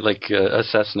until. Right, like a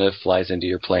Cessna flies into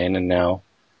your plane, and now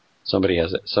somebody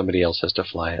else has to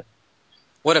fly it.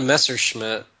 What a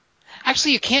Messerschmitt.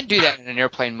 Actually, you can't do that in an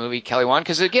airplane movie, Kelly Wand,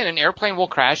 because again, an airplane will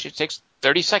crash. It takes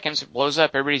 30 seconds. It blows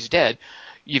up. Everybody's dead.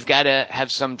 You've got to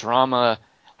have some drama.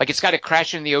 Like it's got to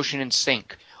crash in the ocean and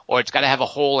sink, or it's got to have a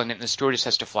hole in it and the stewardess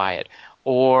has to fly it,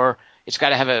 or it's got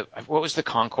to have what was the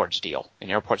Concorde's deal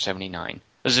in Airport 79? It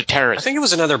was a terrorist. I think it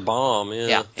was another bomb.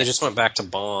 Yeah. They just went back to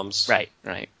bombs. Right.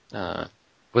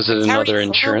 Was it another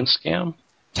insurance scam?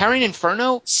 Towering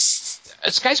Inferno? A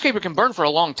skyscraper can burn for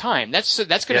a long time. That's going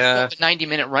to fill the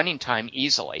 90-minute running time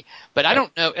easily. But I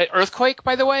don't know. Earthquake,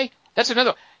 by the way, that's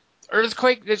another.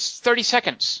 Earthquake, it's 30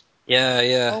 seconds.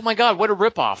 Yeah. Oh, my God, what a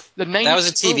ripoff. That was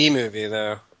a TV movie,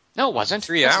 though. No, it wasn't.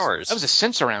 3 hours. That was a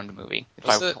Sense-Around movie.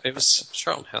 It was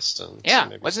Charlton Heston. Yeah,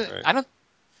 so wasn't it? Right.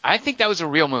 I think that was a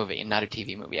real movie and not a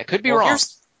TV movie. I could be wrong.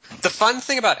 The fun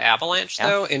thing about Avalanche,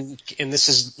 though, and this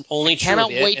is only true. Cannot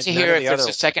wait to hear if there's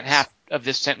a second half of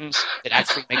this sentence that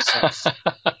actually makes sense.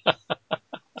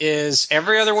 Is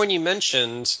every other one you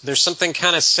mentioned, there's something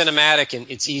kind of cinematic and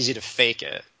it's easy to fake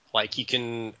it. Like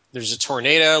there's a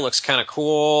tornado, looks kind of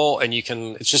cool, and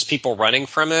it's just people running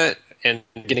from it and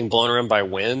getting blown around by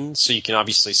wind, so you can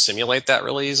obviously simulate that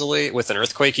really easily. With an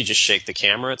earthquake, you just shake the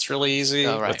camera, it's really easy.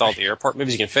 Oh, right. With all the airport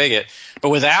movies, you can fake it. But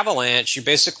with Avalanche, you're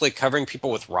basically covering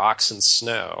people with rocks and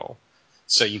snow,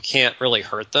 so you can't really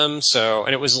hurt them.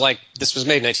 And it was like, this was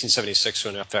made in 1976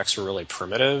 when FX were really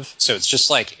primitive, so it's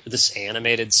just like this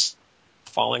animated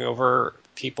falling over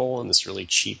people in this really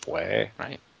cheap way.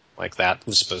 Right. Like that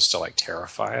was supposed to like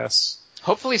terrify us.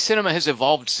 Hopefully cinema has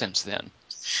evolved since then.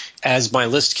 As my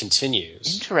list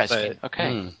continues. Interesting. But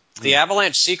Okay. the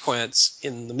avalanche sequence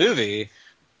in the movie,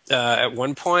 at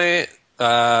one point,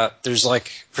 there's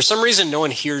like, for some reason, no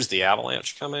one hears the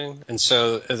avalanche coming. And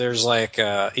so there's like,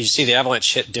 you see the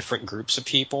avalanche hit different groups of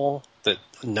people that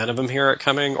none of them hear it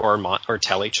coming or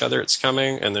tell each other it's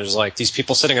coming. And there's like these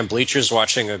people sitting on bleachers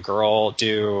watching a girl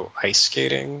do ice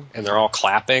skating, and they're all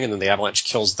clapping, and then the avalanche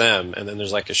kills them. And then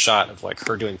there's like a shot of like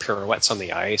her doing pirouettes on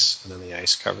the ice, and then the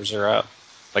ice covers her up.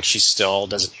 Like she still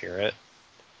doesn't hear it.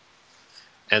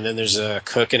 And then there's a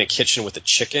cook in a kitchen with a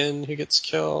chicken who gets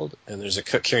killed. And there's a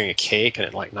cook carrying a cake, and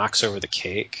it like knocks over the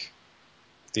cake.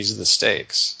 These are the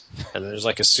stakes. And then there's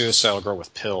like a suicidal girl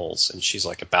with pills, and she's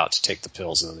like about to take the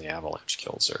pills, and then the avalanche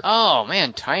kills her. Oh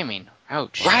man, timing.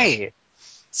 Ouch. Right.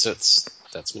 So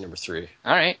that's my number 3.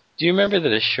 All right. Do you remember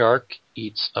that a shark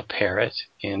eats a parrot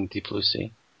in Deep Blue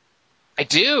Sea? I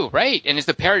do, right. And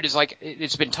the parrot is like,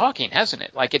 it's been talking, hasn't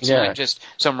it? Like it's Yeah. not just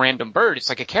some random bird. It's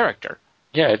like a character.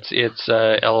 Yeah, it's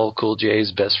LL Cool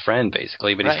J's best friend,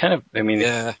 basically. But Right. he's kind of, I mean,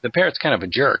 Yeah. the parrot's kind of a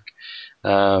jerk.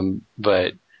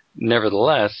 But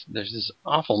nevertheless, there's this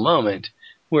awful moment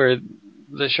where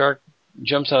the shark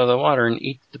jumps out of the water and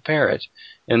eats the parrot.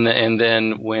 And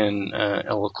then when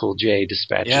LL Cool J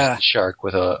dispatches Yeah. the shark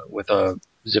with a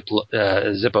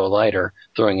Zippo lighter,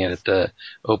 throwing it at the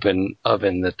open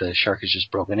oven that the shark has just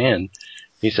broken in,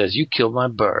 he says, "You killed my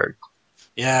bird."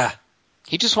 Yeah.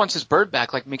 He just wants his bird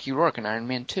back like Mickey Rourke in Iron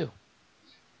Man 2.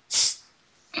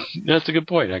 That's a good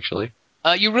point, actually.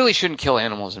 You really shouldn't kill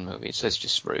animals in movies. That's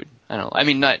just rude. I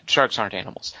mean, sharks aren't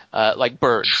animals. Like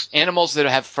birds. Animals that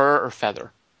have fur or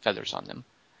feathers on them.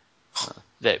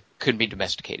 That could be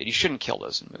domesticated. You shouldn't kill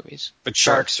those in movies. But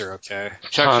sharks are okay.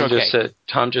 Sharks are okay.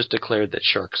 Tom just declared that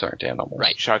sharks aren't animals.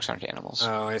 Right, sharks aren't animals.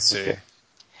 Oh, I see. Okay.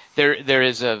 There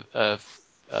is a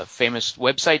famous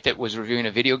website that was reviewing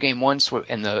a video game once,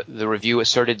 and the review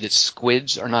asserted that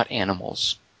squids are not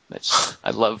animals.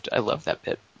 I loved that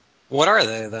bit. What are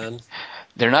they then?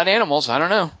 They're not animals. I don't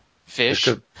know. Fish.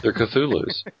 They're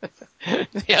Cthulhu's.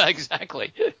 Yeah,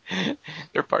 exactly.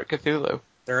 They're part Cthulhu.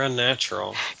 They're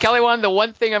unnatural. Kelly Wan, the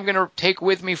one thing I'm going to take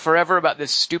with me forever about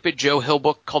this stupid Joe Hill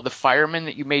book called The Fireman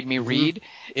that you made me read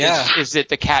is that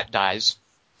the cat dies.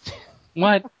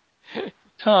 What?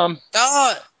 Tom.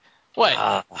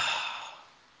 What?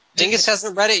 Dingus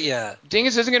hasn't read it yet.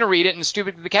 Dingus isn't going to read it, and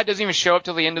the cat doesn't even show up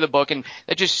till the end of the book, and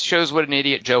that just shows what an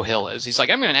idiot Joe Hill is. He's like,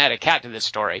 I'm going to add a cat to this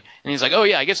story. And he's like, oh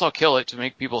yeah, I guess I'll kill it to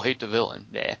make people hate the villain.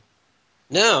 Yeah.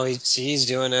 No, he's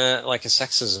doing like a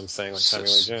sexism thing like Tommy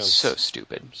Lee Jones. So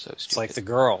stupid. It's like the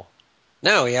girl.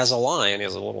 No, he has a line. He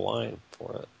has a little line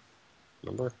for it.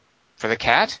 Remember? For the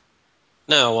cat?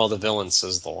 No, well, the villain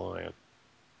says the line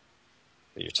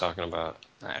that you're talking about.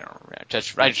 I don't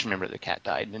remember. I just remember the cat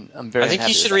died, and I'm very I think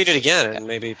happy you should with read that. it again and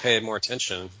maybe pay more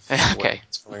attention to Okay.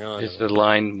 what's going on. Is the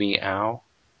line meow?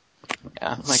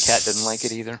 Yeah, my cat didn't like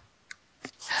it either.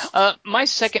 My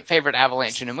second favorite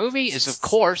avalanche in a movie is, of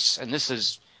course, and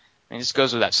this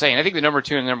goes without saying, I think the number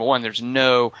 2 and the number 1, there's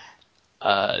no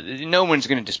one's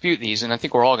going to dispute these, and I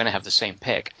think we're all going to have the same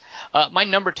pick. My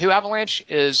number 2 avalanche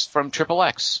is from Triple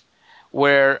X,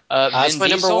 where that's Vin my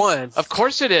Diesel, number 1. Of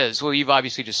course it is. Well, you've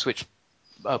obviously just switched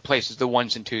places, the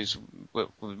 1s and 2s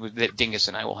that Dingus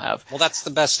and I will have. Well, that's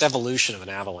the best evolution of an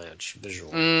avalanche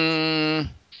visually.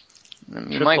 You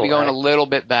Triple might be going X. a little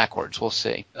bit backwards. We'll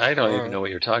see. I don't even know what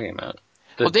you're talking about.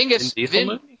 The Well, Dingus, Vin Diesel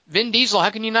movie? Vin Diesel,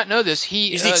 how can you not know this?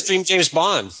 He's the extreme James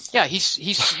Bond. Yeah,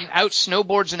 he's out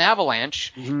snowboards an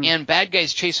avalanche, and bad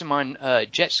guys chase him on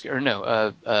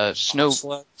snow.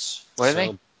 Sleds. What are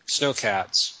they?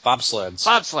 Snowcats. Bobsleds.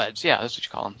 Bobsleds. Yeah, that's what you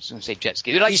call them. I was going to say jet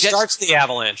ski. They're like He jet. starts the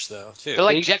avalanche though too. They're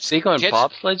like jet. They go on jet-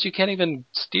 bobsleds? You can't even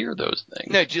steer those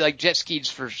things. No, like jet skis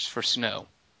for snow.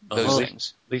 Those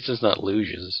things. At least it's not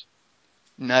luges.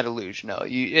 Not a luge. No.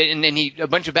 And then a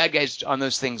bunch of bad guys on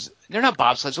those things. They're not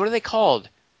bobsleds. What are they called?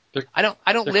 I don't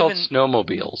They're live called in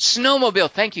snowmobiles. snowmobile.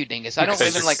 Thank you, Dingus. I don't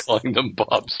live in like. calling them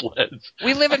bobsleds.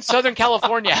 We live in Southern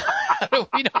California.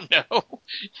 We don't know.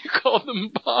 You call them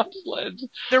bobsleds.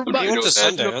 They're But you went don't to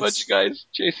imagine a Sundance. bunch of guys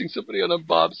chasing somebody on a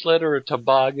bobsled or a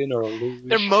toboggan or a luge.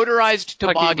 they're motorized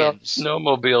Talking about toboggans.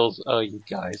 snowmobiles. Oh, you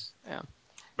guys.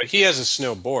 But he has a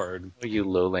snowboard. Oh, you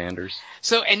lowlanders.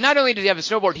 So, and not only does he have a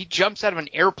snowboard, he jumps out of an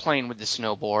airplane with the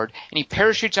snowboard, and he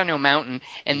parachutes onto a mountain,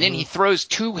 and then he throws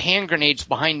 2 hand grenades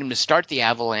behind him to start the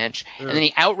avalanche, and then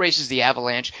he outraces the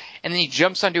avalanche, and then he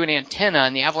jumps onto an antenna,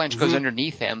 and the avalanche goes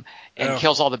underneath him and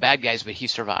kills all the bad guys, but he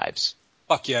survives.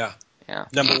 Fuck yeah. Yeah.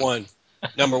 Number 1.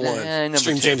 Number 1. Number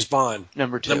Extreme 2. James Bond.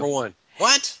 Number 2. Number 1.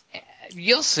 What?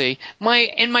 You'll see. My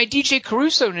DJ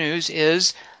Caruso news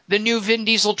is the new Vin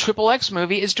Diesel XXX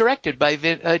movie is directed by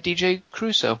DJ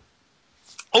Caruso.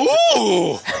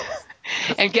 Ooh!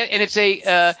 And it's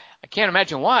I can't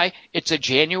imagine why, it's a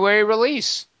January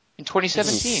release in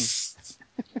 2017.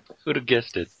 Who'd have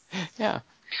guessed it? Yeah.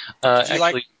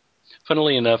 Actually,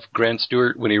 funnily enough, Grant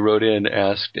Stewart, when he wrote in,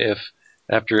 asked if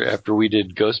after we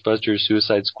did Ghostbusters,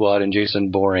 Suicide Squad, and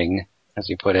Jason Boring, as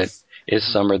he put it, is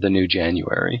summer the new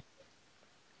January?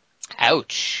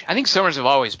 Ouch. I think summers have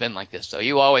always been like this, though.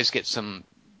 You always get some...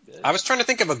 I was trying to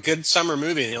think of a good summer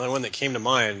movie, and the only one that came to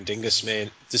mind, Dingus may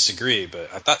disagree, but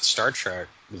I thought Star Trek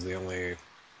was the only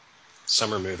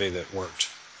summer movie that worked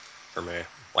for me,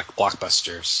 like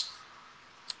blockbusters.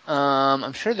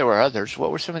 I'm sure there were others.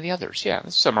 What were some of the others? Yeah,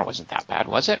 this summer wasn't that bad,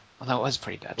 was it? Although it was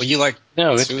pretty bad. Well, you like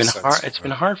No, it's been Suicide hard. Squad. It's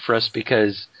been hard for us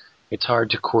because it's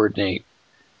hard to coordinate.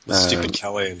 With stupid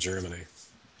Kelly in Germany.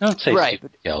 Don't say Right,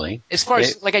 stupid Kelly. As far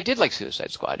as, I did like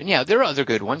Suicide Squad. And yeah, there are other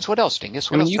good ones. What else,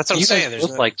 Dingus? What else? That's what I'm you saying. guys There's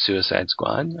both like Suicide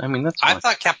Squad. I mean, that's I fine.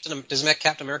 thought doesn't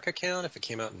Captain America count if it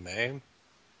came out in May?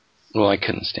 Well, I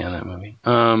couldn't stand that movie.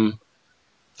 I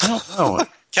don't know.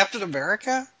 Captain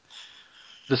America?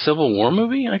 The Civil War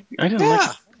movie? I didn't like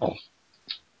it at all.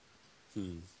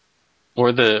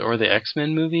 Or the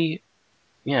X-Men movie?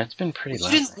 Yeah, it's been pretty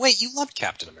loud. Wait, you loved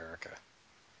Captain America.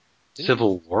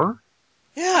 Civil War?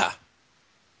 Yeah.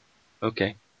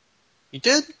 Okay. You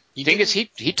did? Dingus, he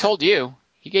told you.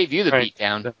 He gave you the beat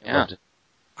down. Yeah.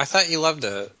 I thought you loved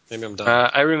it. Maybe I'm done.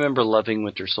 I remember loving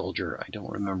Winter Soldier. I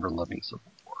don't remember loving Civil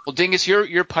War. Well, Dingus,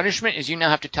 your punishment is you now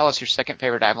have to tell us your second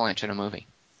favorite Avalanche in a movie.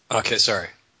 Okay, sorry.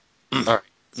 All right.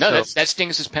 No, that's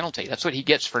Dingus's penalty. That's what he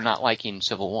gets for not liking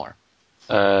Civil War.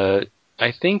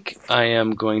 I think I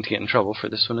am going to get in trouble for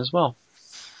this one as well.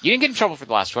 You didn't get in trouble for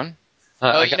the last one.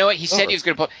 You know what? He said he was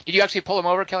going to pull... Did you actually pull him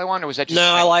over, Kelly Wand, or was that just...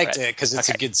 No, I liked it because it's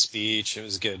a good speech. It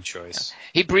was a good choice. Yeah.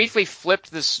 He briefly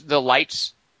flipped the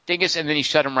lights, Dingus, and then he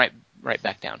shut him right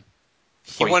back down.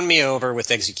 He won me over with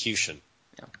execution.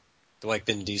 Yeah. Like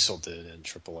Vin Diesel did in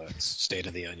XXX, State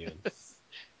of the Onion.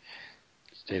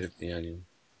 State of the Onion.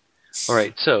 All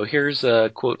right, so here's a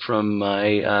quote from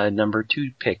my number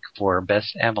 2 pick for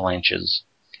Best Avalanches.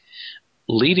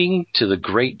 Leading to the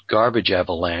Great Garbage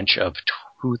Avalanche of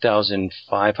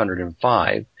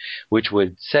 2505, which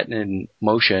would set in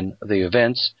motion the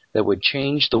events that would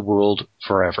change the world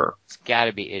forever. It's got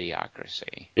to be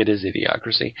Idiocracy. It is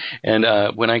Idiocracy. And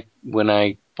when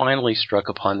I finally struck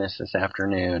upon this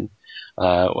afternoon,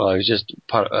 I was just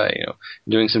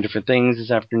doing some different things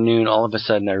this afternoon. All of a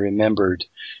sudden, I remembered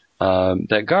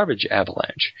that Garbage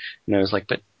Avalanche, and I was like,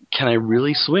 but can I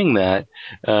really swing that?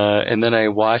 And then I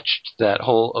watched that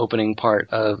whole opening part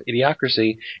of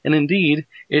Idiocracy, and indeed,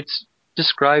 it's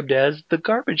described as the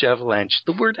Garbage Avalanche.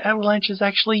 The word avalanche is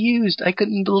actually used. I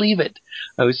couldn't believe it.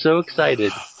 I was so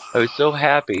excited. I was so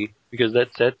happy because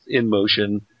that sets in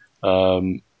motion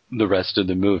the rest of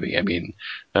the movie. I mean,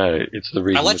 it's the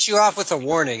reason. I let you off with a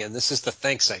warning, and this is the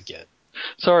thanks I get.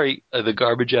 Sorry, the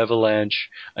Garbage Avalanche.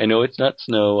 I know it's not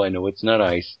snow. I know it's not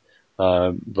ice.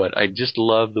 But I just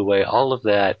love the way all of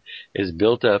that is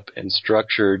built up and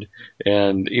structured,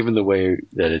 and even the way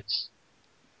that it's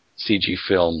CG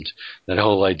filmed. That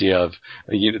whole idea of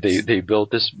they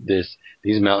built these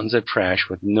mountains of trash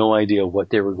with no idea what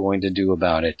they were going to do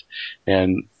about it,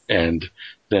 and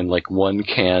then like one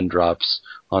can drops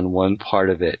on one part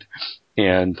of it,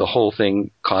 and the whole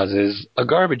thing causes a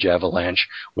garbage avalanche,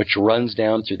 which runs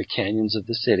down through the canyons of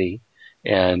the city,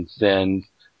 and then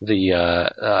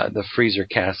the freezer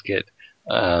casket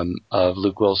of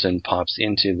Luke Wilson pops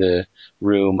into the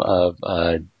room of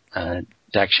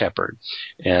Dax Shepard.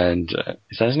 And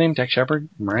is that his name, Dax Shepard?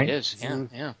 Right? It is,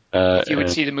 yeah. If you would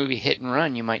see the movie Hit and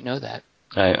Run, you might know that.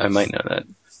 I might know that,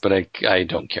 but I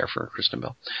don't care for Kristen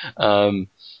Bell.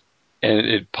 And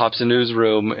it pops into his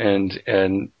room,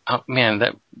 and oh man,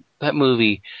 that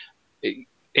movie,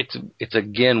 it's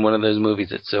again one of those movies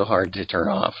that's so hard to turn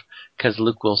off because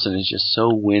Luke Wilson is just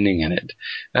so winning in it.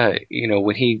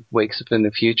 When he wakes up in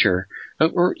the future,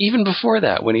 or even before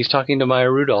that, when he's talking to Maya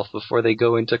Rudolph before they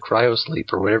go into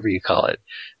cryosleep or whatever you call it,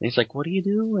 and he's like, "What do you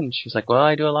do?" And she's like, "Well,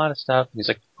 I do a lot of stuff." And he's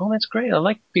like, "Oh, that's great. I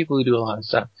like people who do a lot of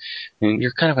stuff." And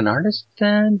you're kind of an artist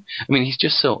then? I mean, he's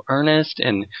just so earnest,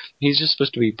 and he's just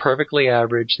supposed to be perfectly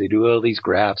average. They do all these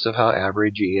graphs of how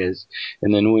average he is,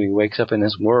 and then when he wakes up in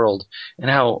this world,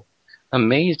 and how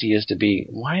amazed he is to be,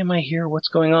 why am I here? What's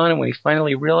going on? And when he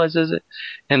finally realizes it,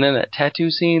 and then that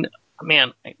tattoo scene,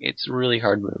 man, it's a really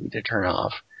hard movie to turn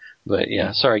off. But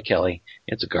yeah, sorry, Kelly.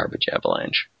 It's a garbage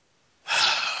avalanche.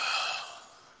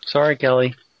 Sorry,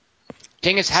 Kelly.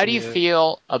 Dingus, how do you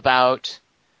feel about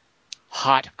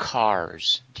hot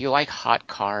cars. Do you like hot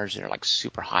cars that are like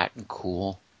super hot and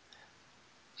cool?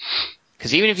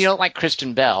 Because even if you don't like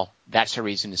Kristen Bell, that's a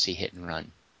reason to see Hit and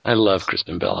Run. I love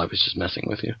Kristen Bell. I was just messing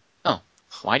with you. Oh,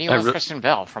 why do you love Kristen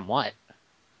Bell? From what?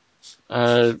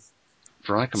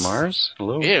 Veronica Mars?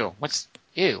 Hello? Ew.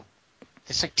 Ew.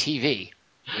 It's like TV.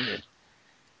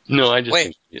 No, I just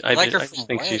Wait, think I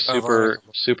think she's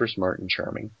super smart and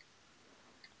charming.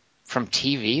 From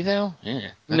TV though? Yeah.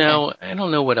 Okay. No, I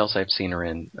don't know what else I've seen her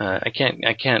in. I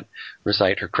can't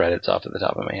recite her credits off of the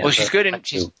top of my head. Well, she's good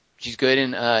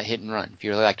in Hit and Run. If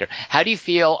you really liked her, how do you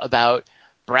feel about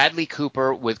Bradley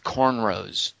Cooper with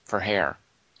cornrows for hair?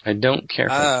 I don't care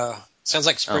for sounds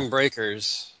like Spring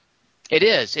Breakers. It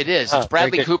is. It's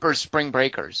Bradley Cooper's Spring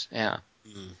Breakers. Yeah.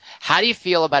 How do you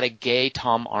feel about a gay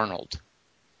Tom Arnold?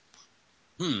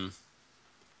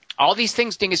 All these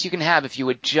things, Dingus, you can have if you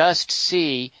would just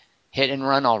see Hit and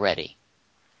Run already.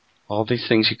 All these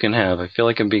things you can have. I feel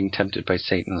like I'm being tempted by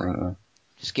Satan right now.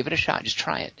 Just give it a shot. Just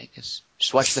try it, Dingus.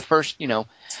 Just watch the first,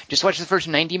 just watch the first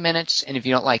 90 minutes, and if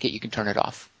you don't like it, you can turn it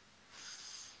off.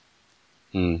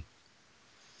 All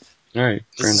right.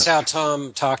 This is how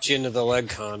Tom talked you into the leg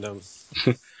condom.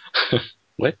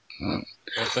 What?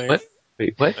 Nothing. What?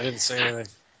 Wait, what? I didn't say anything.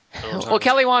 Well,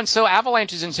 Kelly Wand, so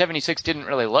Avalanches in '76 didn't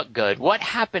really look good. What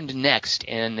happened next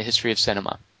in the history of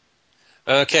cinema?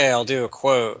 Okay, I'll do a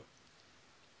quote.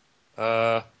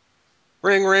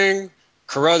 Ring, ring.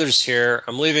 Carruthers here.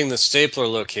 I'm leaving the Stapler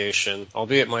location. I'll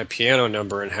be at my piano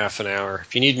number in half an hour.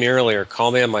 If you need me earlier,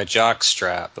 call me on my jock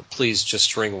strap, but please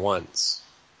just ring once.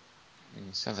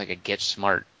 Sounds like a Get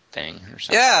Smart thing or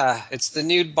something. Yeah, it's the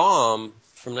nude bomb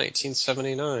from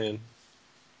 1979.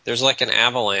 There's like an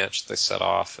avalanche they set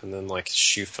off, and then like his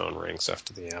shoe phone rings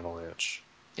after the avalanche.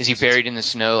 Is he buried in the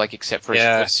snow, like except for his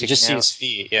foot you just see out? his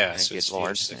feet. Yeah, so Good his feet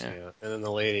Lord, are sticking yeah. out. And then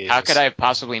the lady. How could I have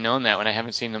possibly known that when I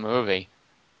haven't seen the movie?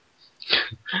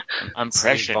 I'm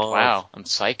prescient. Wow, I'm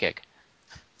psychic.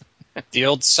 The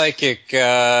old psychic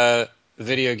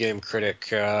video game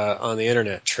critic on the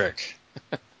internet trick.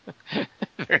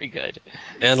 Very good.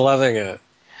 And loving it.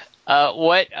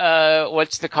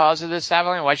 What's the cause of this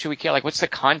avalanche? Why should we care? Like, what's the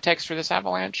context for this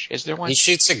avalanche? Is there one? He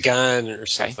shoots a gun or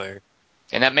something.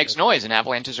 And that makes noise, and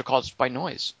avalanches are caused by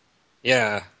noise.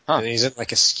 Yeah. Huh. And he's in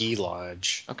like a ski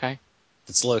lodge. Okay.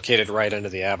 It's located right under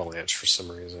the avalanche for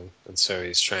some reason. And so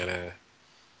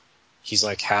he's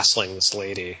like hassling this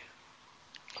lady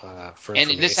for information.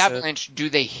 And in this avalanche, do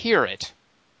they hear it?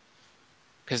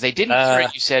 Because they didn't hear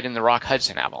it, you said, in the Rock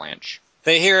Hudson avalanche.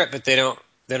 They hear it, but they don't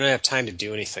have time to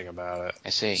do anything about it. I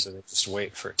see. So they just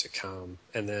wait for it to come.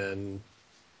 And then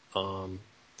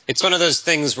it's one of those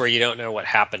things where you don't know what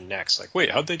happened next. Like, wait,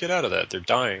 how'd they get out of that? They're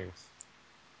dying.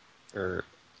 Or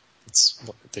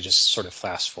they just sort of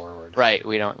fast forward. Right,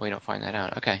 we don't find that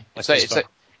out. Okay. Like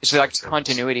It's like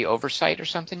continuity oversight or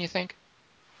something, you think?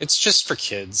 It's just for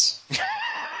kids.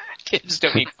 Kids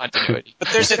don't need continuity. But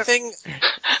there's a thing.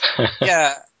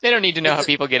 Yeah. They don't need to know how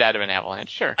people get out of an avalanche.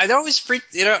 Sure. I'm always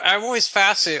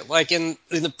fascinated. Like in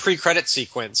the pre-credit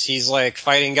sequence, he's like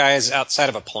fighting guys outside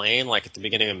of a plane, like at the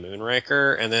beginning of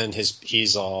Moonraker, and then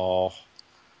he's all,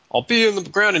 I'll be in the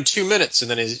ground in 2 minutes, and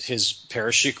then his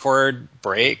parachute cord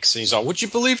breaks, and he's all, would you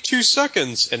believe 2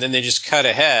 seconds? And then they just cut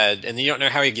ahead, and you don't know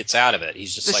how he gets out of it.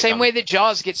 He's just the like same way that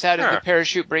Jaws gets out of the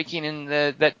parachute breaking in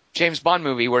that James Bond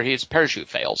movie where his parachute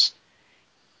fails.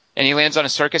 And he lands on a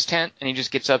circus tent, and he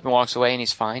just gets up and walks away, and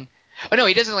he's fine. Oh, no,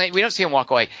 he doesn't land. We don't see him walk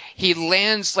away. He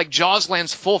lands, like Jaws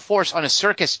lands full force on a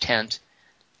circus tent,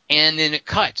 and then it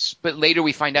cuts. But later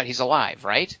we find out he's alive,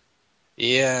 right?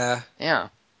 Yeah. Yeah.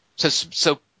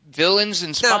 So villains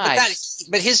and spies.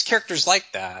 No, but his character's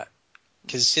like that.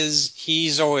 Because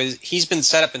he's been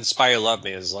set up in Spy Who Loved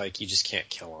Me as like, you just can't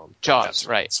kill him. Jaws,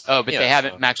 right. Oh, but they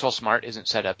haven't. Maxwell Smart isn't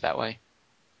set up that way.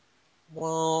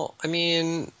 Well, I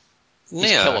mean... He's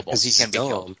killable. He can be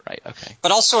killed. Right, okay.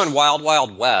 But also in Wild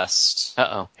Wild West.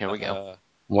 Uh-oh, here we go.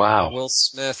 Wow. Will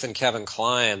Smith and Kevin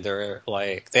Kline, they're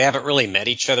like, they haven't really met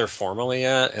each other formally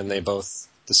yet, and they both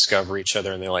discover each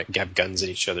other, and they like have guns at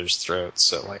each other's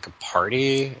throats at like a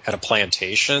party at a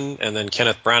plantation, and then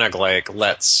Kenneth Branagh like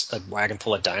lets a wagon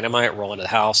full of dynamite roll into the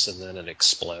house, and then it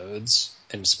explodes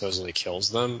and supposedly kills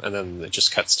them, and then it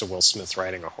just cuts to Will Smith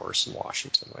riding a horse in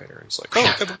Washington later. He's like,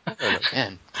 oh, Kevin Kline.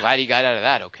 Man, glad he got out of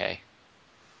that okay.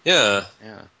 Yeah.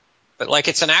 Yeah. But, like,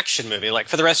 it's an action movie. Like,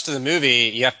 for the rest of the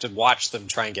movie, you have to watch them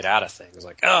try and get out of things.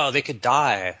 Like, oh, they could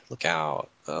die. Look out.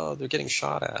 Oh, they're getting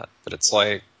shot at. But it's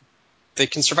like, they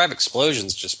can survive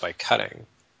explosions just by cutting.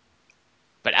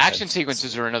 But action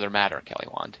sequences are another matter, Kelly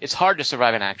Wand. It's hard to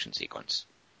survive an action sequence.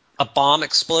 A bomb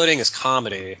exploding is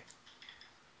comedy.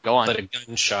 Go on. But a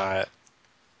gunshot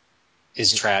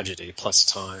is tragedy plus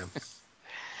time.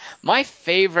 My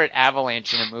favorite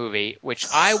avalanche in a movie, which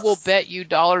I will bet you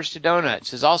dollars to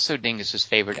donuts, is also Dingus's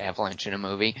favorite avalanche in a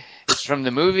movie. It's from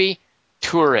the movie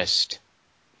Tourist.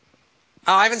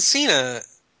 Oh, I haven't seen a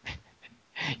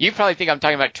You probably think I'm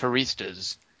talking about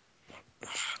Touristas.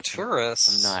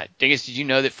 Tourist. I'm not. Dingus, did you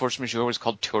know that Force Majeure was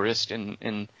called Tourist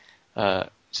in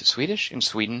is it Swedish? In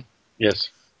Sweden? Yes.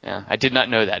 Yeah, I did not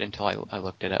know that until I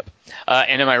looked it up.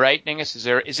 And am I right, Dingus? Is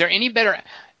there any better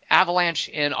avalanche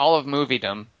in all of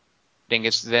moviedom,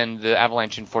 Dingus, than the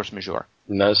avalanche in Force Majeure?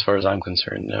 Not as far as I'm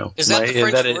concerned, no. Is that the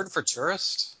French word for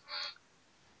tourist?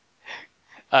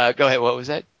 Go ahead. What was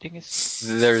that, Dingus?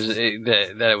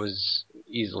 That was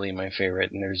easily my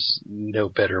favorite, and there's no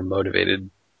better motivated,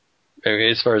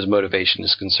 as far as motivation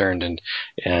is concerned,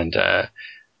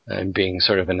 and being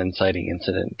sort of an inciting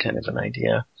incident kind of an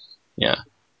idea. Yeah.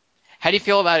 How do you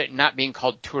feel about it not being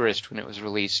called Tourist when it was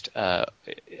released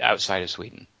outside of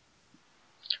Sweden?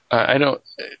 I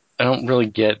don't really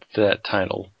get that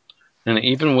title, and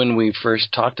even when we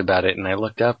first talked about it, and I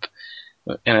looked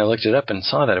it up and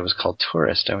saw that it was called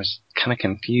Tourist, I was kind of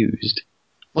confused.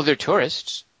 Well, they're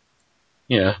tourists.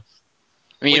 Yeah.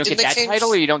 I mean, you don't get that title,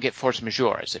 or you don't get Force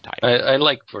Majeure as a title? I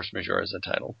like Force Majeure as a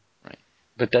title. Right.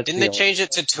 But that's Didn't they change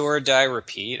it to Tour Die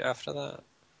Repeat after that?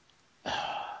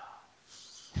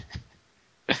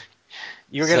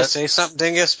 You were going to say something,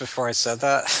 Dingus, before I said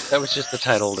that? That was just the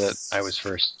title that I was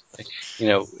first,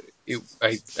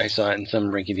 I saw it in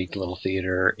some rinky-dink little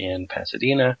theater in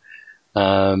Pasadena.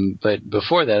 But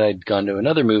before that, I'd gone to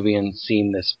another movie and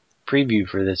seen this preview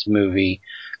for this movie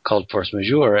called Force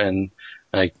Majeure, and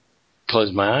I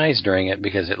closed my eyes during it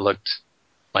because it looked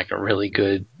like a really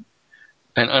good.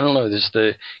 And I don't know,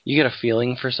 you get a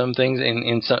feeling for some things,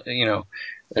 and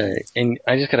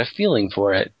I just got a feeling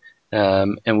for it.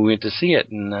 And we went to see it,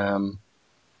 and I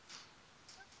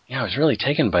was really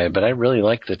taken by it. But I really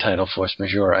like the title Force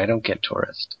Majeure. I don't get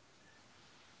Tourist.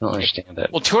 I don't understand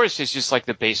that. Well, tourist is just like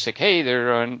the basic. Hey,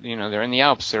 they're they're in the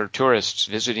Alps. They're tourists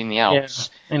visiting the Alps.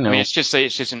 Yeah, I know. I mean, it's just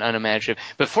an unimaginative.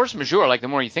 But force majeure, like the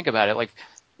more you think about it, like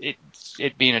it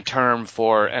being a term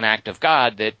for an act of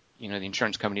God that the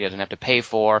insurance company doesn't have to pay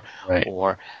for, right.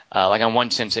 Or like on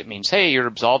one sense it means, hey, you're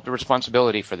absolved of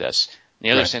responsibility for this. In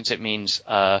the other sense it means,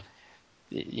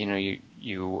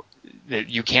 you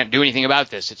can't do anything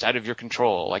about this. It's out of your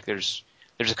control. Like there's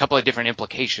a couple of different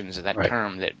implications of that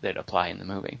term that apply in the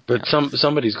movie. But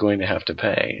somebody's going to have to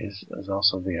pay is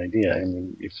also the idea. I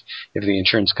mean, if the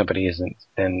insurance company isn't,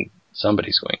 then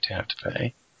somebody's going to have to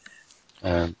pay.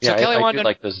 So Kelly, I do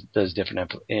like those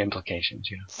different implications.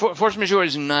 Yeah. Force Majeure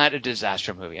is not a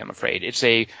disaster movie, I'm afraid. It's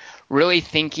a really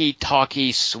thinky,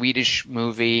 talky Swedish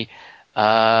movie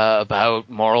about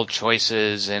moral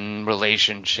choices and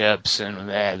relationships and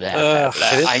blah, blah, blah,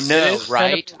 blah. I know,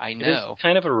 right? I know. It's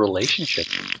kind of a relationship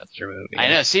movie. I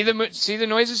know. See the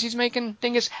noises he's making,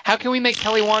 Dingus? How can we make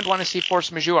Kelly Wand want to see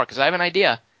Force Majeure? Because I have an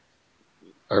idea.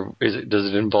 Or does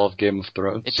it involve Game of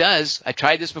Thrones? It does. I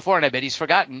tried this before, and I bet he's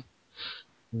forgotten.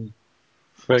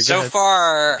 So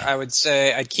far, I would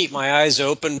say I'd keep my eyes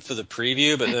open for the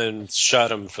preview, but then shut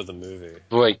them for the movie.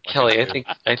 Boy, Kelly,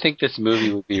 I think this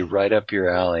movie would be right up your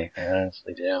alley. I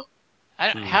honestly do.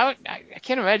 I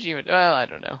can't imagine you. Well, I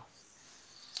don't know.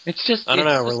 It's just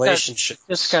relationships.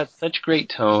 It's got such great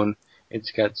tone.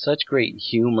 It's got such great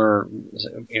humor,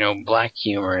 black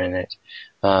humor in it,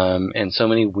 and so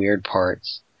many weird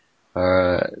parts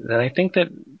that I think that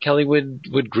Kelly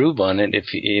would groove on it if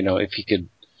he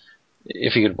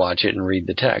could watch it and read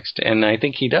the text, and I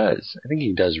think he does. I think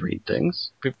he does read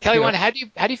things. Kelly, how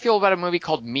do you feel about a movie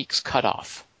called Meek's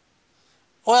Cutoff?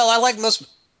 Well, I like most.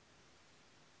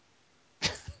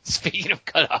 Speaking of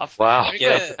cutoff, wow,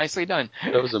 yeah, nicely done.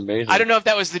 That was amazing. I don't know if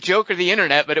that was the joke or the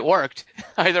internet, but it worked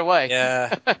either way.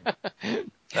 Yeah, that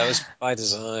was by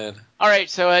design. All right,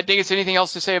 so Dingus, anything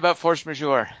else to say about Force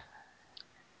Majeure?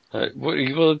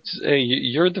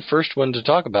 You're the first one to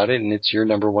talk about it, and it's your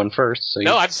number one first. So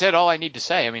no, I've said all I need to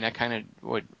say. I mean, I kind of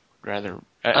would rather.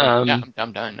 I'm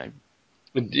done.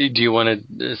 Do you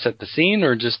want to set the scene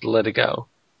or just let it go?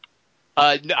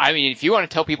 I mean, if you want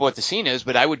to tell people what the scene is,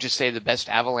 but I would just say the best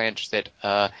avalanche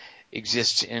that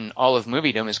exists in all of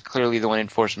moviedom is clearly the one in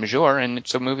Force Majeure, and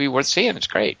it's a movie worth seeing. It's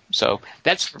great. So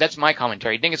that's my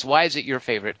commentary. Dingus, why is it your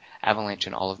favorite avalanche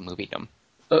in all of moviedom?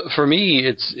 For me,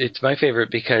 it's my favorite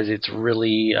because it's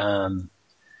really, oh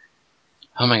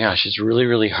my gosh, it's really,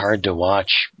 really hard to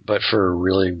watch, but for a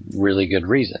really, really good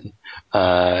reason.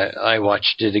 I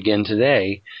watched it again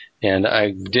today, and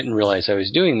I didn't realize I was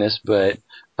doing this, but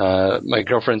my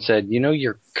girlfriend said,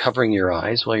 you're covering your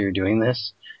eyes while you're doing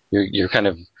this. You're kind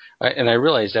of, and I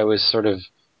realized I was sort of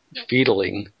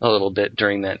fetaling a little bit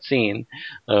during that scene.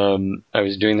 I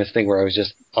was doing this thing where I was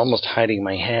just almost hiding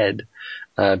my head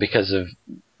because of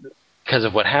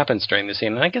what happens during the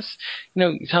scene. And I guess,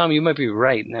 Tom, you might be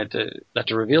right not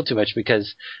to reveal too much,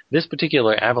 because this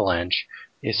particular avalanche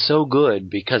is so good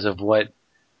because of what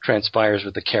transpires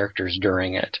with the characters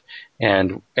during it,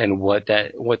 and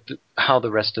how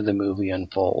the rest of the movie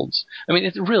unfolds. I mean,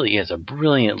 it really is a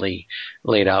brilliantly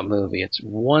laid out movie. It's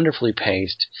wonderfully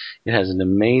paced. It has an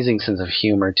amazing sense of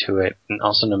humor to it, and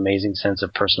also an amazing sense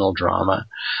of personal drama.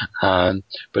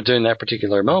 But during that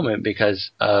particular moment,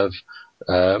 because of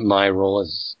my role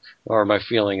my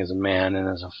feeling as a man and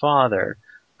as a father,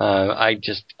 I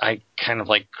kind of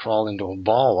like crawled into a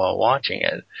ball while watching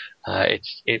it.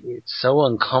 It's so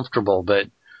uncomfortable, but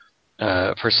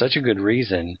for such a good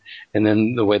reason. And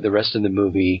then the way the rest of the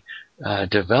movie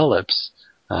develops,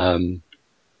 I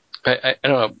don't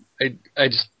know.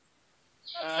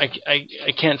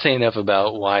 I can't say enough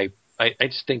about why. I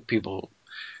just think people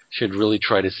should really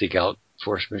try to seek out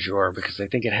Force Majeure, because I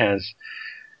think it has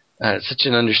such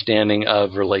an understanding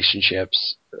of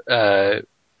relationships.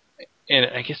 And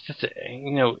I guess that's,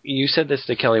 you said this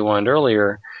to Kelly Wand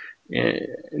earlier.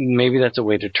 Maybe that's a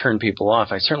way to turn people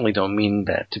off. I certainly don't mean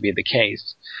that to be the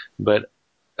case. But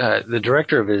the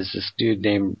director of it is this dude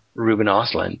named Ruben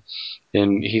Östlund.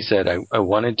 And he said, I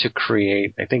wanted to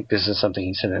create, I think this is something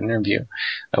he said in an interview,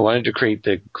 I wanted to create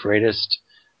the greatest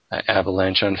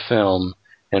avalanche on film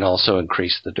and also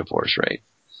increase the divorce rate.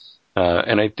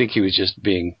 And I think he was just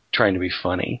trying to be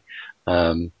funny.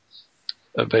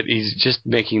 But he's just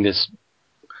making this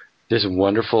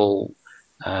wonderful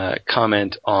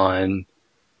comment on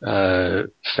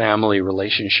family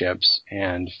relationships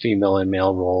and female and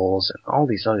male roles and all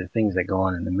these other things that go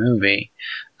on in the movie.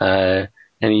 And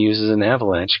he uses an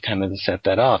avalanche kind of to set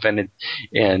that off. And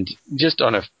just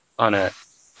on a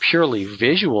purely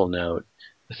visual note,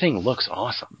 the thing looks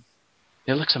awesome.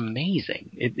 It looks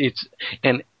amazing.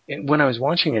 And when I was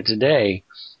watching it today,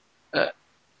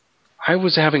 I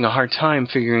was having a hard time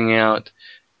figuring out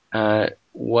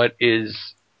what is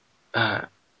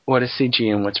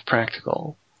CG and what's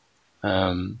practical.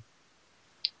 I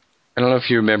don't know if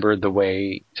you remember the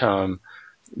way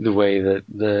that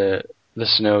the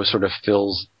snow sort of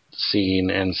fills the scene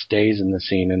and stays in the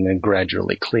scene and then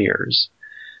gradually clears.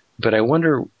 But I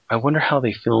wonder how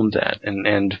they filmed that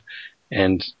and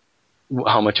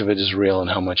how much of it is real and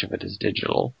how much of it is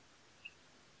digital.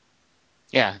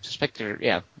 Yeah,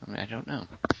 I don't know.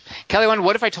 Kelly,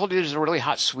 what if I told you there's a really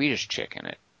hot Swedish chick in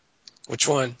it? Which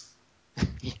one?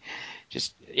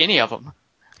 Just any of them.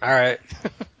 All right.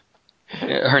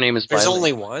 Her name is There's Violet.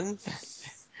 only one?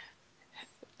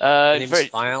 Her name is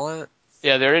Violet?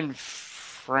 Yeah, they're in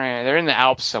France. They're in the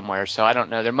Alps somewhere, so I don't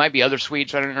know. There might be other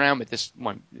Swedes running around, but this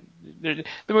one, the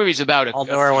movie's about it. I'll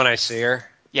know her when I see her.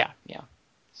 Yeah.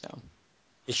 So.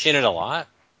 Is she in it a lot?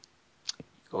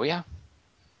 Oh, yeah.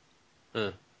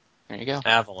 There you go.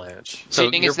 Avalanche. So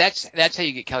the thing is, that's how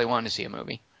you get Kelly Wand to see a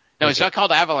movie. No, It's not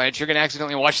called Avalanche. You're going to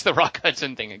accidentally watch the Rock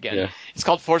Hudson thing again. Yeah. It's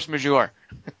called Force Majeure.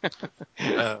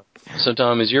 So,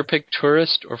 Tom, is your pick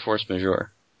Tourist or Force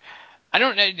Majeure? I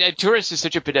don't know. Tourist is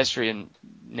such a pedestrian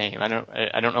name. I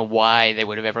don't know why they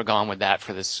would have ever gone with that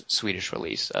for this Swedish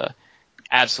release.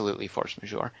 Absolutely Force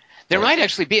Majeure. There might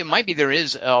actually be. It might be there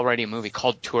is already a movie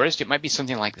called Tourist. It might be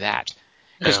something like that.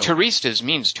 Because Touristas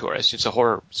means tourist. It's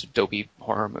a dopey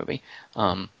horror movie.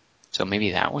 So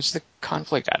maybe that was the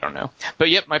conflict. I don't know. But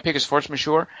yep, my pick is Force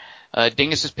Majeure.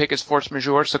 Dingus's pick is Force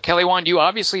Majeure. So Kelly Wand, you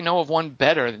obviously know of one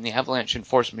better than the Avalanche and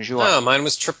Force Majeure. No, mine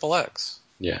was Triple X.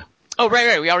 Yeah. Oh,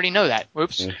 right. We already know that.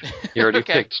 Whoops. Yeah. You already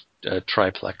picked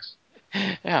Triplex.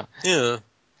 Yeah. Yeah.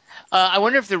 I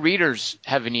wonder if the readers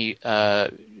have any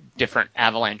different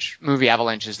movie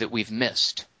avalanches that we've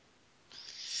missed.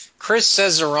 Chris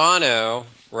Cesarano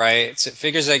writes, it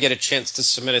figures I get a chance to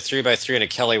submit a 3x3 in a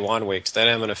Kelly Wand week. Then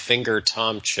I'm going to finger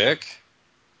Tom Chick.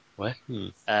 What?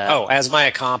 As my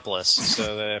accomplice,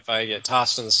 so that if I get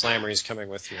tossed in the slammer, he's coming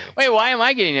with me. Wait, why am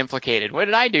I getting implicated? What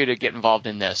did I do to get involved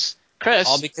in this? Chris?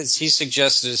 All because he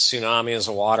suggested a tsunami as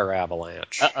a water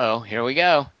avalanche. Uh-oh, here we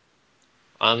go.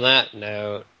 On that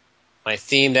note, my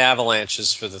themed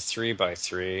avalanches for the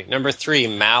 3x3. Number 3,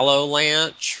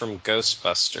 Mallowlanche from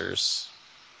Ghostbusters.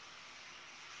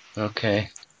 Okay.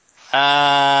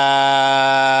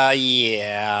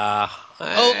 Yeah.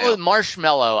 Oh,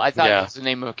 Marshmallow. I thought it was the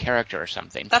name of a character or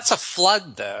something. That's a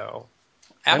flood, though.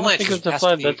 I don't think it's a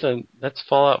flood. That's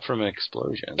fallout from an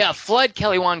explosion. Yeah, a flood,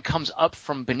 Kelly Wand, comes up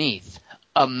from beneath.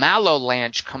 A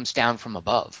Mallowlanche comes down from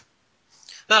above.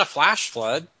 Not a flash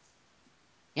flood.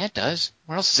 Yeah, it does.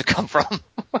 Where else does it come from?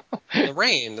 The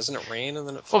rain, doesn't it rain and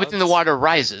then it Well, floods? but then the water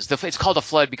rises. It's called a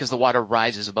flood because the water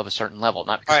rises above a certain level,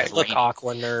 not because All right, it's look, raining.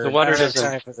 Aqua nerd. The water I don't have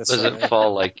time for this doesn't right now.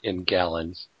 fall like in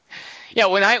gallons. Yeah,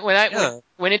 Yeah.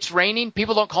 when it's raining,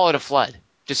 people don't call it a flood.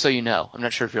 Just so you know, I'm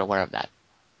not sure if you're aware of that.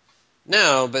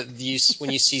 No, but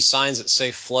when you see signs that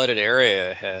say flooded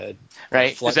area ahead,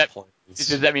 Right? Does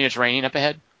floodplains. that mean it's raining up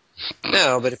ahead?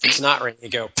 No, but if it's not raining, you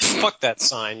go, fuck that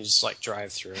sign. You just like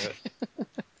drive through it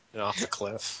and off the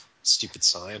cliff. Stupid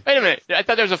sign. Wait a minute. I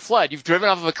thought there was a flood. You've driven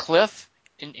off of a cliff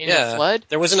in a flood?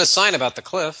 There wasn't a sign about the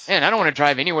cliff. Man, I don't want to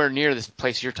drive anywhere near this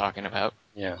place you're talking about.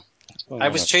 Yeah. I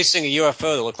was chasing a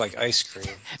UFO that looked like ice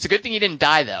cream. It's a good thing you didn't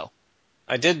die, though.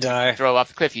 I did die. You drove off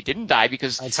the cliff. You didn't die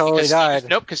because I totally died.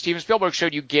 Because Steven Spielberg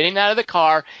showed you getting out of the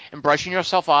car and brushing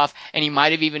yourself off, and he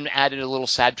might have even added a little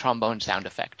sad trombone sound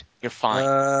effect. You're fine.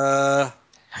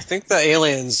 I think the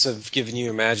aliens have given you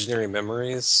imaginary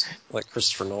memories, like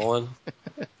Christopher Nolan.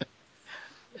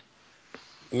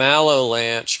 Mallow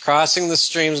Lanch. Crossing the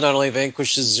streams not only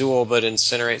vanquishes Zool, but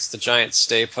incinerates the giant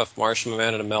Stay Puft Marshmallow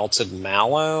Man in a melted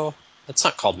mallow. That's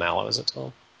not called mallow, is it,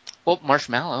 Tom? Well,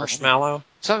 marshmallow. Marshmallow?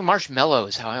 So marshmallow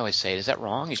is how I always say it. Is that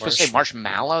wrong? You're supposed to say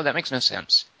marshmallow? That makes no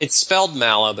sense. It's spelled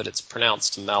mallow, but it's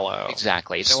pronounced mellow.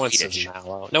 Exactly. It's No one Swedish. says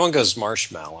mallow. No one goes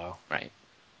marshmallow. Right.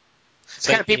 It's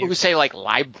kind of people who say, like,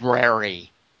 library.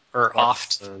 Or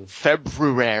often.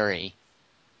 February.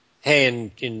 Hey,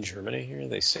 in Germany here,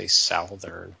 they say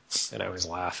southern, and I always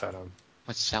laugh at them.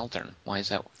 What's southern? Why is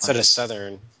that funny? Instead of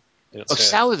southern. They don't Oh, say it.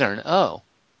 southern. Oh.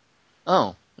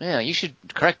 Oh. Yeah, you should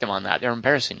correct them on that. They're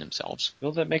embarrassing themselves.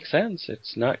 Well, that makes sense.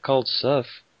 It's not called Suff.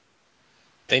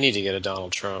 They need to get a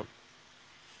Donald Trump.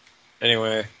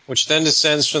 Anyway, which then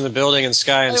descends from the building and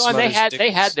sky and Well, smothers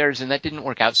they had theirs, and that didn't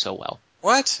work out so well.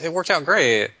 What? It worked out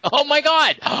great. Oh, my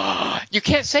God! You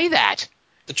can't say that!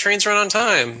 The trains run on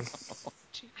time.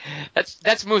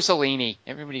 That's Mussolini.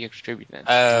 Everybody contributed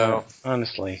that. Oh.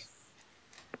 Honestly.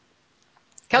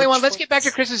 Kelly, let's get back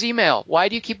to Chris's email. Why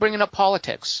do you keep bringing up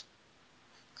politics?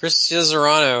 Chris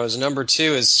Cesarano's number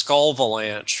 2 is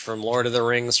Skullvalanche from Lord of the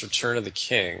Rings Return of the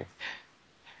King.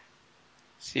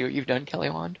 See what you've done, Kelly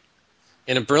Wand?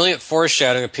 In a brilliant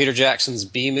foreshadowing of Peter Jackson's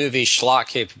B-movie schlock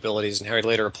capabilities and how he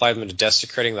later applied them to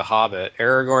desecrating The Hobbit,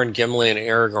 Aragorn, Gimli, and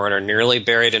Aragorn are nearly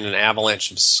buried in an avalanche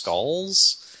of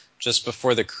skulls just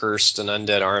before the cursed and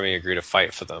undead army agree to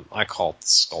fight for them. I call it the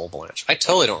Skullvalanche. I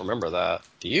totally don't remember that.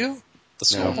 Do you? The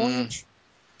Skullvalanche?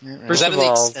 Or is that in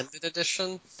the extended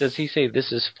edition? Does he say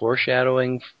this is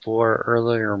foreshadowing for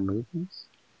earlier movies?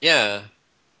 Yeah.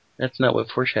 That's not what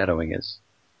foreshadowing is.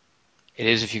 It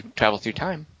is if you travel through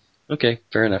time. Okay,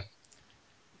 fair enough.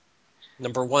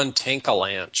 Number 1,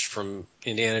 Tankalanche from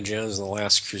Indiana Jones and the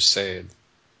Last Crusade.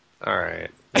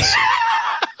 Alright.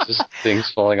 Just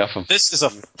things falling off of... This is a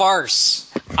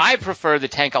farce. I prefer the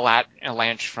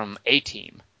Tankalanche from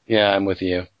A-Team. Yeah, I'm with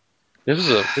you.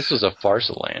 This was a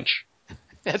farce-alanche.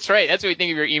 That's right. That's what we think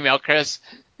of your email, Chris.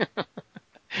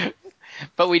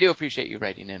 But we do appreciate you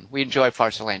writing in. We enjoy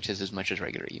farce-alanches as much as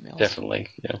regular emails. Definitely,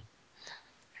 yeah.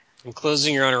 In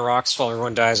closing, Your Honor, rocks fall,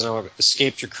 everyone dies, and I will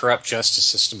escape your corrupt justice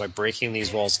system by breaking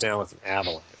these walls down with an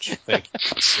avalanche. Thank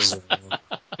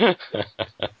you.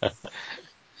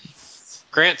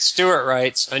 Grant Stewart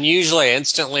writes, unusually, I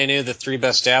instantly knew the 3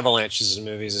 best avalanches in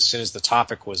movies as soon as the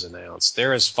topic was announced.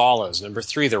 They're as follows. Number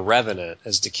 3, The Revenant.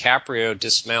 As DiCaprio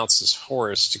dismounts his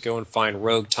horse to go and find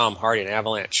rogue Tom Hardy, an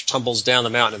avalanche tumbles down the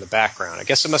mountain in the background. I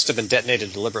guess it must have been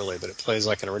detonated deliberately, but it plays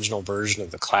like an original version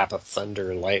of the clap of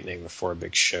thunder and lightning before a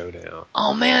big showdown.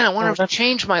 Oh, man, I wonder if I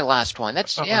changed my last one.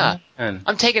 Yeah. Man,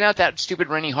 I'm taking out that stupid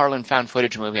Rennie Harlan found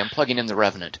footage movie. I'm plugging in The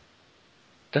Revenant.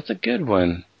 that's a good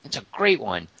one. It's a great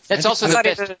one. That's also the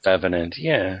best. Revenant,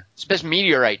 yeah. It's the best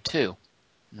meteorite, too.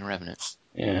 In The Revenant.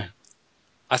 Yeah.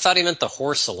 I thought he meant the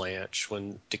horse-alanche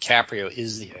when DiCaprio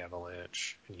is the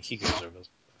avalanche. And he goes over.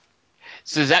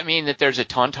 So does that mean that there's a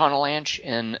Tauntaun-alanche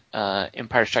in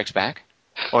Empire Strikes Back?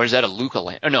 Or is that a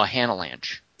Luke-alanche? Oh, no, a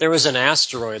Han-alanche. There was an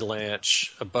asteroid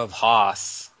lanche above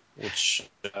Hoth, which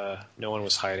no one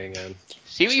was hiding in.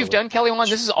 See what you've done, Kelly Wand?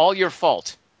 This is all your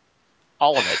fault.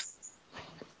 All of it.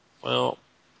 Well,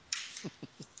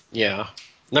 yeah.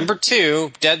 Number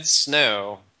 2, Dead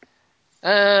Snow.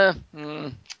 Yeah.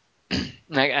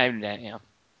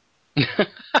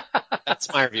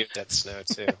 That's my review of Dead Snow,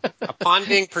 too. Upon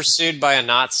being pursued by a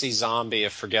Nazi zombie, a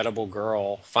forgettable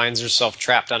girl finds herself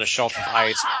trapped on a shelf of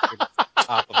ice at the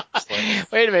top of a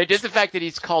cliff. Wait a minute. Just the fact that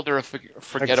he's called her a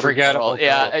forgettable girl.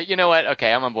 Yeah, you know what?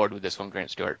 Okay, I'm on board with this one, Grant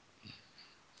Stewart.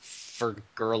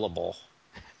 Forgirlable.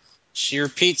 She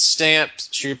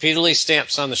repeatedly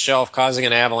stamps on the shelf, causing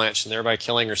an avalanche and thereby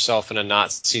killing herself in a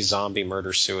Nazi zombie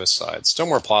murder-suicide. Still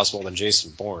more plausible than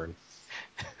Jason Bourne.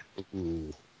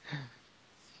 Ooh.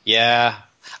 Yeah.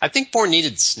 I think Bourne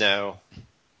needed snow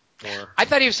more. I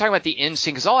thought he was talking about the end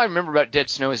scene, because all I remember about Dead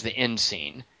Snow is the end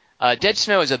scene. Dead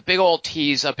Snow is a big old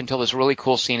tease up until this really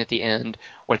cool scene at the end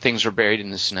where things are buried in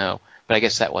the snow. But I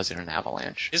guess that wasn't an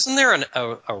avalanche. Isn't there an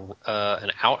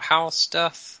outhouse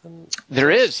stuff?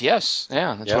 There is, yes.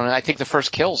 Yeah, that's Yep. one of, I think, the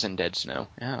first kills in Dead Snow.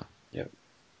 Yeah. Yep.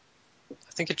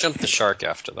 I think it jumped the shark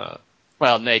after that.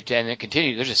 Well, and it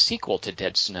continued. There's a sequel to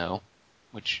Dead Snow,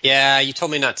 which... Yeah, you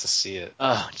told me not to see it.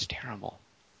 Oh, it's terrible.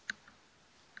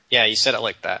 Yeah, you said it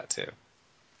like that, too.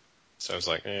 So I was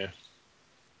like, eh.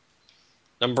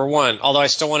 Number 1, although I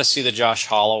still want to see the Josh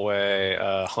Holloway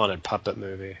haunted puppet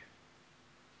movie.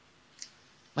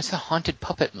 What's the haunted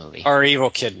puppet movie? Or Evil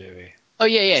Kid movie. Oh,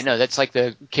 yeah, no, that's like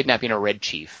the kidnapping a Red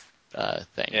Chief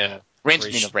thing. Yeah.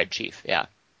 Ransoming of Red Chief, yeah.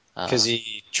 Because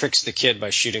he tricks the kid by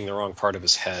shooting the wrong part of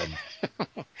his head.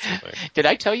 Did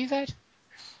I tell you that?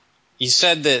 You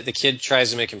said that the kid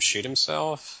tries to make him shoot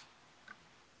himself,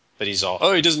 but he's all,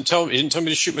 oh, he didn't tell me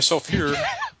to shoot myself here.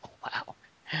 Wow.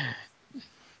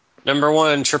 Number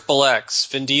 1, Triple X.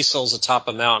 Vin Diesel's atop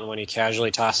a mountain when he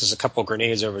casually tosses a couple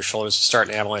grenades over his shoulders to start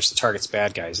an avalanche that targets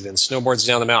bad guys. He then snowboards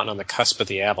down the mountain on the cusp of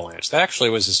the avalanche. That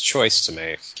actually was his choice to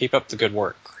make. Keep up the good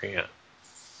work, Grant.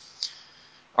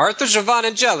 Arthur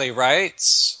Giovannigelli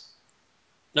writes,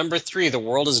 Number 3, The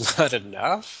World Is Not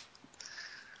Enough?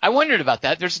 I wondered about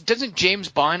that. Doesn't James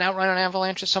Bond outrun an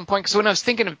avalanche at some point? Because when I was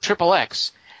thinking of Triple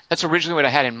X, that's originally what I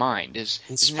had in mind.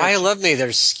 In Spy Love Me,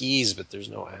 there's skis, but there's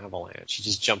no avalanche. He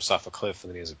just jumps off a cliff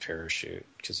and then he has a parachute.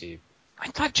 I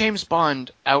thought James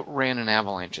Bond outran an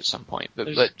avalanche at some point. But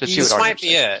let's see This what might Arthur be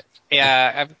says. it.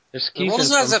 Yeah. There's skis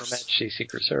in Her Majesty's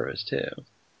Secret Service, too.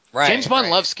 Right, James Bond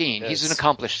right. loves skiing. He's an Yes.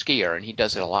 accomplished skier, and he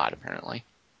does it a lot, apparently.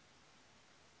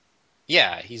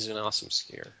 Yeah, he's an awesome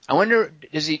skier. I wonder,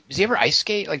 does he ever ice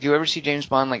skate? Like, do you ever see James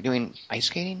Bond, like, doing ice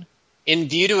skating? In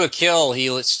View to a Kill,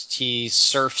 he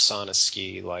surfs on a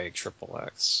ski like Triple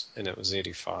X, and it was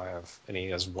 85, and he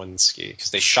has one ski because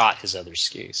they shot his other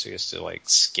ski, so he has to like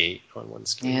skate on one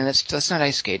ski. Yeah, that's not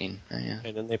ice skating. Yeah.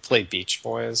 And then they play Beach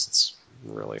Boys. It's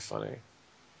really funny.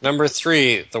 Number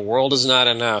 3, The World Is Not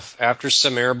Enough. After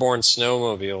some airborne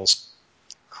snowmobiles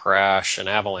crash, an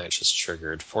avalanche is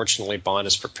triggered. Fortunately, Bond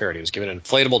is prepared. He was given an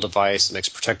inflatable device that makes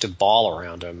a protective ball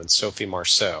around him, and Sophie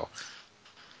Marceau.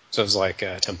 So it was like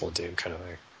a Temple of Doom kind of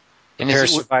thing. And Prepare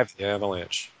to survive the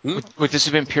avalanche. Would this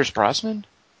have been Pierce Brosnan?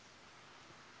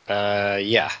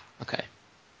 Yeah. Okay.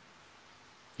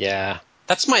 Yeah.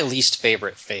 That's my least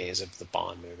favorite phase of the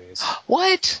Bond movies.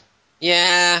 What?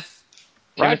 Yeah.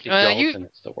 Timothy Right, Dalton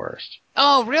is the worst.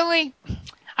 Oh, really?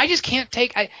 I just can't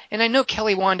take. And I know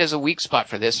Kelly Wand has a weak spot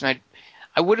for this, and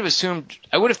I would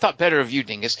have thought better of you,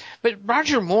 Dingus. But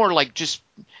Roger Moore, like, just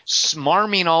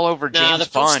smarming all over James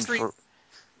Bond for.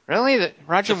 Really?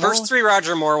 Roger Moore? The first 3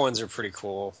 Roger Moore ones are pretty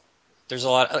cool. There's a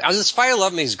lot. The Spy Who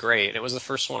Loved Me is great. It was the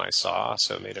first one I saw,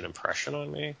 so it made an impression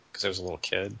on me because I was a little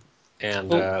kid.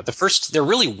 And they're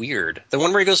really weird. The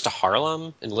one where he goes to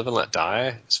Harlem and Live and Let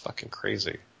Die is fucking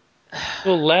crazy.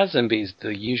 Well, Lazenby's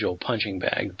the usual punching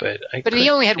bag, but he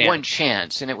only had one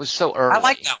chance, and it was so early. I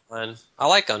like that one. I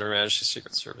like Under Majesty's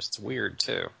Secret Service. It's weird,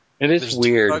 too. It is There's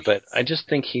weird, but I just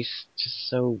think he's just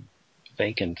so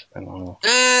vacant. I don't know.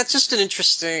 It's just an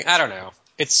interesting. I don't know.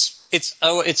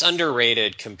 It's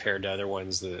underrated compared to other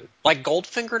ones that like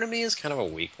Goldfinger to me is kind of a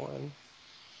weak one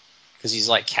because he's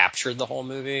like captured the whole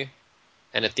movie,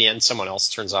 and at the end someone else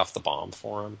turns off the bomb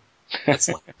for him. That's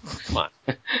like, come on,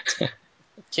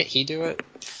 can't he do it?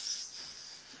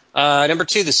 Number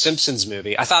 2, The Simpsons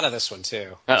movie. I thought of this one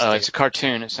too. It's a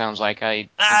cartoon. It sounds like I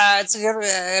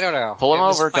don't know. pull him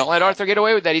over. Don't let Arthur get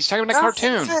away with that. He's talking about a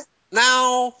cartoon.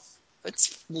 No,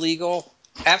 it's legal.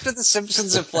 After the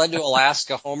Simpsons have fled to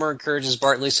Alaska, Homer encourages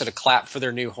Bart and Lisa to clap for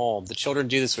their new home. The children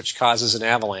do this, which causes an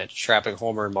avalanche, trapping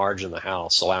Homer and Marge in the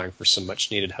house, allowing for some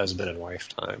much-needed husband and wife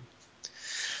time.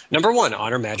 Number 1,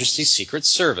 On Her Majesty's Secret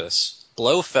Service.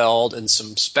 Blofeld and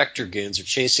some Spectre goons are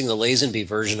chasing the Lazenby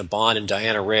version of Bond and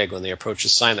Diana Rigg when they approach a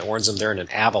sign that warns them they're in an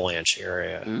avalanche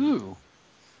area. Ooh.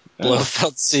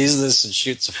 Blofeld sees this and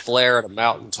shoots a flare at a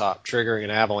mountaintop, triggering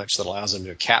an avalanche that allows him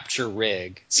to capture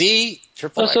Rigg. See?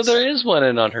 Triple X. So there is one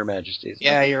in On Her Majesty's.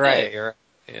 Yeah, you're right.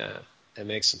 Yeah. It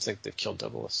makes them think they've killed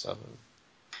 007.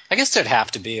 I guess there'd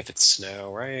have to be if it's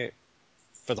snow, right?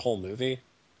 For the whole movie.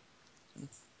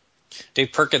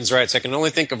 Dave Perkins writes, I can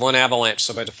only think of one avalanche,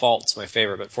 so by default it's my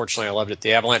favorite, but fortunately I loved it.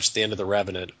 The avalanche at the end of The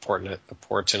Revenant, a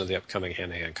portent of the upcoming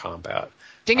hand-to-hand combat.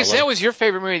 Dingus, that was your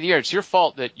favorite movie of the year. It's your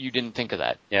fault that you didn't think of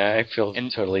that. Yeah, I feel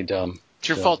And totally dumb. It's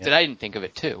your fault that I didn't think of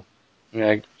it too.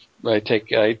 Yeah, I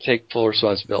take full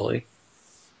responsibility.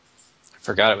 I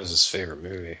forgot it was his favorite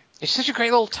movie. It's such a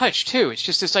great little touch too. It's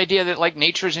just this idea that like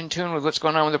nature's in tune with what's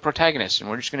going on with the protagonist, and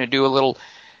we're just going to do a little.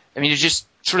 I mean, to just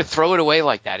sort of throw it away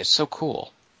like that is so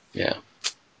cool. Yeah.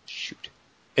 Shoot.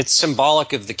 It's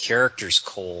symbolic of the character's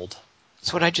cold.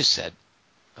 That's what I just said.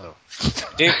 Oh.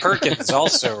 Dave Perkins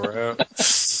also wrote.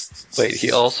 Wait,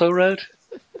 he also wrote?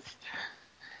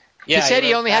 Yeah, he said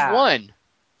he wrote only that. had one.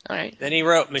 All right. Then he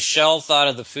wrote, Michelle thought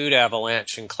of the food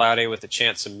avalanche in Cloudy with a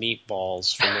Chance of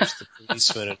Meatballs, from which the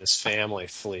policeman and his family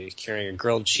flee, carrying a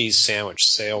grilled cheese sandwich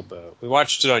sailboat. We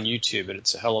watched it on YouTube, and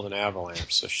it's a hell of an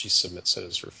avalanche, so she submits it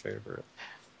as her favorite.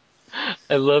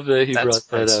 I love that he That's brought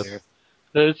that up. pretty.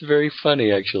 That's very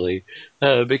funny, actually,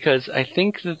 because I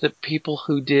think that the people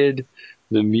who did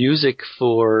the music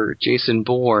for Jason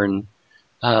Bourne,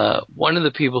 one of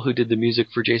the people who did the music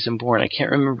for Jason Bourne, I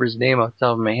can't remember his name off the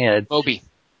top of my head. Moby.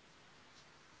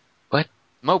 What?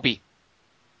 Moby.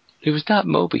 It was not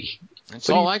Moby. That's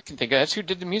all I can think of. That's who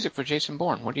did the music for Jason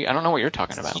Bourne. I don't know what you're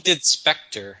talking about. He did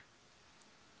Spectre.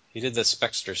 He did the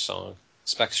Spectre song.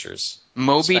 Spectres.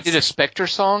 Moby did a Spectre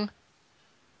song?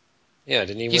 Yeah,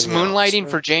 didn't he? He's win the moonlighting Oscar?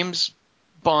 for James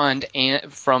Bond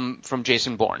and from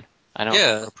Jason Bourne. I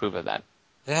don't approve of that.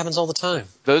 It happens all the time.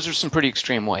 Those are some pretty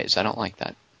extreme ways. I don't like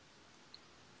that.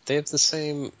 They have the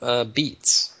same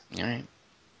beats. All right.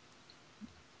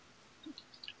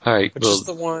 All right. Which is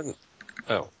the one...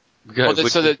 Oh. Well,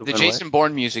 so the Jason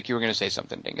Bourne music, you were going to say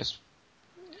something, Dingus.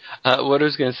 What I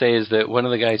was going to say is that one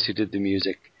of the guys who did the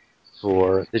music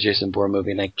for the Jason Bourne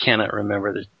movie, and I cannot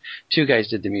remember, the two guys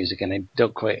did the music, and I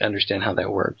don't quite understand how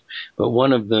that worked, but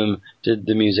one of them did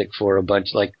the music for a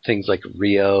bunch, like things like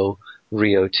Rio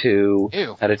 2,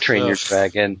 Ew. How to Train Your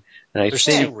Dragon, and There's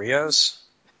two Rios?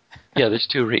 Yeah, there's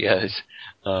two Rios.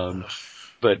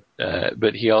 But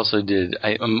he also did,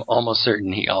 I'm almost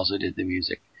certain he also did the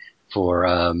music for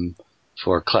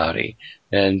Cloudy.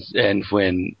 And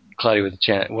when Cloudy with a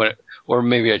Chance, or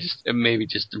maybe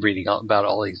just reading about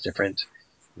all these different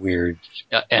weird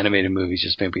animated movies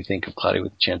just made me think of Cloudy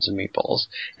with a Chance of Meatballs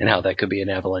and how that could be an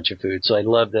avalanche of food. So I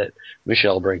love that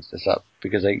Michelle brings this up,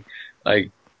 because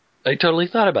I totally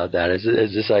thought about that as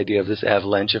this idea of this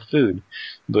avalanche of food.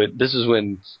 But this is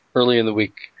when, early in the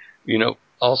week,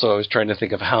 also I was trying to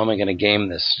think of how am I going to game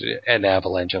this, an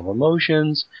avalanche of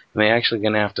emotions? Am I actually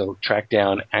going to have to track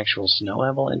down actual snow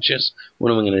avalanches?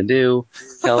 What am I going to do?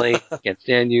 Kelly, I can't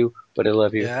stand you, but I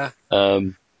love you. Yeah.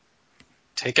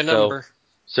 Take a number.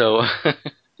 So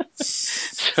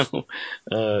for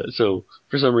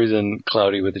some reason,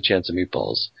 Cloudy with a Chance of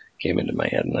Meatballs came into my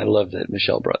head, and I love that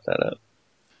Michelle brought that up.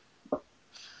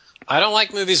 I don't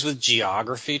like movies with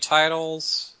geography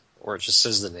titles, where it just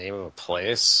says the name of a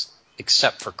place,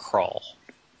 except for Crawl.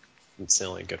 It's the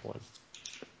only good one.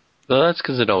 Well, that's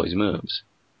because it always moves.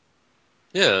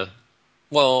 Yeah.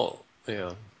 Well,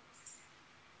 yeah.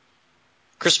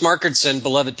 Chris Markardson,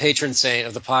 beloved patron saint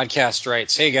of the podcast,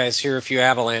 writes, "Hey guys, here are a few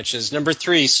avalanches. Number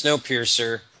 3,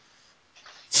 Snowpiercer."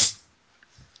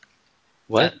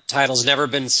 What? That title's never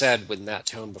been said with that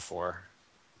tone before.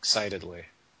 Excitedly.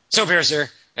 Snowpiercer!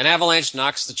 An avalanche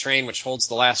knocks the train which holds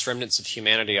the last remnants of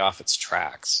humanity off its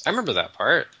tracks. I remember that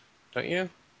part. Don't you?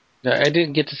 I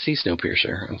didn't get to see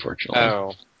Snowpiercer, unfortunately.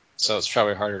 Oh. So it's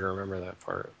probably harder to remember that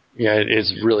part. Yeah, it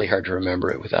is really hard to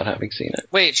remember it without having seen it.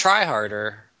 Wait, try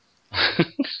harder.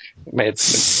 My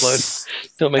head's gonna explode.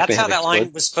 Don't make That's my how head that explode.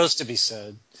 line was supposed to be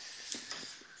said.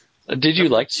 Did you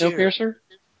like Snowpiercer?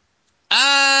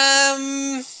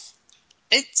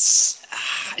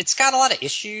 It's got a lot of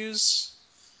issues,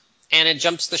 and it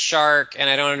jumps the shark, and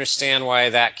I don't understand why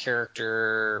that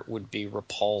character would be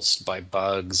repulsed by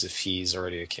bugs if he's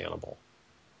already a cannibal.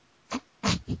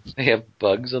 They have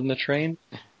bugs on the train?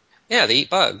 Yeah, they eat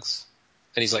bugs.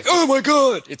 And he's like, oh my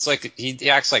god! It's like, he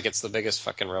acts like it's the biggest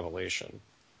fucking revelation.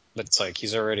 But it's like,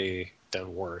 he's already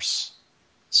done worse.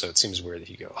 So it seems weird that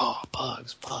he go, oh,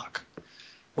 bugs, fuck.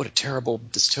 What a terrible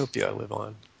dystopia I live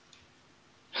on.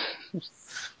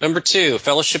 Number 2,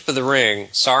 Fellowship of the Ring.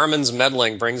 Saruman's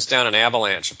meddling brings down an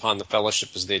avalanche upon the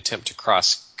Fellowship as they attempt to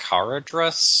cross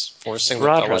Caradhras, forcing the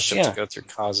Fellowship to go through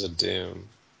Khazad-dûm.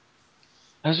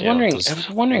 I was wondering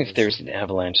if there's an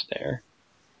avalanche there.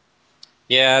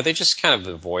 Yeah, they just kind of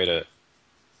avoid it.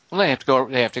 Well, they have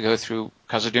to go through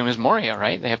Khazad-dûm as Moria,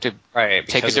 right? They have to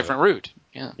take a different route.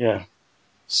 Yeah.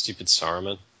 Stupid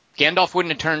Saruman. Gandalf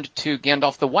wouldn't have turned to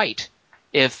Gandalf the White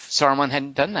if Saruman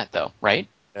hadn't done that, though, right?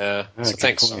 Yeah. So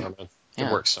thanks, Saruman.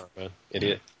 Good work, Saruman.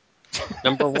 Idiot.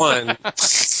 Number 1.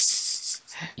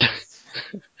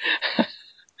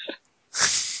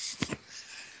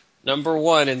 Number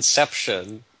 1,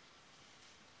 Inception.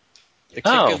 The kick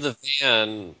of the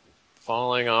van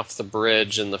falling off the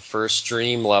bridge in the first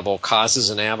dream level causes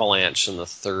an avalanche in the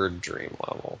third dream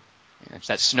level. Yeah, it's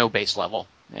that snow base level.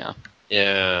 Yeah.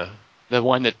 Yeah. The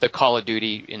one that the Call of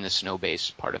Duty in the snow base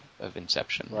part of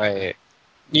Inception. Right.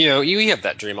 You have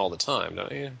that dream all the time,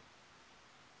 don't you?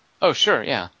 Oh, sure,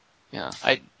 yeah. Yeah.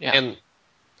 And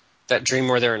that dream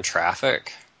where they're in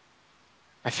traffic.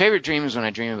 My favorite dream is when I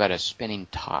dream about a spinning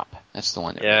top. That's the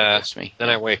one that really gets me. Then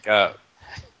I wake up.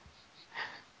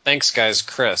 Thanks, guys.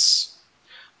 Chris.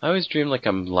 I always dream like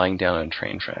I'm lying down on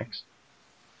train tracks.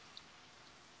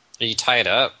 Are you tied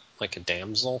up like a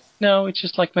damsel? No, it's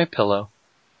just like my pillow.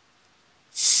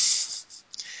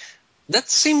 That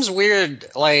seems weird.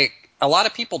 Like, a lot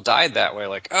of people died that way.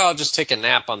 Like, I'll just take a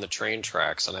nap on the train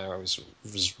tracks. And I always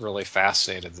was really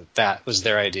fascinated that was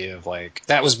their idea of, like,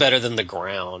 that was better than the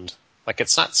ground. Like,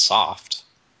 it's not soft.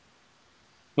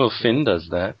 Well, Finn does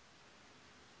that.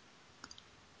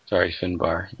 Sorry,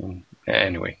 Finbar.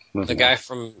 Anyway, the guy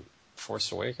from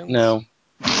Force Awakens? No.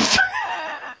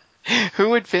 Who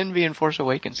would Finn be in Force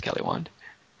Awakens, Kelly Wand?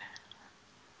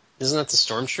 Isn't that the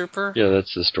Stormtrooper? Yeah,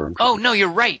 that's the Stormtrooper. Oh, no, you're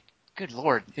right. Good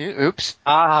Lord. Oops.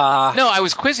 No, I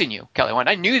was quizzing you, Kelly Wand.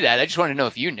 I knew that. I just wanted to know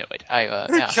if you knew it.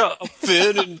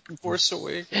 Finn in Force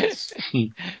Awakens.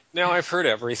 Now I've heard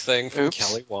everything from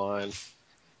Kelly Wand.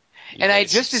 And I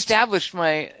just established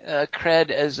my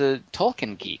cred as a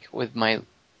Tolkien geek with my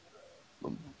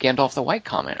Gandalf the White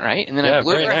comment, right? And then I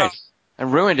blew it. Nice. I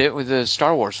ruined it with the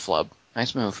Star Wars flub.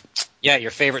 Nice move. Yeah, your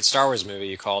favorite Star Wars movie,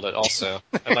 you called it also.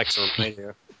 I'd like to remind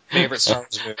you. Favorite Star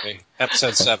Wars movie.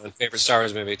 Episode 7. Favorite Star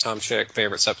Wars movie. Tom Schick.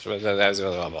 Favorite subject. Blah,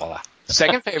 blah, blah.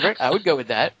 Second favorite. I would go with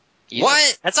that. Either.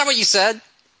 What? That's not what you said.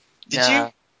 Did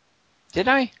you? Did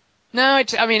I? No,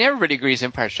 I mean, everybody agrees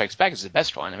Empire Strikes Back is the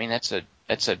best one. I mean, that's a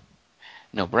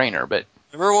no-brainer, but...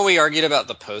 Remember when we argued about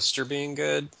the poster being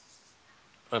good?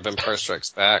 Of Empire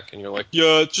Strikes Back, and you're like,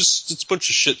 yeah, it's a bunch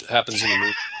of shit that happens in the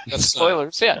movie. That's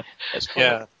spoilers, yeah. That's spoilers.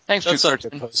 Yeah. Thanks, that's not the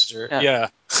poster. Yeah.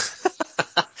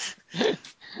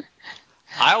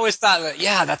 I always thought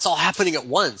that, that's all happening at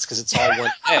once, because it's all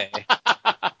one day.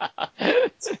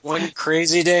 It's one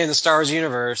crazy day in the Star Wars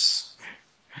universe.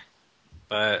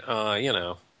 But, I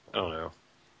don't know.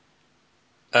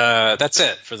 That's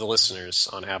it for the listeners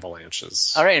on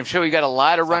avalanches. All right, I'm sure we got a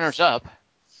lot of runners up.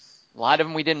 A lot of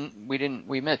them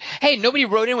we missed. Hey, nobody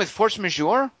wrote in with force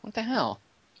majeure? What the hell?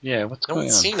 Yeah, what's going on? No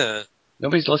one's seen it.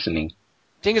 Nobody's listening.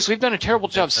 Dingus, we've done a terrible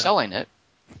job selling it.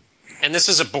 And this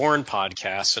is a Bourne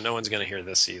podcast, so no one's going to hear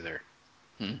this either.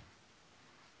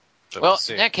 So well,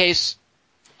 in that case...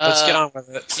 let's get on with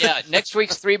it. Yeah, next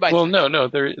week's 3x3. Well, no,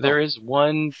 there is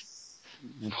one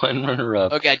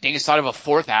runner-up. Okay, Dingus thought of a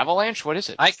fourth avalanche? What is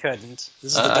it? I couldn't.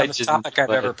 This is the dumbest topic I've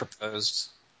ever proposed.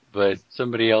 But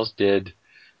somebody else did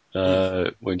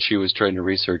when she was trying to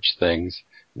research things.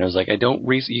 And I was like,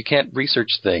 you can't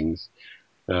research things.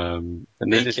 And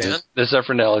then this is our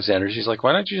friend Alexander. She's like,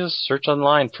 why don't you just search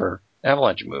online for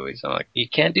avalanche movies? I'm like, you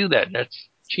can't do that. That's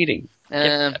cheating.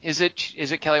 Is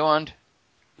it Kelly Wand?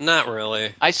 Not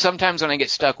really. I sometimes, when I get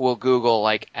stuck, will Google,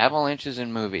 like, avalanches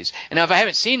in movies. And now, if I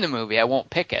haven't seen the movie, I won't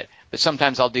pick it. But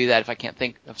sometimes I'll do that if I can't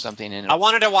think of something. I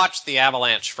wanted to watch The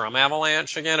Avalanche from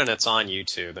Avalanche again, and it's on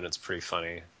YouTube, and it's pretty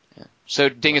funny. Yeah. So,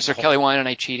 Dingus or Kelly Wand and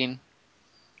I cheating?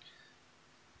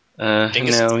 No,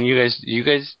 you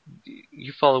guys,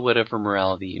 you follow whatever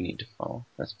morality you need to follow.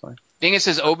 That's fine. Dingus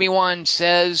says, Obi-Wan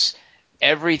says...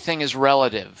 everything is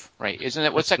relative, right? Isn't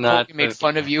it? What's that quote we made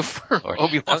fun of you for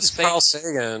Obi-Wan? That's Carl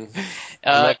Sagan.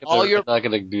 I'm not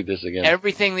going to do this again.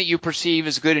 Everything that you perceive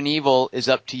as good and evil is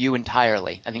up to you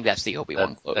entirely. I think that's the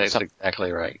Obi-Wan quote. That's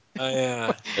exactly right.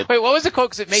 Yeah. Wait, what was the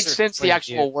quote? Because it made sense, the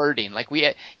actual wording. Like,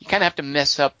 you kind of have to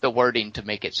mess up the wording to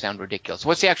make it sound ridiculous.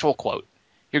 What's the actual quote?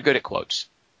 You're good at quotes.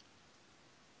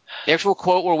 The actual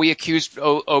quote where we accused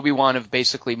Obi-Wan of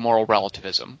basically moral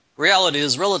relativism. Reality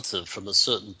is relative from a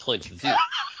certain point of view.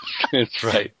 That's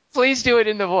right. Please do it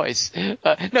in the voice.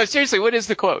 No, seriously, what is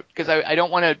the quote? Because I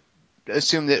don't want to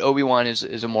assume that Obi-Wan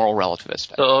is a moral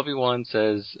relativist. So Obi-Wan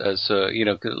says,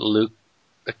 Luke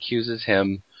accuses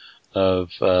him of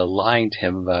lying to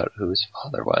him about who his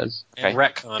father was. And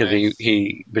retconning. Because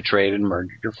he betrayed and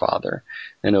murdered your father.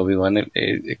 And Obi-Wan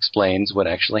explains what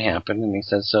actually happened, and he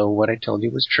says, so what I told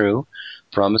you was true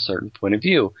from a certain point of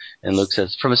view. And Luke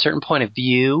says, from a certain point of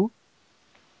view?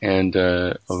 And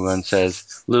Obi-Wan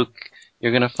says, Luke,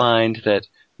 you're going to find that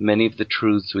many of the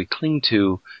truths we cling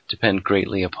to depend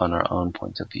greatly upon our own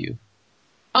points of view.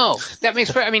 Oh, that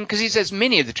makes I mean, because he says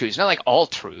many of the truths, not like all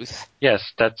truth.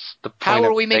 Yes, that's the point How I are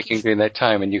was we making during that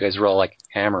time, and you guys were all like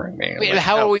hammering me. Wait, Like,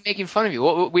 how no, are we making fun of you?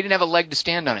 We didn't have a leg to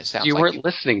stand on. It sounds you like weren't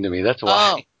listening to me. That's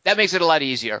why. Oh, that makes it a lot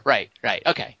easier. Right.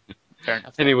 Okay, fair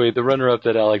enough. Anyway, the runner-up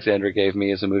that Alexandra gave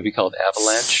me is a movie called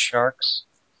Avalanche Sharks.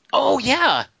 Oh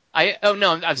yeah. I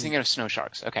was thinking of Snow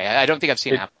Sharks. Okay, I don't think I've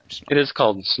seen Avalanche. It is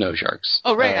called Snow Sharks.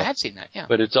 Oh right, I had seen that. Yeah.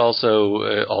 But it's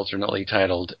also alternately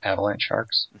titled Avalanche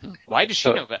Sharks. Mm-hmm. Why does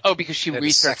she know that? Oh, because she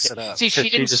researched it up. See, she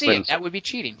didn't just see went- it. That would be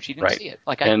cheating. She didn't see it.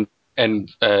 Like and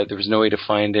there was no way to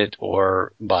find it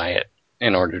or buy it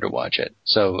in order to watch it,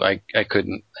 so I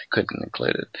couldn't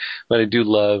include it. But I do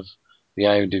love the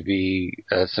IMDb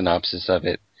synopsis of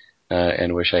it,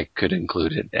 and wish I could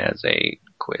include it as a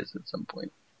quiz at some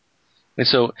point. And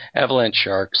so Avalanche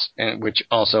Sharks, which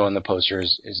also on the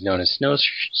posters is known as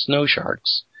Snow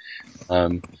Sharks,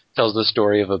 tells the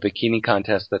story of a bikini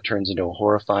contest that turns into a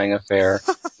horrifying affair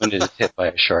when it is hit by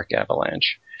a shark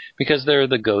avalanche. Because they're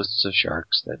the ghosts of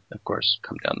sharks that, of course,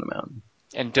 come down the mountain.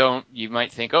 And you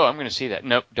might think, oh, I'm going to see that.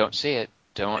 Nope, don't see it.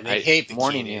 Don't. And they hate I'm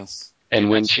warning you. bikinis. And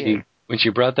when not see she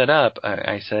brought that up,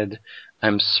 I said,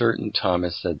 I'm certain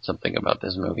Thomas said something about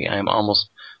this movie. I'm almost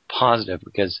positive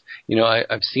because, you know,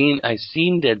 I've seen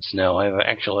Dead Snow. I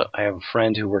have a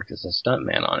friend who worked as a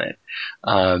stuntman on it.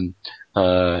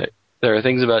 There are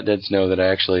things about Dead Snow that I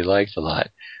actually liked a lot.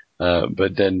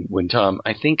 But then when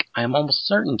I'm almost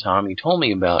certain, Tom, you told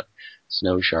me about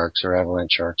Snow Sharks or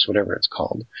Avalanche Sharks, whatever it's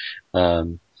called,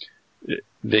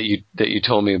 that you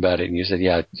told me about it, and you said,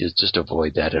 yeah, just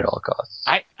avoid that at all costs.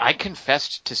 I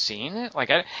confessed to seeing it,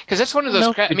 because that's one of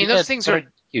those. No, those things are.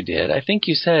 You did. I think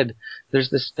you said there's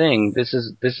this thing. This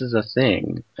is a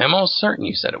thing. I'm almost certain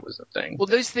you said it was a thing. Well,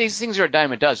 these things are a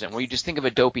dime a dozen. Where you just think of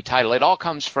a dopey title, it all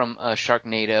comes from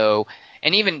Sharknado,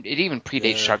 and it even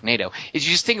predates Sharknado. Is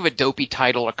you just think of a dopey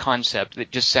title or concept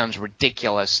that just sounds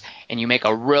ridiculous, and you make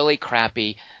a really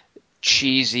crappy,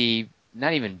 cheesy,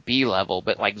 not even B level,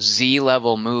 but like Z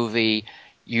level movie.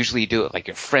 Usually you do it like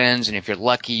your friends, and if you're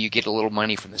lucky, you get a little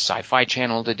money from the Sci-Fi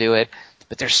Channel to do it.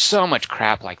 But there's so much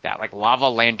crap like that, like Lava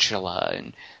Lantula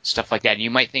and stuff like that. And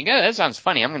you might think, oh, that sounds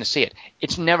funny. I'm going to see it.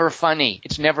 It's never funny.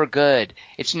 It's never good.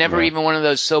 It's never even one of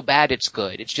those so bad it's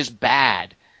good. It's just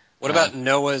bad. What about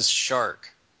Noah's Shark?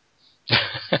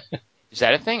 Is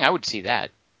that a thing? I would see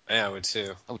that. Yeah, I would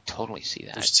too. I would totally see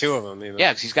that. There's two of them. Even.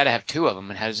 Yeah, because he's got to have two of them.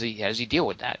 And how does he deal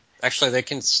with that? Actually, they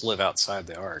can live outside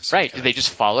the ark. Right. Do they just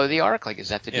follow the ark? Like, is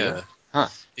that the deal? Yeah. Huh.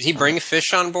 Did he bring a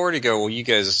fish on board? You go, well, you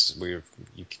guys,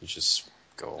 you can just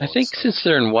go. I think since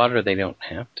they're in water, they don't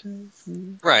have to.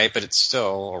 Right, but it's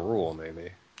still a rule,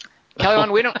 maybe. Kelly,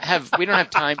 we don't have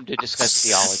time to discuss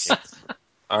theology.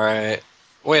 All right.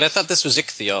 Wait, I thought this was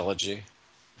ichthyology.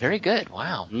 Very good.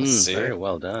 Wow. See. Very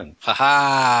well done.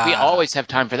 Ha-ha. We always have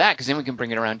time for that because then we can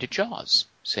bring it around to Jaws.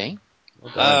 See?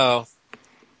 Well done. Oh.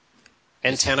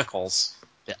 And tentacles.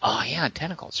 Oh, yeah,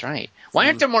 tentacles, right. Why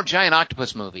aren't there more giant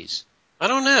octopus movies? I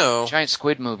don't know. Giant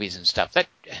squid movies and stuff.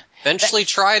 Eventually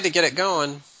tried to get it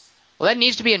going. Well, that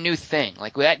needs to be a new thing.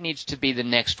 Like, that needs to be the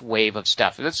next wave of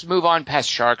stuff. Let's move on past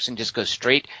sharks and just go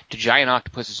straight to giant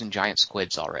octopuses and giant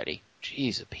squids already.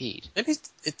 Jeez, Pete. Maybe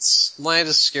it's not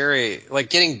as scary. Like,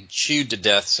 getting chewed to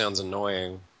death sounds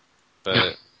annoying,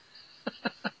 but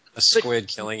a squid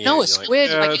killing you. No, a squid. Like,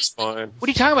 yeah, like, it's fine. What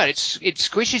are you talking about? It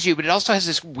squishes you, but it also has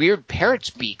this weird parrot's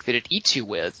beak that it eats you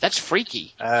with. That's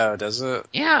freaky. Oh, does it?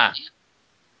 Yeah.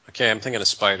 Okay, I'm thinking of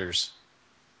spiders.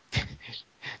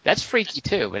 That's freaky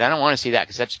too, but I don't want to see that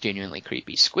because that's genuinely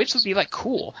creepy. Squids would be like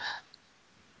cool.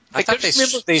 I thought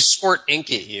they squirt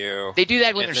ink at you. They do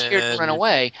that when they're scared to run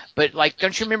away, but like,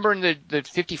 don't you remember in the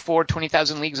 54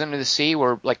 20,000 Leagues Under the Sea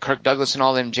where like Kirk Douglas and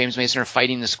all them James Mason are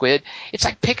fighting the squid? It's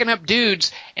like picking up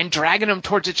dudes and dragging them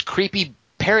towards its creepy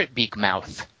parrot beak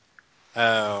mouth.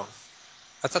 Oh.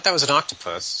 I thought that was an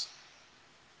octopus.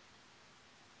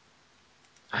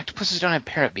 Octopuses don't have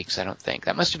parrot beaks, I don't think.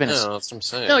 That must have been No, that's what I'm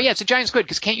saying. No, yeah, it's a giant squid,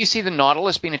 because can't you see the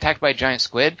Nautilus being attacked by a giant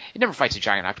squid? It never fights a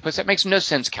giant octopus. That makes no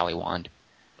sense, Kelly Wand.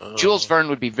 Oh. Jules Verne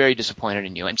would be very disappointed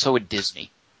in you, and so would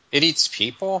Disney. It eats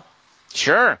people?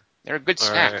 Sure. They're a good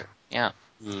snack. Right. Yeah.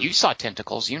 You saw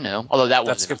tentacles, you know. Although that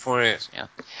That's a good point. Yeah.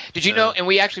 Did you know, and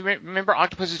we actually remember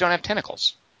octopuses don't have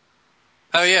tentacles.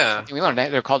 Oh, yeah. We learned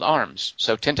that. They're called arms.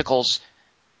 So tentacles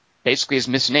basically is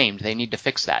misnamed. They need to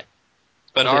fix that.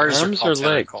 But Are they ours are arms called or legs?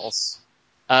 tentacles.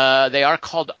 They are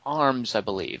called arms, I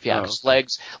believe. Yeah, because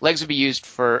legs would be used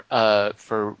for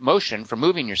motion, for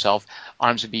moving yourself.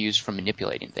 Arms would be used for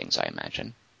manipulating things, I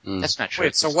imagine. That's not true.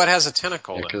 Wait, so what has a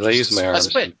tentacle? Because I use my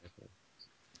arms.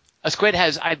 A squid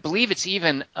has, I believe it's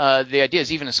even, the idea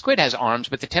is even a squid has arms,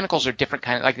 but the tentacles are different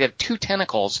kind of, like they have two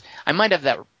tentacles. I might have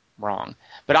that wrong.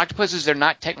 But octopuses, they're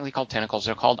not technically called tentacles.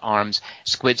 They're called arms.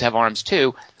 Squids have arms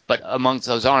too, but amongst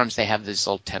those arms, they have these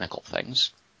little tentacle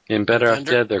things. In Better Off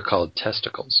Dead, they're called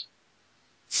testicles.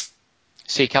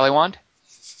 See, Kelly Wand?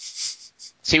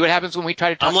 See what happens when we try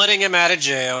to talk? I'm letting him out of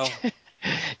jail.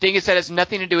 Dingus, that has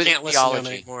nothing to do with Can't listen to him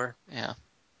theology. anymore. Yeah.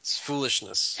 It's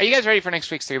foolishness. Are you guys ready for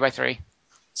next week's 3x3?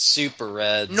 Super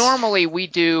Reds. Normally, we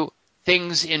do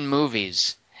things in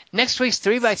movies. Next week's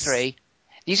 3x3,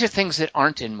 these are things that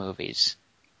aren't in movies.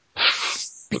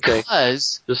 Okay.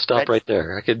 Because... Just stop right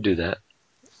there. I could do that.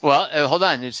 Well, hold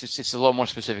on. It's a little more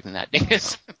specific than that,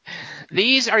 Dingus.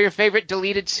 These are your favorite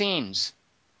deleted scenes.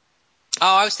 Oh,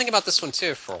 I was thinking about this one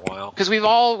too for a while. Because we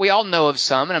all know of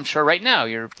some, and I'm sure right now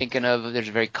you're thinking of, there's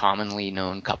a very commonly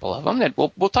known couple of them that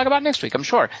we'll talk about next week, I'm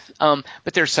sure.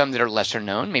 But there's some that are lesser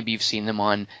known. Maybe you've seen them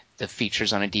on the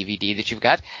features on a DVD that you've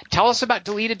got. Tell us about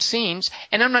deleted scenes,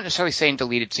 and I'm not necessarily saying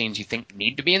deleted scenes you think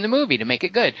need to be in the movie to make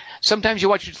it good. Sometimes you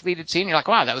watch a deleted scene and you're like,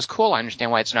 wow, that was cool. I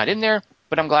understand why it's not in there,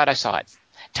 but I'm glad I saw it.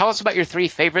 Tell us about your 3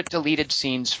 favorite deleted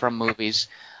scenes from movies.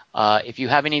 If you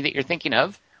have any that you're thinking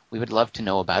of, we would love to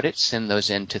know about it. Send those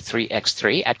in to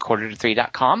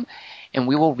 3x3@quarterto3.com, and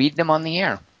we will read them on the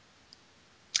air.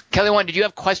 Kelly Wand, did you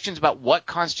have questions about what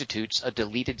constitutes a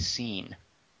deleted scene?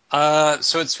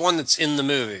 So it's one that's in the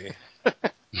movie.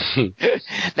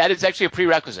 That is actually a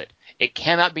prerequisite. It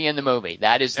cannot be in the movie.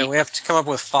 That is, and we have to come up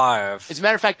with 5. as a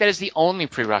matter of fact, that is the only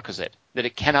prerequisite, that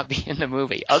it cannot be in the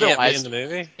movie. Can't Otherwise, be in the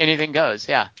movie? anything goes.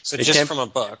 Yeah. So It just can't- from a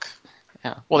book.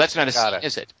 Yeah. Well, that's not a Got scene, it.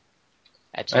 is it?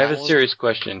 That's I have not- a serious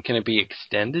question. Can it be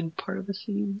extended part of the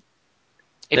scene?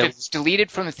 If that- it's deleted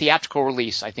from the theatrical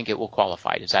release, I think it will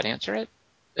qualify. Does that answer it?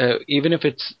 Even if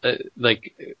it's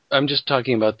I'm just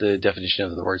talking about the definition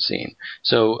of the word scene.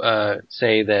 So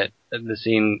say that the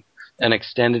scene, an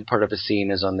extended part of a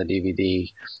scene is on the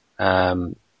DVD,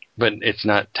 but it's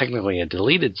not technically a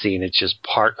deleted scene. It's just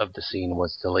part of the scene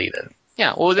was deleted.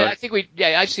 Yeah, well, then I think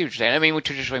I see what you're saying. I mean, we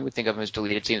traditionally would think of them as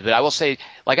deleted scenes, but I will say,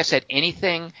 like I said, any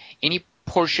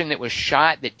portion that was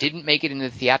shot that didn't make it into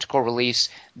the theatrical release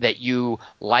that you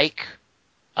like,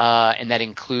 and that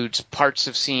includes parts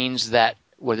of scenes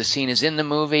where the scene is in the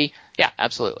movie, yeah,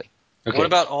 absolutely. Okay. What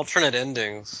about alternate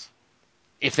endings?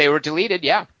 If they were deleted,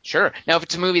 yeah, sure. Now, if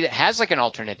it's a movie that has like an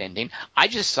alternate ending, I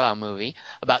just saw a movie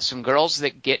about some girls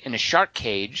that get in a shark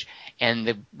cage and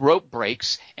the rope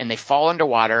breaks and they fall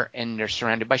underwater and they're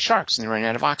surrounded by sharks and they're running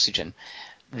out of oxygen.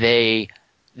 They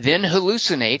then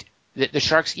hallucinate that the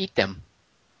sharks eat them.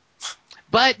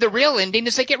 But the real ending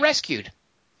is they get rescued.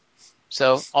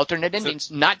 So alternate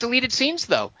endings, not deleted scenes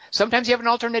though. Sometimes you have an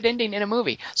alternate ending in a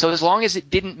movie. So as long as it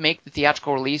didn't make the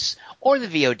theatrical release or the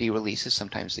VOD release, as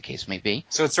sometimes the case may be.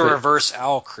 So it's a reverse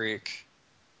Owl Creek.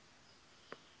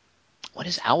 What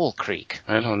is Owl Creek?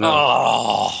 I don't know.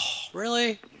 Oh,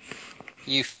 really?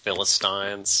 You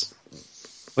Philistines.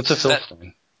 What's a Is that-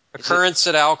 Philistine? Occurrence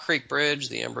at Owl Creek Bridge,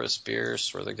 the Ambrose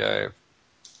Bierce, where the guy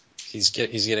he's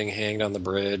getting hanged on the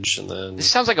bridge, and then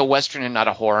This sounds like a Western and not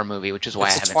a horror movie, which is why I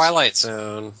it's haven't. a Twilight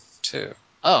Zone too.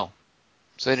 Oh,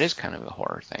 so it is kind of a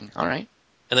horror thing. All right.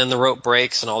 And then the rope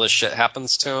breaks, and all this shit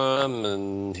happens to him,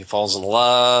 and he falls in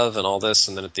love, and all this,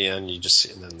 and then at the end you just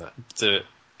see, and then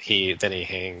he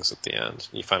hangs at the end.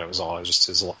 You find it was just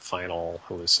his final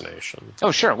hallucination.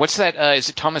 Oh, sure. What's that? Is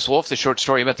it Thomas Wolfe, the short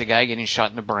story about the guy getting shot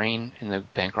in the brain in the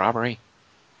bank robbery?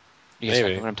 You guys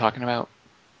Maybe. know what I'm talking about?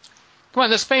 Come on,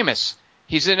 that's famous.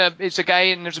 It's a guy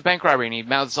and there's a bank robbery and he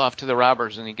mouths off to the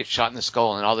robbers and he gets shot in the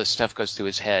skull and all this stuff goes through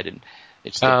his head and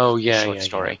it's the short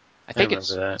story. I think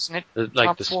it's, remember that. isn't it Like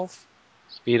Thomas the Wolfe?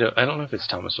 Speedo. I don't know if it's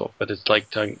Thomas Wolfe, but it's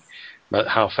like talking about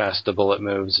how fast the bullet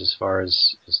moves as far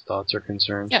as his thoughts are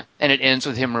concerned. Yeah, and it ends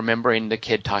with him remembering the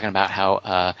kid talking about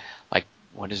how,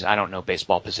 I don't know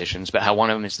baseball positions, but how one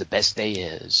of them is the best they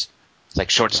is. It's like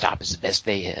shortstop is the best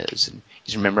they is. And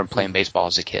he's remembering playing baseball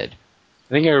as a kid.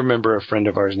 I think I remember a friend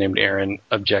of ours named Aaron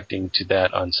objecting to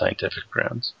that on scientific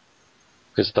grounds.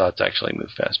 Because thoughts actually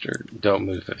don't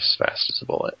move as fast as a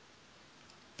bullet.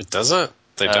 It doesn't.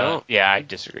 They don't. Yeah, I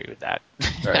disagree with that.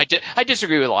 Right. I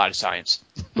disagree with a lot of science.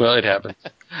 Well, it happens.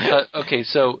 Okay,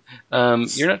 so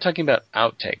you're not talking about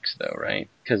outtakes, though, right?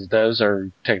 Because those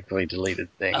are technically deleted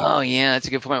things. Oh, yeah, that's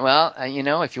a good point. Well,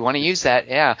 if you want to use that,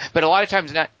 yeah. But a lot of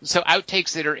times not. So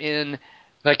outtakes that are in...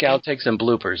 Like outtakes and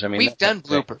bloopers. I mean, We've done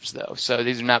bloopers, though, so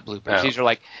these are not bloopers. Oh. These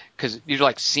are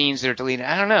like scenes that are deleted.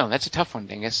 I don't know. That's a tough one,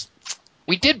 Dingus.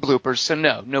 We did bloopers, so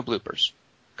no bloopers.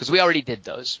 Because we already did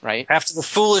those, right? After the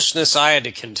foolishness I had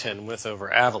to contend with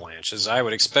over avalanches, I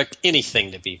would expect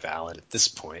anything to be valid at this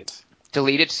point.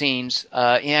 Deleted scenes.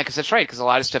 Yeah, because that's right, because a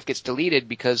lot of stuff gets deleted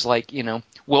because,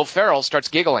 Will Ferrell starts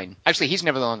giggling. Actually, he's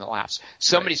never the one that laughs.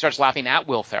 Somebody starts laughing at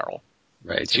Will Ferrell.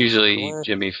 Right. It's usually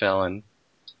Jimmy Fallon.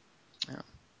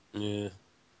 Yeah.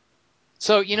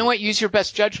 So, you know what? Use your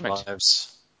best judgment.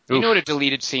 Lives. You know what a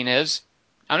deleted scene is.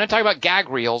 I'm going to talk about gag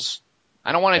reels.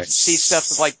 I don't want to see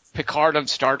stuff like Picard on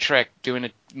Star Trek doing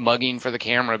a mugging for the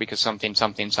camera because something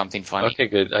funny. Okay,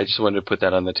 good. I just wanted to put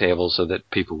that on the table so that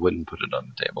people wouldn't put it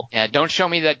on the table. Yeah, don't show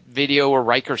me that video where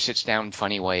Riker sits down in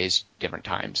funny ways different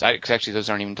times. Because actually, those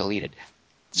aren't even deleted.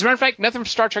 As a matter of fact, nothing from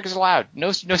Star Trek is allowed.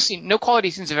 No quality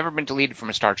scenes have ever been deleted from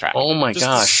a Star Trek. Oh my Does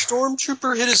gosh. the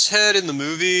stormtrooper hit his head in the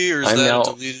movie, or is I'm that now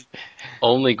deleted?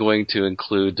 only going to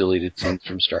include deleted scenes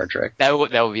from Star Trek. That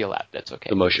will be allowed. That's okay.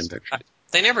 The motion picture.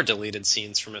 They never deleted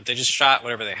scenes from it. They just shot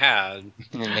whatever they had.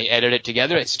 And then they edit it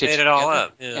together. They stitch made it all together.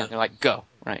 up. Yeah. They're like, go.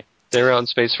 Right. They were out in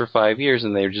space for 5 years,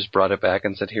 and they just brought it back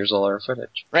and said, here's all our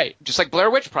footage. Right. Just like Blair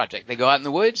Witch Project. They go out in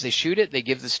the woods, they shoot it, they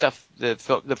give the stuff, the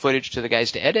footage to the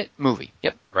guys to edit. Movie.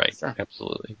 Yep. Right. Sure.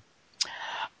 Absolutely.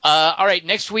 All right.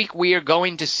 Next week we are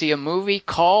going to see a movie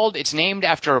called, it's named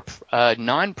after a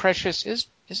non-precious, is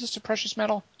this a precious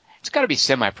metal? It's got to be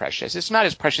semi-precious. It's not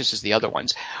as precious as the other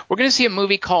ones. We're going to see a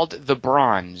movie called The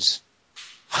Bronze.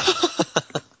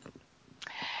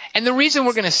 And the reason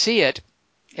we're going to see it,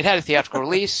 it had a theatrical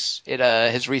release. It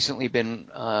has recently been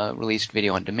released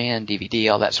video on demand,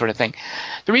 DVD, all that sort of thing.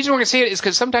 The reason we're going to see it is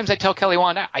because sometimes I tell Kelly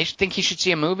Wand I think he should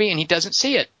see a movie, and he doesn't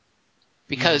see it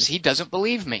because he doesn't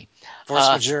believe me. Force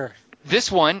majeure.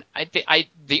 This one,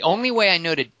 the only way I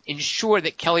know to ensure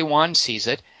that Kelly Wand sees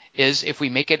it is if we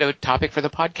make it a topic for the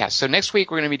podcast. So next week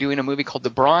we're going to be doing a movie called The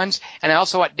Bronze, and I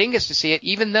also want Dingus to see it,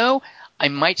 even though I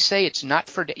might say it's not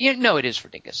for no, it is for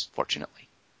Dingus, fortunately.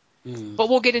 But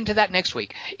we'll get into that next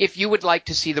week. If you would like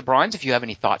to see The Bronze, if you have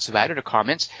any thoughts about it or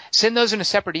comments, send those in a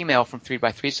separate email from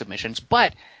 3x3 submissions,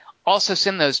 but also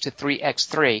send those to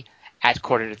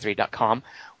 3x3@quarterto3.com.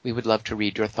 We would love to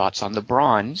read your thoughts on The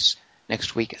Bronze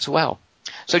next week as well.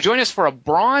 So join us for a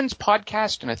Bronze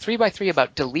podcast and a 3x3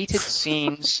 about deleted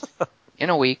scenes in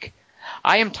a week.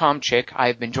 I am Tom Chick. I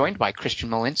have been joined by Christian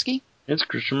Malinsky. It's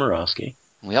Christian Morosky.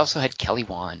 And we also had Kelly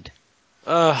Wand.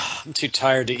 I'm too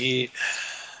tired to eat.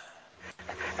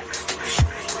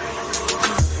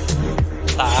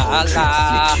 La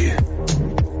la. New York,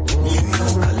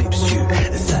 I lips you.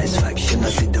 The satisfaction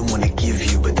I didn't want to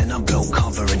give you, but then I blow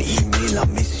cover and email, I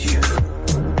miss you.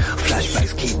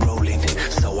 Flashbacks keep rolling,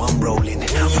 so I'm rolling. We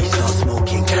start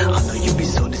smoking, I know you'll be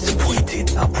so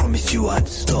disappointed. I promised you I'd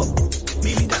stop.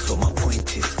 Maybe that's what my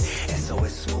point is.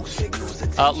 SOS smoke signals.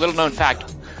 Little known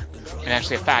fact, and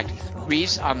actually a fact,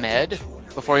 Riz Ahmed,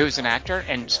 before he was an actor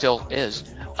and still is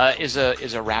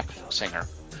a rap singer.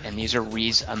 And these are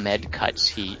Riz Ahmed cuts.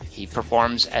 He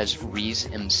performs as Riz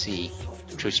MC.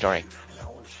 True story.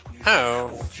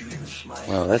 Oh.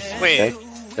 Wow, Wait.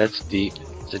 that's deep.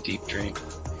 It's a deep dream.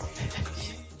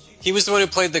 He was the one who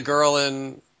played the girl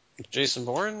in Jason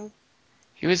Bourne?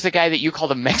 He was the guy that you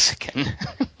called a Mexican.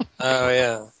 Oh,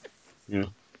 yeah. Yeah.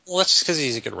 Well, that's just because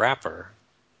he's a good rapper.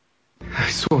 I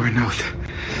swore an oath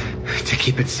to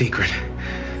keep it secret.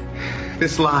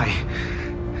 This lie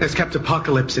has kept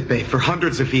Apocalypse at bay for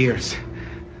hundreds of years.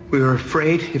 We were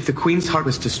afraid if the Queen's heart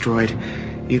was destroyed,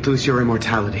 you'd lose your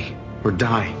immortality or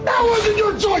die. That wasn't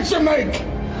your choice to make!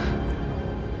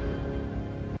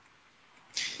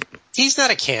 He's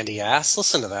not a candy ass.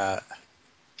 Listen to that.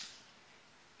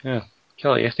 Yeah.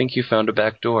 Kelly, I think you found a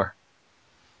back door.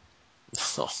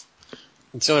 It's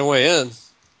the only way in.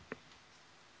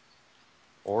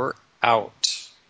 Or out.